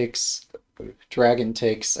 gold takes, dragon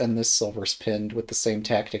takes, and this silver's pinned with the same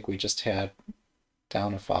tactic we just had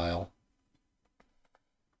down a file.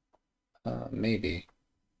 Maybe.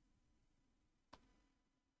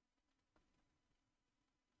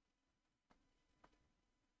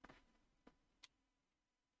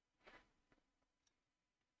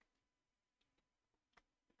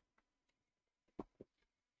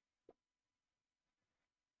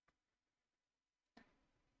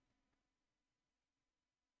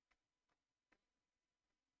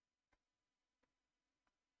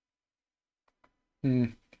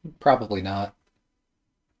 Hmm, probably not.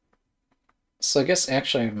 So I guess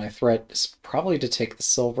actually my threat is probably to take the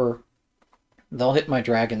silver. They'll hit my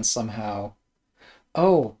dragon somehow.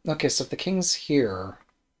 Oh, okay, so if the king's here,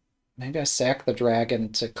 maybe I sack the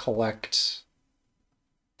dragon to collect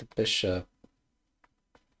the bishop.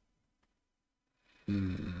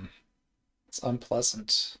 Hmm, it's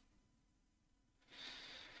unpleasant.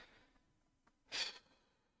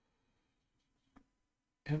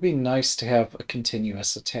 It would be nice to have a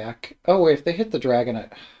continuous attack. Oh, wait, if they hit the dragon,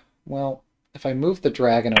 well, if I move the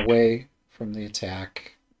dragon away from the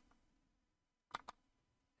attack,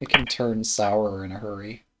 it can turn sour in a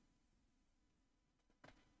hurry.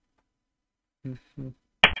 Mhm.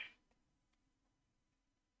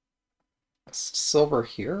 Silver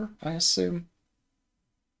here, I assume?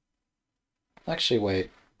 Actually, wait.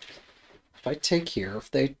 If I take here,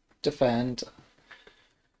 if they defend...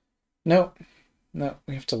 No, no,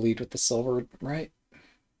 we have to lead with the silver, right?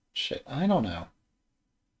 Shit, I don't know.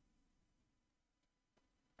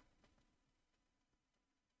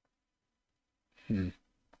 Hmm.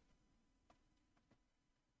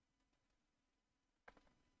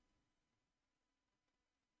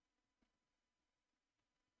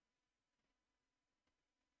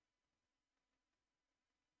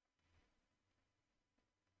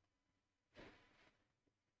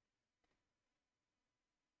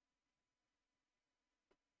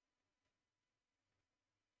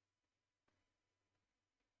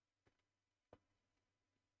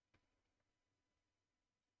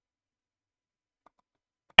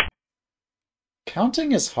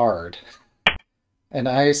 Counting is hard, and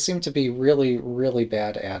I seem to be really, really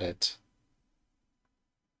bad at it.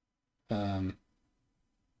 Um,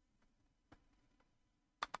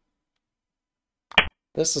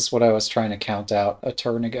 this is what I was trying to count out a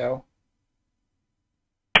turn ago.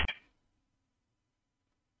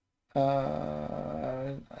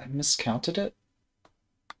 I miscounted it.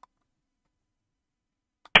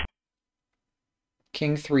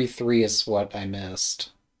 King 3-3 is what I missed.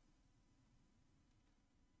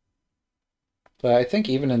 But I think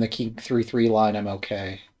even in the King 3-3 line, I'm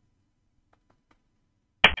okay.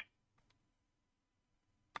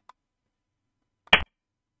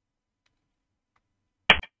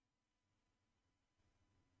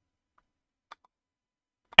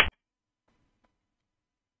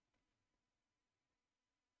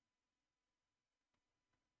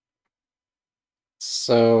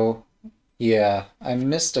 So, yeah, I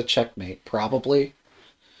missed a checkmate, probably.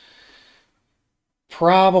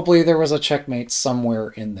 Probably there was a checkmate somewhere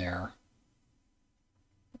in there.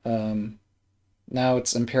 Um, Now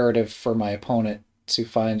it's imperative for my opponent to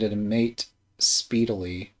find a mate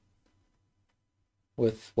speedily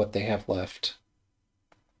with what they have left.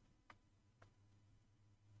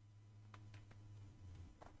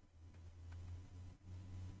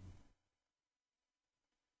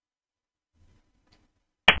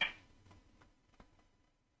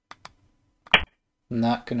 I'm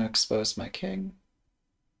not going to expose my king.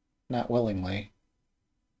 Not willingly.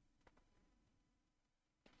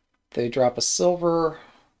 They drop a silver.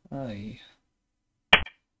 Aye.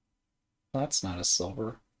 That's not a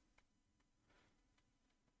silver.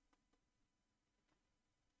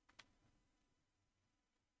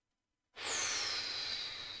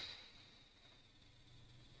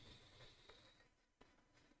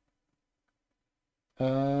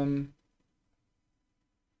 Um,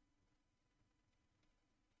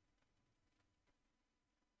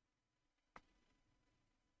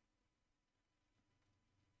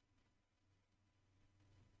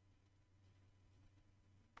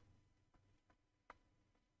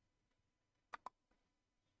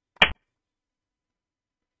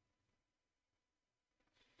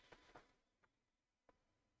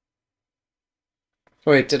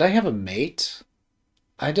 Wait, did I have a mate?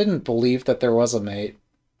 I didn't believe that there was a mate.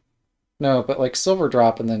 No, but like silver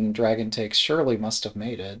drop and then dragon takes surely must have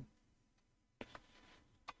mated.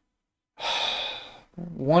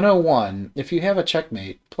 101. If you have a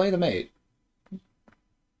checkmate, play the mate.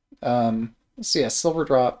 So yeah, silver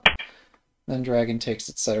drop, then dragon takes,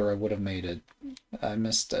 etc. would have mated. I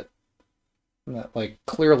missed it. That, like,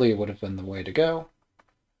 clearly would have been the way to go.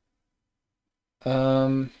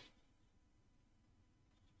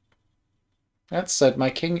 That said, my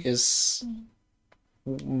king is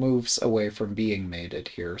moves away from being mated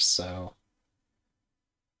here, so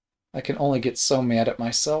I can only get so mad at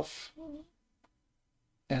myself.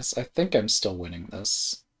 As I think I'm still winning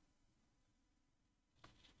this.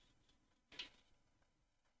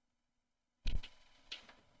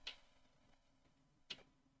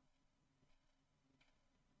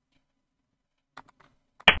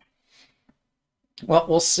 Well,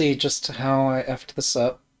 we'll see just how I effed this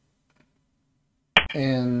up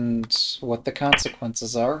and what the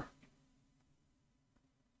consequences are.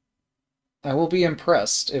 I will be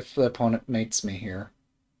impressed if the opponent mates me here,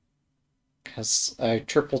 because I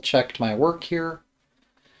triple-checked my work here,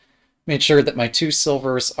 made sure that my 2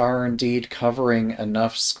 silvers are indeed covering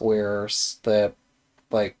enough squares that,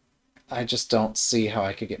 like, I just don't see how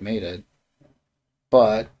I could get mated.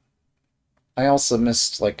 But I also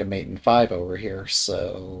missed, like, a mate in 5 over here,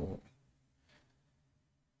 so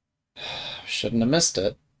shouldn't have missed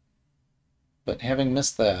it. But having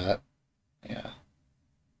missed that, yeah.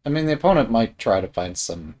 I mean, the opponent might try to find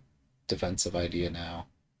some defensive idea now.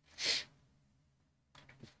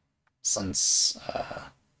 Since,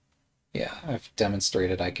 yeah, I've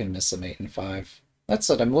demonstrated I can miss a mate in 5. That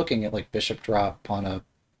said, I'm looking at, like, bishop drop on a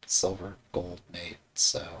silver gold mate,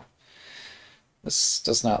 so this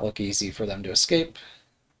does not look easy for them to escape.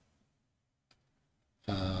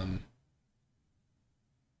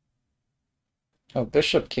 Oh,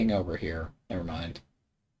 bishop king over here. Never mind.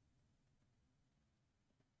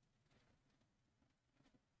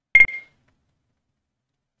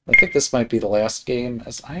 I think this might be the last game,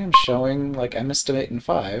 as I am showing, like, I missed a mate in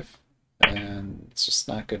 5, and it's just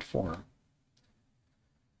not good form.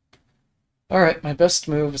 Alright, my best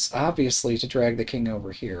move is obviously to drag the king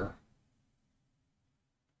over here.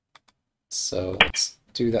 So let's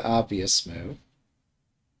do the obvious move.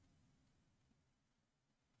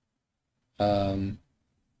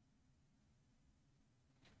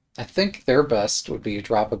 I think their best would be to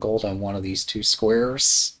drop a gold on one of these 2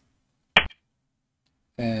 squares.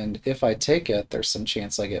 And if I take it, there's some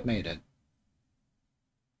chance I get mated.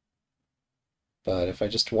 But if I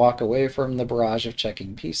just walk away from the barrage of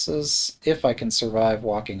checking pieces, if I can survive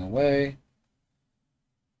walking away,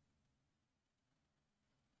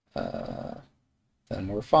 then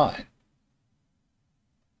we're fine.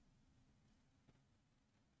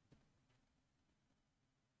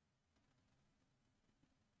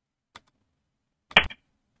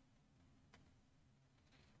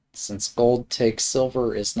 Since gold takes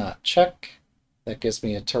silver is not check, that gives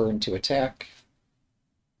me a turn to attack,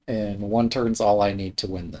 and 1 turn's all I need to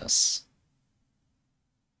win this.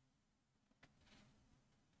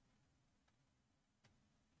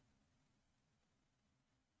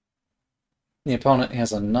 The opponent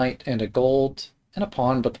has a knight and a gold and a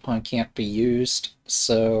pawn, but the pawn can't be used,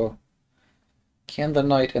 so can the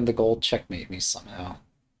knight and the gold checkmate me somehow?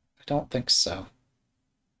 I don't think so.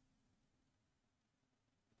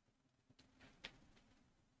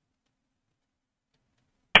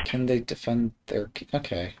 Can they defend their...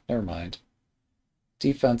 Okay, never mind.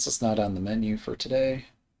 Defense is not on the menu for today.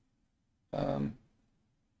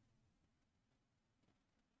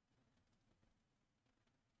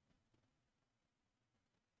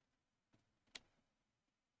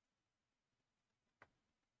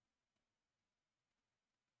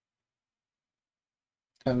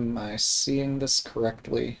 Am I seeing this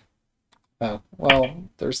correctly? Oh, well,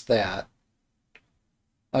 there's that.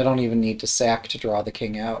 I don't even need to sack to draw the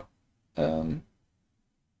king out. Um,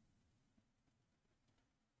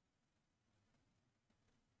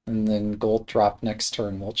 and then gold drop next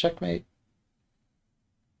turn will checkmate.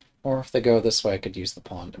 Or if they go this way, I could use the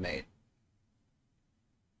pawn to mate.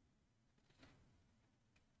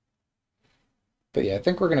 But yeah, I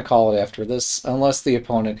think we're going to call it after this, unless the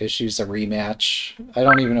opponent issues a rematch. I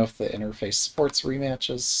don't even know if the interface supports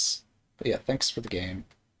rematches. But yeah, thanks for the game.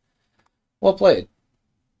 Well played.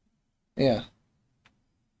 Yeah.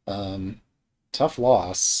 Tough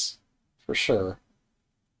loss, for sure.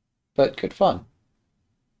 But good fun.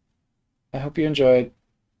 I hope you enjoyed.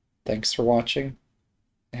 Thanks for watching.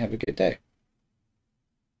 Have a good day.